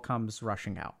gates, it all comes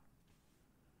rushing out.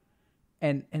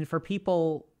 And for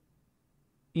people,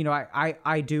 you know,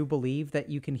 I do believe that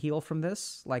you can heal from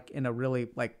this, like in a really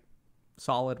like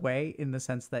solid way, in the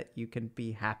sense that you can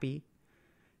be happy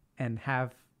and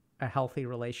have a healthy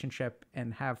relationship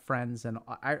and have friends. And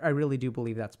I really do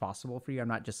believe that's possible for you. I'm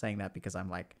not just saying that because I'm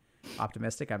like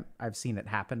optimistic. I've seen it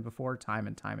happen before, time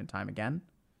and time and time again.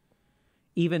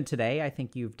 Even today, I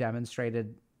think you've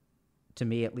demonstrated to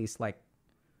me, at least, like,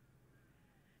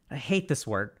 I hate this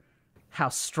word, how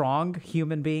strong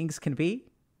human beings can be.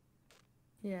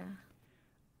 yeah,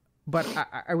 But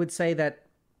I would say that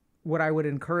what I would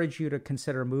encourage you to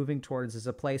consider moving towards is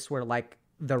a place where like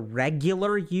the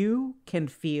regular you can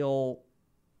feel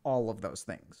all of those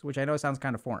things, which I know sounds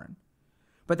kind of foreign,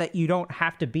 but that you don't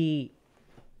have to be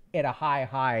at a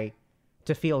high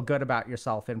to feel good about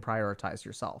yourself and prioritize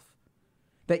yourself.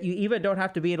 That you even don't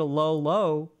have to be at a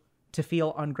low to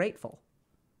feel ungrateful.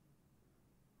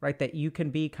 Right? That you can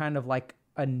be kind of like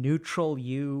a neutral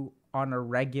you on a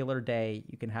regular day.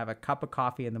 You can have a cup of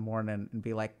coffee in the morning and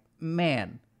be like,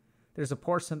 man, there's a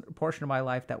portion of my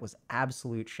life that was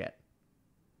absolute shit.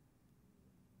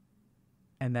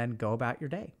 And then go about your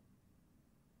day.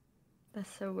 that's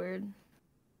so weird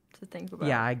to think about.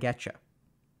 Yeah, I get you.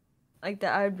 Like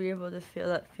that, I would be able to feel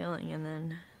that feeling, and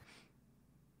then,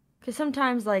 because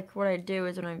sometimes like what I do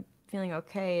is when I'm feeling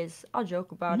okay is I'll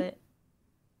joke about it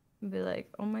and be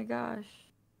like, oh my gosh,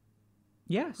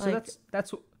 Yeah, so Like-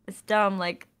 that's it's dumb.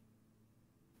 Like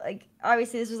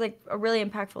obviously this was like a really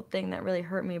impactful thing that really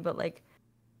hurt me, but like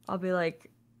I'll be like,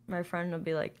 my friend will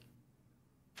be like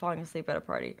falling asleep at a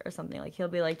party or something. Like he'll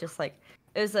be like, just like,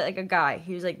 it was like a guy,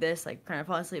 he was like this, like kind of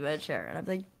falling asleep at a chair, and I'd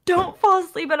be like, don't fall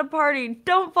asleep at a party,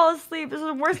 don't fall asleep, this is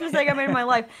the worst mistake I made in my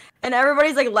life. And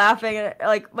everybody's like laughing, and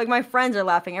like my friends are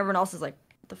laughing, everyone else is like,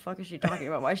 what the fuck is she talking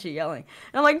about, why is she yelling?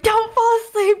 And I'm like, don't fall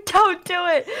asleep, don't do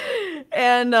it.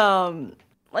 And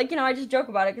like, you know, I just joke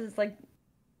about it because it's like,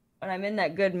 when I'm in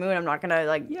that good mood, I'm not gonna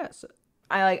like, yes.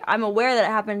 I'm aware that it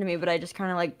happened to me, but I just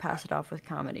kind of like pass it off with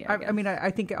comedy. I guess. I mean,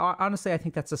 I think honestly, I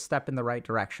think that's a step in the right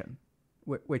direction,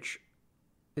 which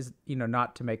is, you know,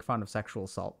 not to make fun of sexual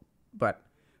assault, but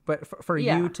for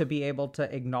Yeah. you to be able to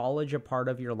acknowledge a part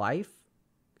of your life,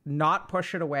 not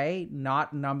push it away,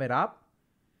 not numb it up,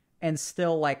 and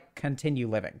still like continue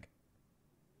living.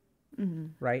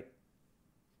 Right.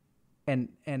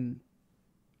 And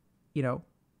you know,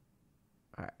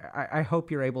 I hope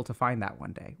you're able to find that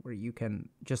one day where you can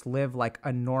just live like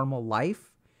a normal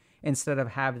life instead of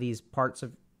have these parts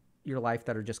of your life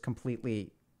that are just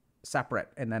completely separate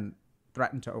and then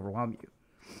threaten to overwhelm you.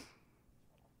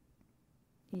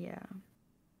 Yeah.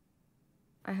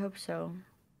 I hope so.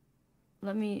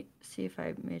 Let me see if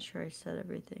I made sure I said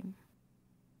everything.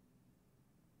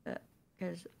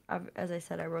 Because, as I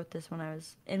said, I wrote this when I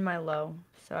was in my low,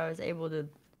 so I was able to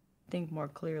think more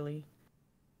clearly,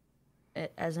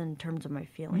 as in terms of my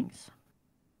feelings.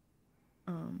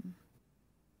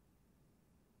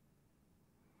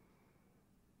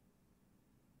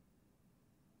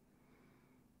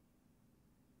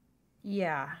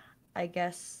 Yeah, I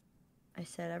guess I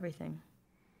said everything.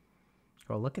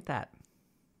 Well, look at that.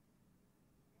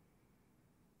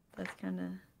 That's kind of,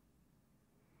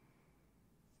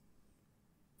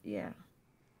 yeah.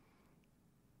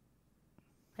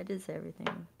 I did say everything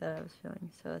that I was feeling,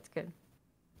 so that's good.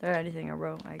 Or anything I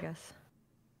wrote, I guess.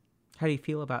 How do you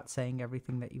feel about saying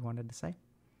everything that you wanted to say?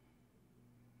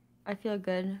 I feel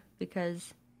good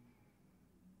because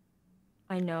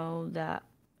I know that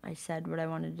I said what I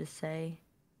wanted to say,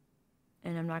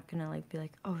 and I'm not gonna like be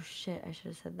like, oh shit, I should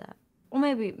have said that. Well,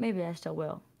 maybe I still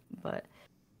will, but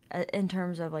in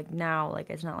terms of like now, like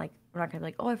it's not like we're not gonna be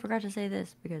like, oh, I forgot to say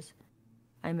this, because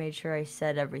I made sure I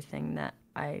said everything that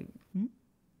I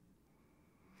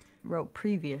wrote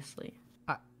previously.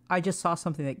 I just saw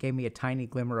something that gave me a tiny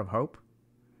glimmer of hope.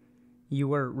 You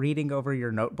were reading over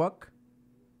your notebook,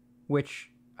 which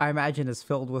I imagine is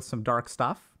filled with some dark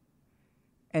stuff,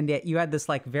 and yet you had this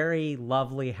like very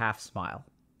lovely half smile.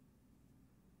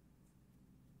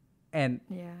 And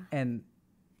Yeah. and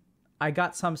I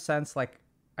got some sense, like,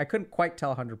 I couldn't quite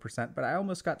tell 100%, but I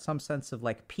almost got some sense of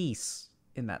like peace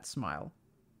in that smile.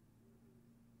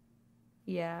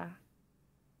 Yeah.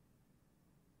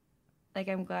 Like,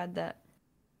 I'm glad that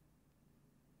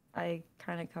I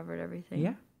kind of covered everything.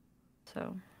 Yeah.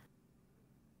 So,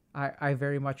 I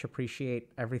very much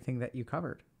appreciate everything that you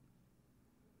covered.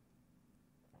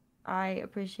 I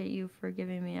appreciate you for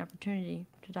giving me an opportunity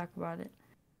to talk about it.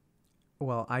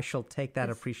 Well, I shall take that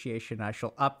Yes. appreciation. I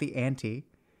shall up the ante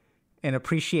and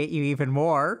appreciate you even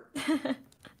more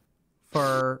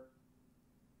for,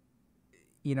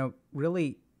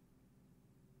 really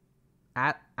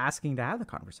asking to have the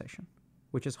conversation,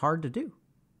 which is hard to do.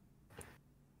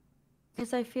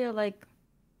 Because I feel like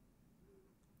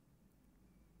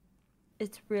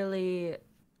it's really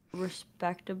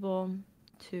respectable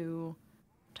to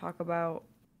talk about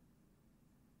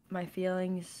my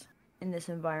feelings in this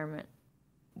environment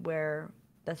where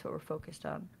that's what we're focused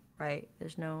on, right?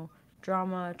 There's no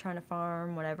drama, trying to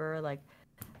farm, whatever. Like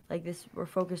this, we're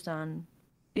focused on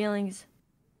feelings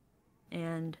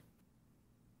and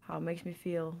how it makes me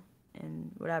feel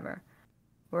and whatever.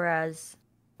 Whereas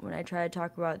when I try to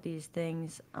talk about these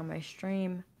things on my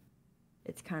stream,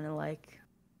 it's kind of like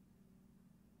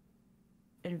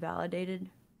invalidated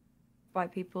by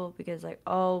people, because like,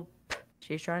 oh,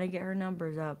 she's trying to get her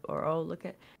numbers up, or oh, look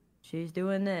at, she's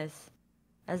doing this.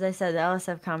 As I said, the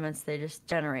LSF comments, they just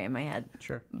generate in my head.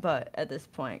 Sure. But at this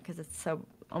point, because it's so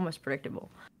almost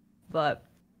predictable. But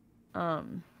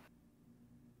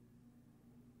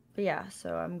yeah,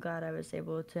 so I'm glad I was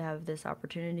able to have this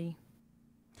opportunity.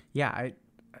 Yeah,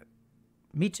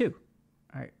 me too.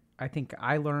 I think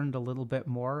I learned a little bit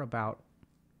more about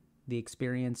the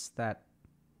experience that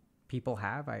people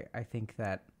have. I think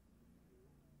that,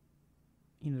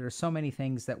 there's so many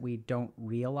things that we don't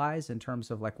realize in terms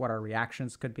of like what our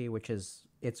reactions could be, which is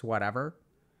it's whatever,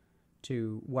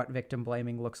 to what victim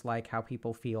blaming looks like, how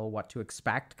people feel, what to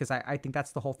expect. Because I think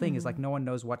that's the whole thing, is like no one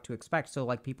knows what to expect. So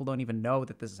like people don't even know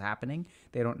that this is happening.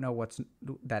 They don't know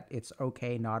that it's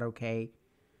okay, not okay,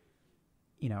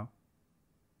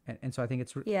 And so I think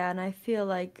it's... Yeah, and I feel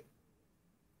like,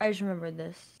 I just remembered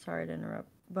this, sorry to interrupt,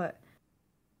 but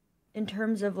in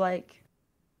terms of like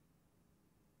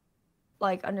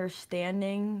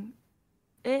understanding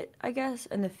it, I guess,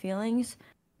 and the feelings,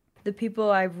 the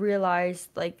people I've realized,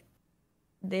 like,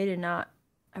 they did not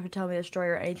have to tell me the story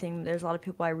or anything. There's a lot of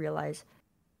people I realize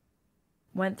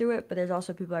went through it, but there's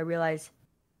also people I realize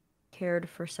cared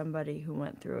for somebody who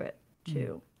went through it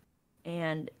too.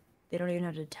 And they don't even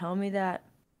have to tell me that.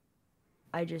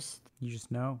 You just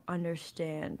know.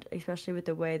 Understand, especially with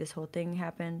the way this whole thing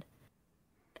happened.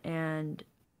 And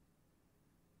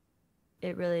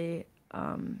it really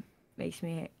makes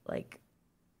me like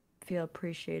feel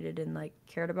appreciated and like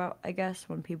cared about, I guess,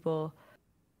 when people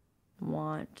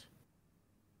when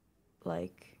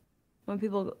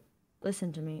people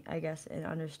listen to me, I guess, and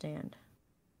understand.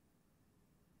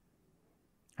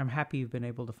 I'm happy you've been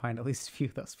able to find at least a few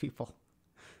of those people.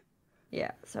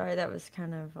 Yeah, sorry, that was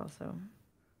kind of also...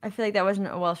 I feel like that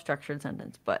wasn't a well-structured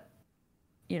sentence, but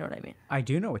you know what I mean. I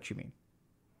do know what you mean.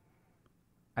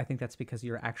 I think that's because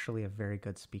you're actually a very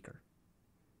good speaker.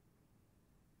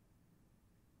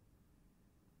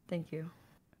 Thank you.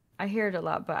 I hear it a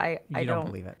lot, but I don't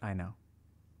believe it. I know.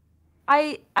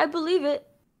 I believe it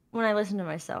when I listen to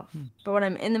myself. But when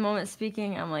I'm in the moment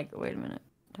speaking, I'm like, wait a minute.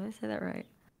 Did I say that right?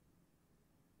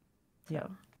 Yeah.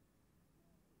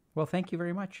 Well, thank you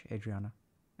very much, Adriana.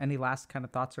 Any last kind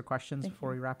of thoughts or questions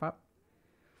before we wrap up?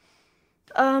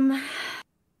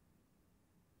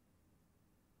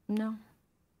 No.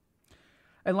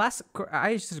 And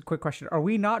I just a quick question. Are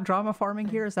we not drama farming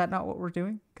here? Is that not what we're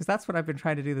doing? Because that's what I've been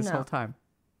trying to do this whole time.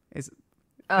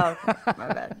 Oh, okay.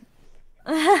 My bad.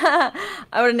 I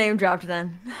would have name dropped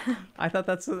then. I thought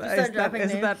isn't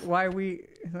that why we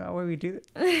do it?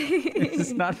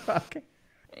 It's not okay.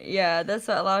 Yeah, that's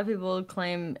what a lot of people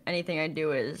claim. Anything I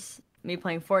do is me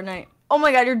playing Fortnite. Oh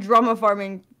my god, you're drama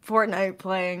farming Fortnite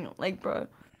playing. Like, bro,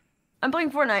 I'm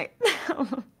playing Fortnite.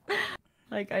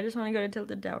 Like, I just want to go to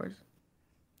Tilted Towers.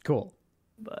 Cool.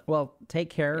 But well, take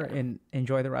care and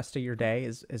enjoy the rest of your day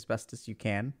as best as you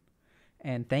can.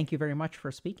 And thank you very much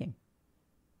for speaking.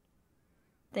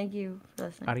 Thank you for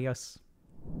listening. Adios.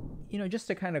 Just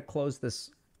to kind of close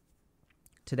this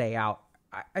today out,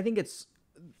 I think it's,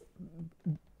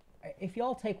 if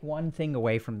y'all take one thing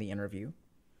away from the interview,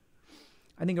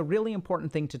 I think a really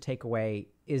important thing to take away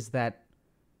is that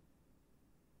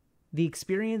the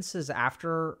experiences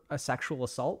after a sexual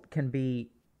assault can be,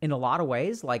 in a lot of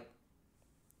ways, like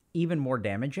even more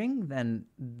damaging than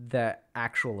the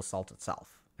actual assault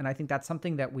itself. And I think that's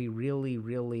something that we really,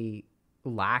 really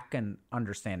lack an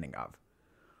understanding of.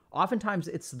 Oftentimes,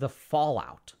 it's the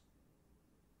fallout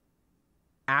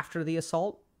after the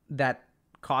assault that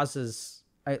causes,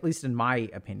 at least in my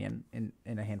opinion,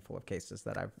 in a handful of cases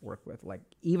that I've worked with, like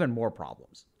even more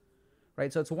problems,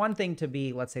 right? So it's one thing to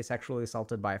be, let's say, sexually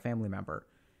assaulted by a family member.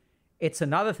 It's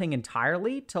another thing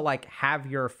entirely to like have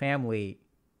your family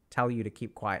tell you to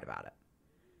keep quiet about it.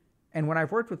 And when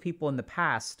I've worked with people in the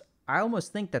past, I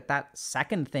almost think that that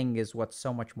second thing is what's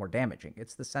so much more damaging.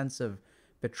 It's the sense of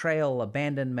betrayal,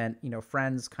 abandonment,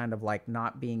 friends kind of like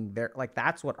not being there. Like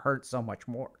that's what hurts so much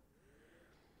more.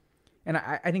 And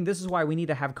I think this is why we need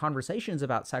to have conversations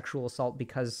about sexual assault,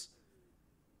 because,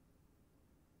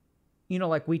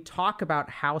 like we talk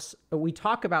about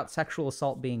sexual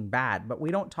assault being bad, but we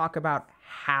don't talk about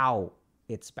how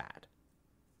it's bad.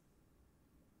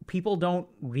 People don't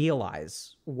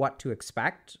realize what to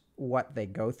expect, what they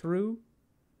go through.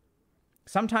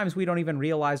 Sometimes we don't even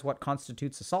realize what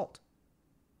constitutes assault.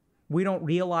 We don't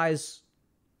realize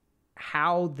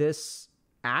how this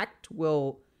act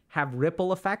will have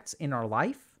ripple effects in our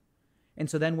life. And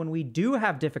so then when we do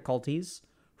have difficulties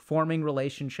forming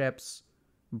relationships,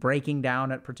 breaking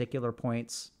down at particular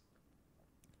points,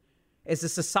 as a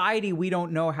society, we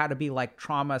don't know how to be like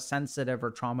trauma sensitive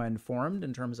or trauma informed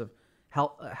in terms of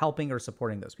helping or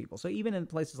supporting those people. So even in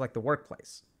places like the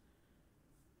workplace.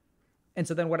 And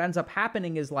so then what ends up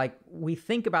happening is like we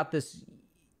think about this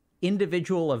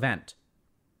individual event.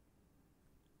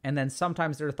 And then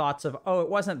sometimes there are thoughts of, oh, it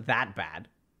wasn't that bad.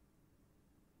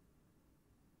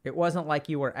 It wasn't like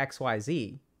you were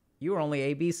XYZ. You were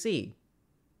only ABC.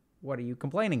 What are you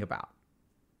complaining about?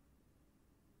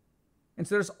 And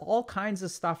so there's all kinds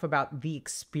of stuff about the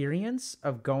experience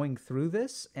of going through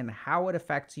this and how it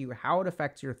affects you, how it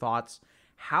affects your thoughts,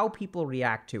 how people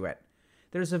react to it.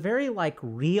 There's a very like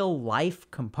real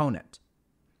life component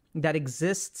that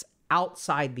exists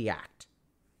outside the act.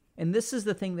 And this is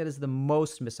the thing that is the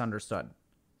most misunderstood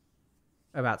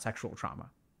about sexual trauma.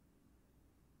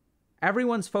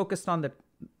 Everyone's focused on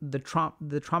the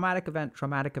traumatic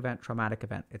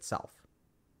event itself.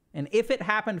 And if it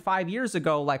happened 5 years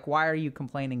ago, like, why are you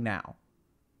complaining now?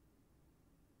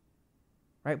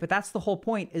 Right? But that's the whole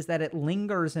point, is that it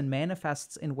lingers and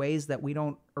manifests in ways that we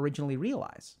don't originally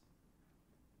realize.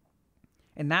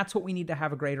 And that's what we need to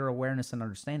have a greater awareness and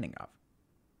understanding of.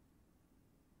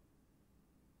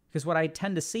 Because what I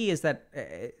tend to see is that,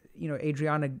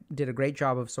 Adriana did a great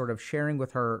job of sort of sharing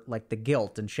with her, like, the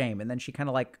guilt and shame. And then she kind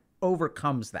of, like,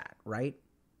 overcomes that, right?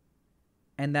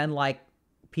 And then, like,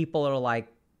 people are, like,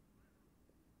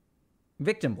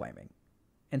 victim blaming.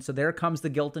 And so there comes the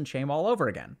guilt and shame all over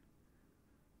again.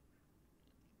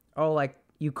 Oh, like,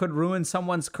 you could ruin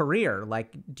someone's career.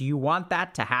 Like, do you want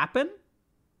that to happen?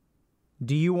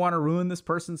 Do you want to ruin this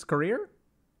person's career?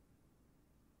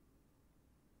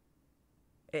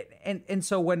 And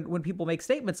so when people make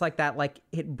statements like that, like,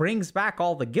 it brings back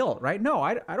all the guilt, right? No,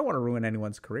 I don't want to ruin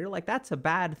anyone's career. Like, that's a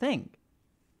bad thing.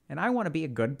 And I want to be a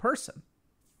good person.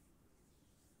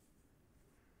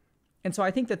 And so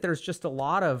I think that there's just a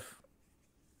lot of,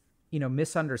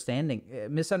 misunderstanding,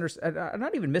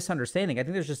 not even misunderstanding. I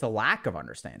think there's just a lack of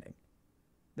understanding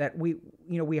that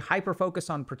we hyper focus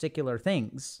on particular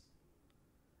things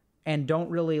and don't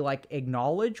really like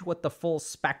acknowledge what the full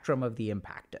spectrum of the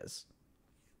impact is.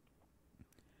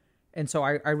 And so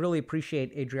I really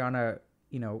appreciate Adriana,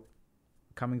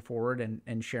 coming forward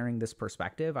and sharing this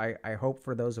perspective. I hope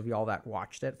for those of y'all that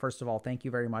watched it, first of all, thank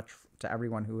you very much to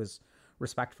everyone who is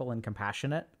respectful and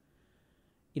compassionate.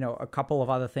 A couple of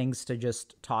other things to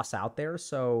just toss out there.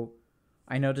 So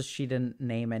I noticed she didn't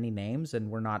name any names, and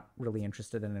we're not really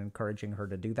interested in encouraging her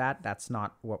to do that. That's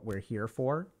not what we're here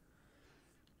for.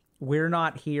 We're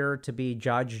not here to be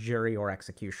judge, jury, or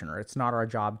executioner. It's not our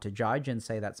job to judge and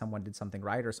say that someone did something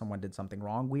right or someone did something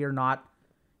wrong. We are not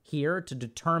here to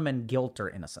determine guilt or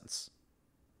innocence.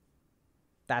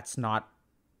 That's not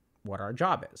what our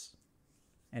job is.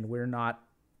 And we're not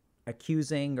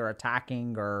accusing or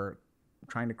attacking or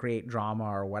trying to create drama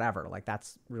or whatever. Like,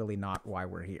 that's really not why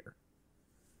we're here.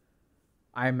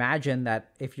 I imagine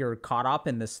that if you're caught up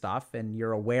in this stuff and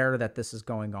you're aware that this is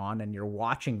going on and you're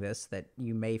watching this, that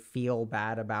you may feel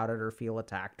bad about it or feel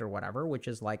attacked or whatever, which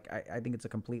is like, I think it's a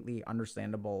completely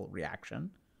understandable reaction.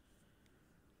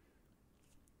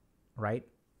 right?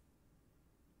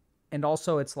 And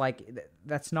also, it's like,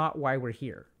 that's not why we're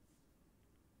here.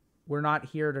 We're not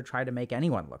here to try to make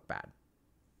anyone look bad.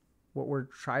 What we're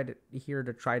here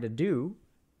to try to do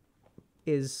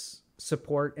is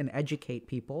support and educate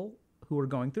people who are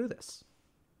going through this.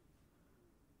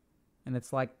 And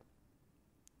it's like,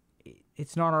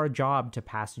 it's not our job to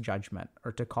pass judgment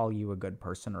or to call you a good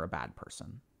person or a bad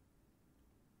person.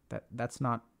 That's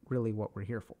not really what we're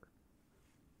here for.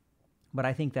 But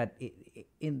I think that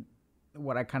in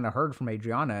what I kind of heard from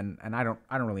Adriana, and I don't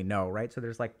really know, right? So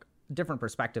there's like different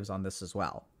perspectives on this as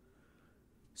well.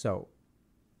 So,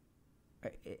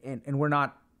 and we're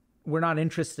not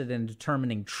interested in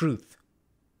determining truth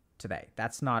today.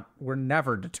 We're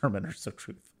never determiners of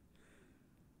truth,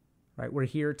 right? We're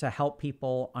here to help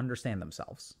people understand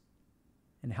themselves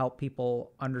and help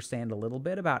people understand a little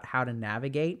bit about how to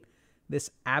navigate this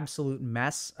absolute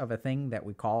mess of a thing that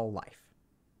we call life.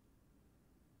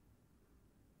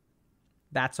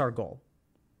 That's our goal.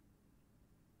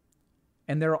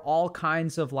 And there are all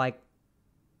kinds of like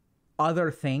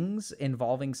other things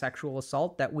involving sexual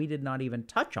assault that we did not even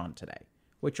touch on today,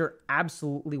 which are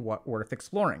absolutely worth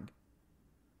exploring.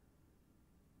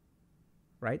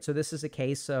 Right? So this is a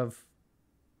case of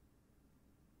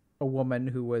a woman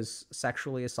who was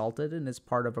sexually assaulted and is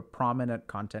part of a prominent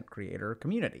content creator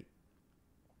community.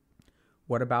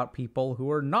 What about people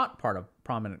who are not part of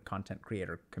prominent content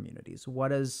creator communities? What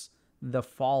does the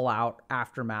fallout,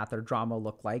 aftermath, or drama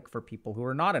look like for people who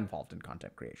are not involved in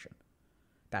content creation?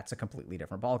 That's a completely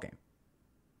different ballgame.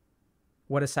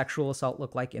 What does sexual assault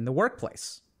look like in the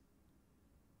workplace?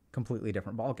 Completely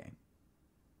different ballgame.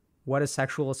 What does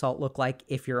sexual assault look like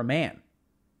if you're a man?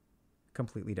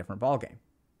 Completely different ballgame.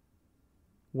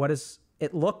 What does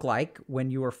it look like when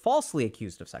you are falsely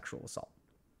accused of sexual assault?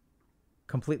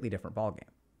 Completely different ballgame.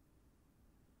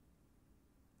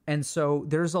 And so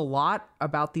there's a lot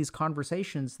about these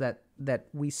conversations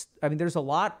there's a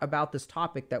lot about this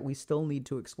topic that we still need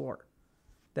to explore,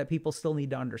 that people still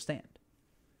need to understand.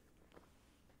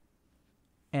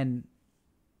 And,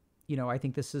 I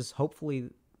think this is hopefully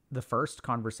the first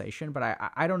conversation, but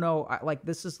I don't know,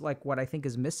 this is like what I think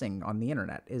is missing on the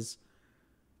internet is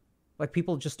like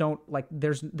people just don't like,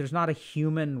 there's not a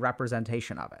human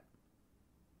representation of it.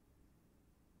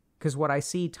 Because what I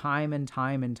see time and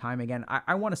time and time again,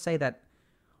 I want to say that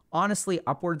honestly,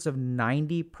 upwards of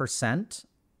 90%,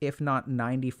 if not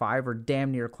 95 or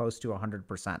damn near close to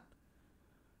 100%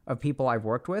 of people I've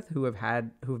worked with who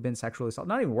have been sexually assaulted,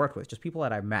 not even worked with, just people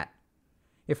that I've met.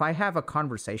 If I have a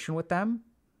conversation with them,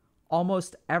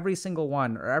 almost every single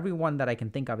one or everyone that I can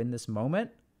think of in this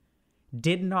moment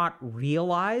did not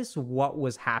realize what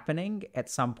was happening at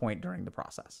some point during the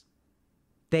process.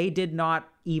 They did not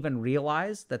even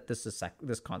realize that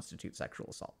this constitutes sexual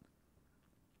assault.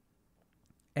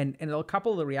 And a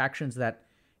couple of the reactions that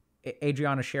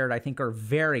Adriana shared, I think, are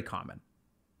very common,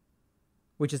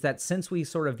 which is that since we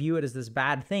sort of view it as this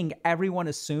bad thing, everyone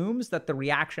assumes that the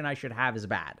reaction I should have is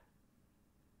bad.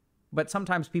 But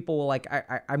sometimes people will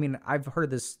I mean, I've heard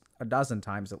this a dozen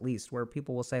times at least, where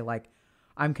people will say like,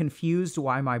 I'm confused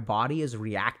why my body is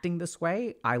reacting this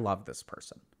way. I love this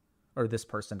person. Or this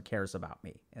person cares about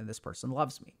me, and this person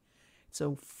loves me. It's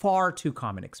a far too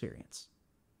common experience.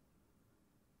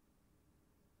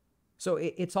 So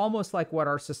it's almost like what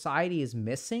our society is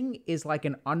missing is like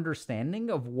an understanding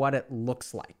of what it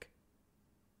looks like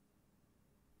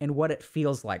and what it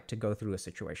feels like to go through a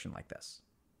situation like this.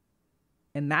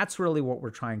 And that's really what we're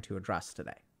trying to address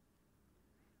today.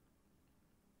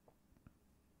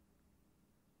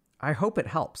 I hope it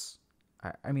helps.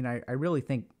 I mean, I really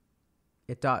think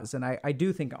it does. And I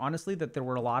do think, honestly, that there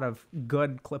were a lot of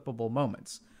good clippable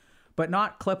moments, but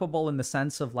not clippable in the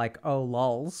sense of like, oh,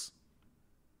 lulz.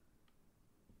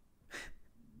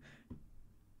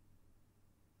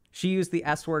 She used the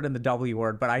S word and the W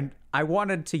word, but I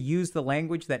wanted to use the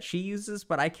language that she uses,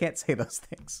 but I can't say those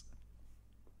things.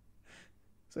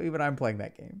 So even I'm playing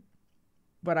that game.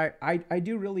 But I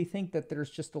do really think that there's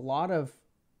just a lot of,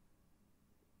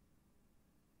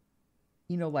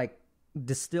 like,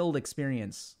 distilled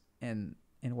experience in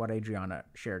what Adriana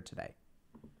shared today.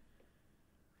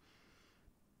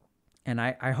 And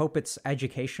I hope it's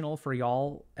educational for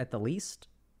y'all at the least,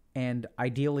 and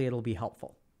ideally it'll be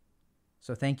helpful.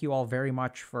 So thank you all very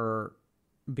much for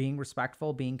being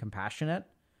respectful, being compassionate,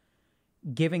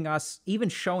 giving us, even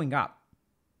showing up.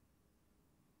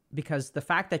 Because the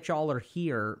fact that y'all are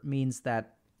here means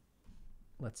that,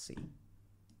 let's see,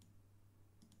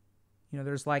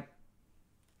 there's like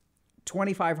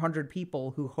 2,500 people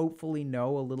who hopefully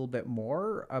know a little bit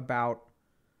more about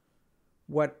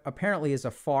what apparently is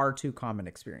a far too common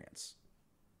experience.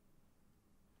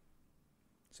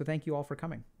 So thank you all for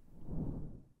coming.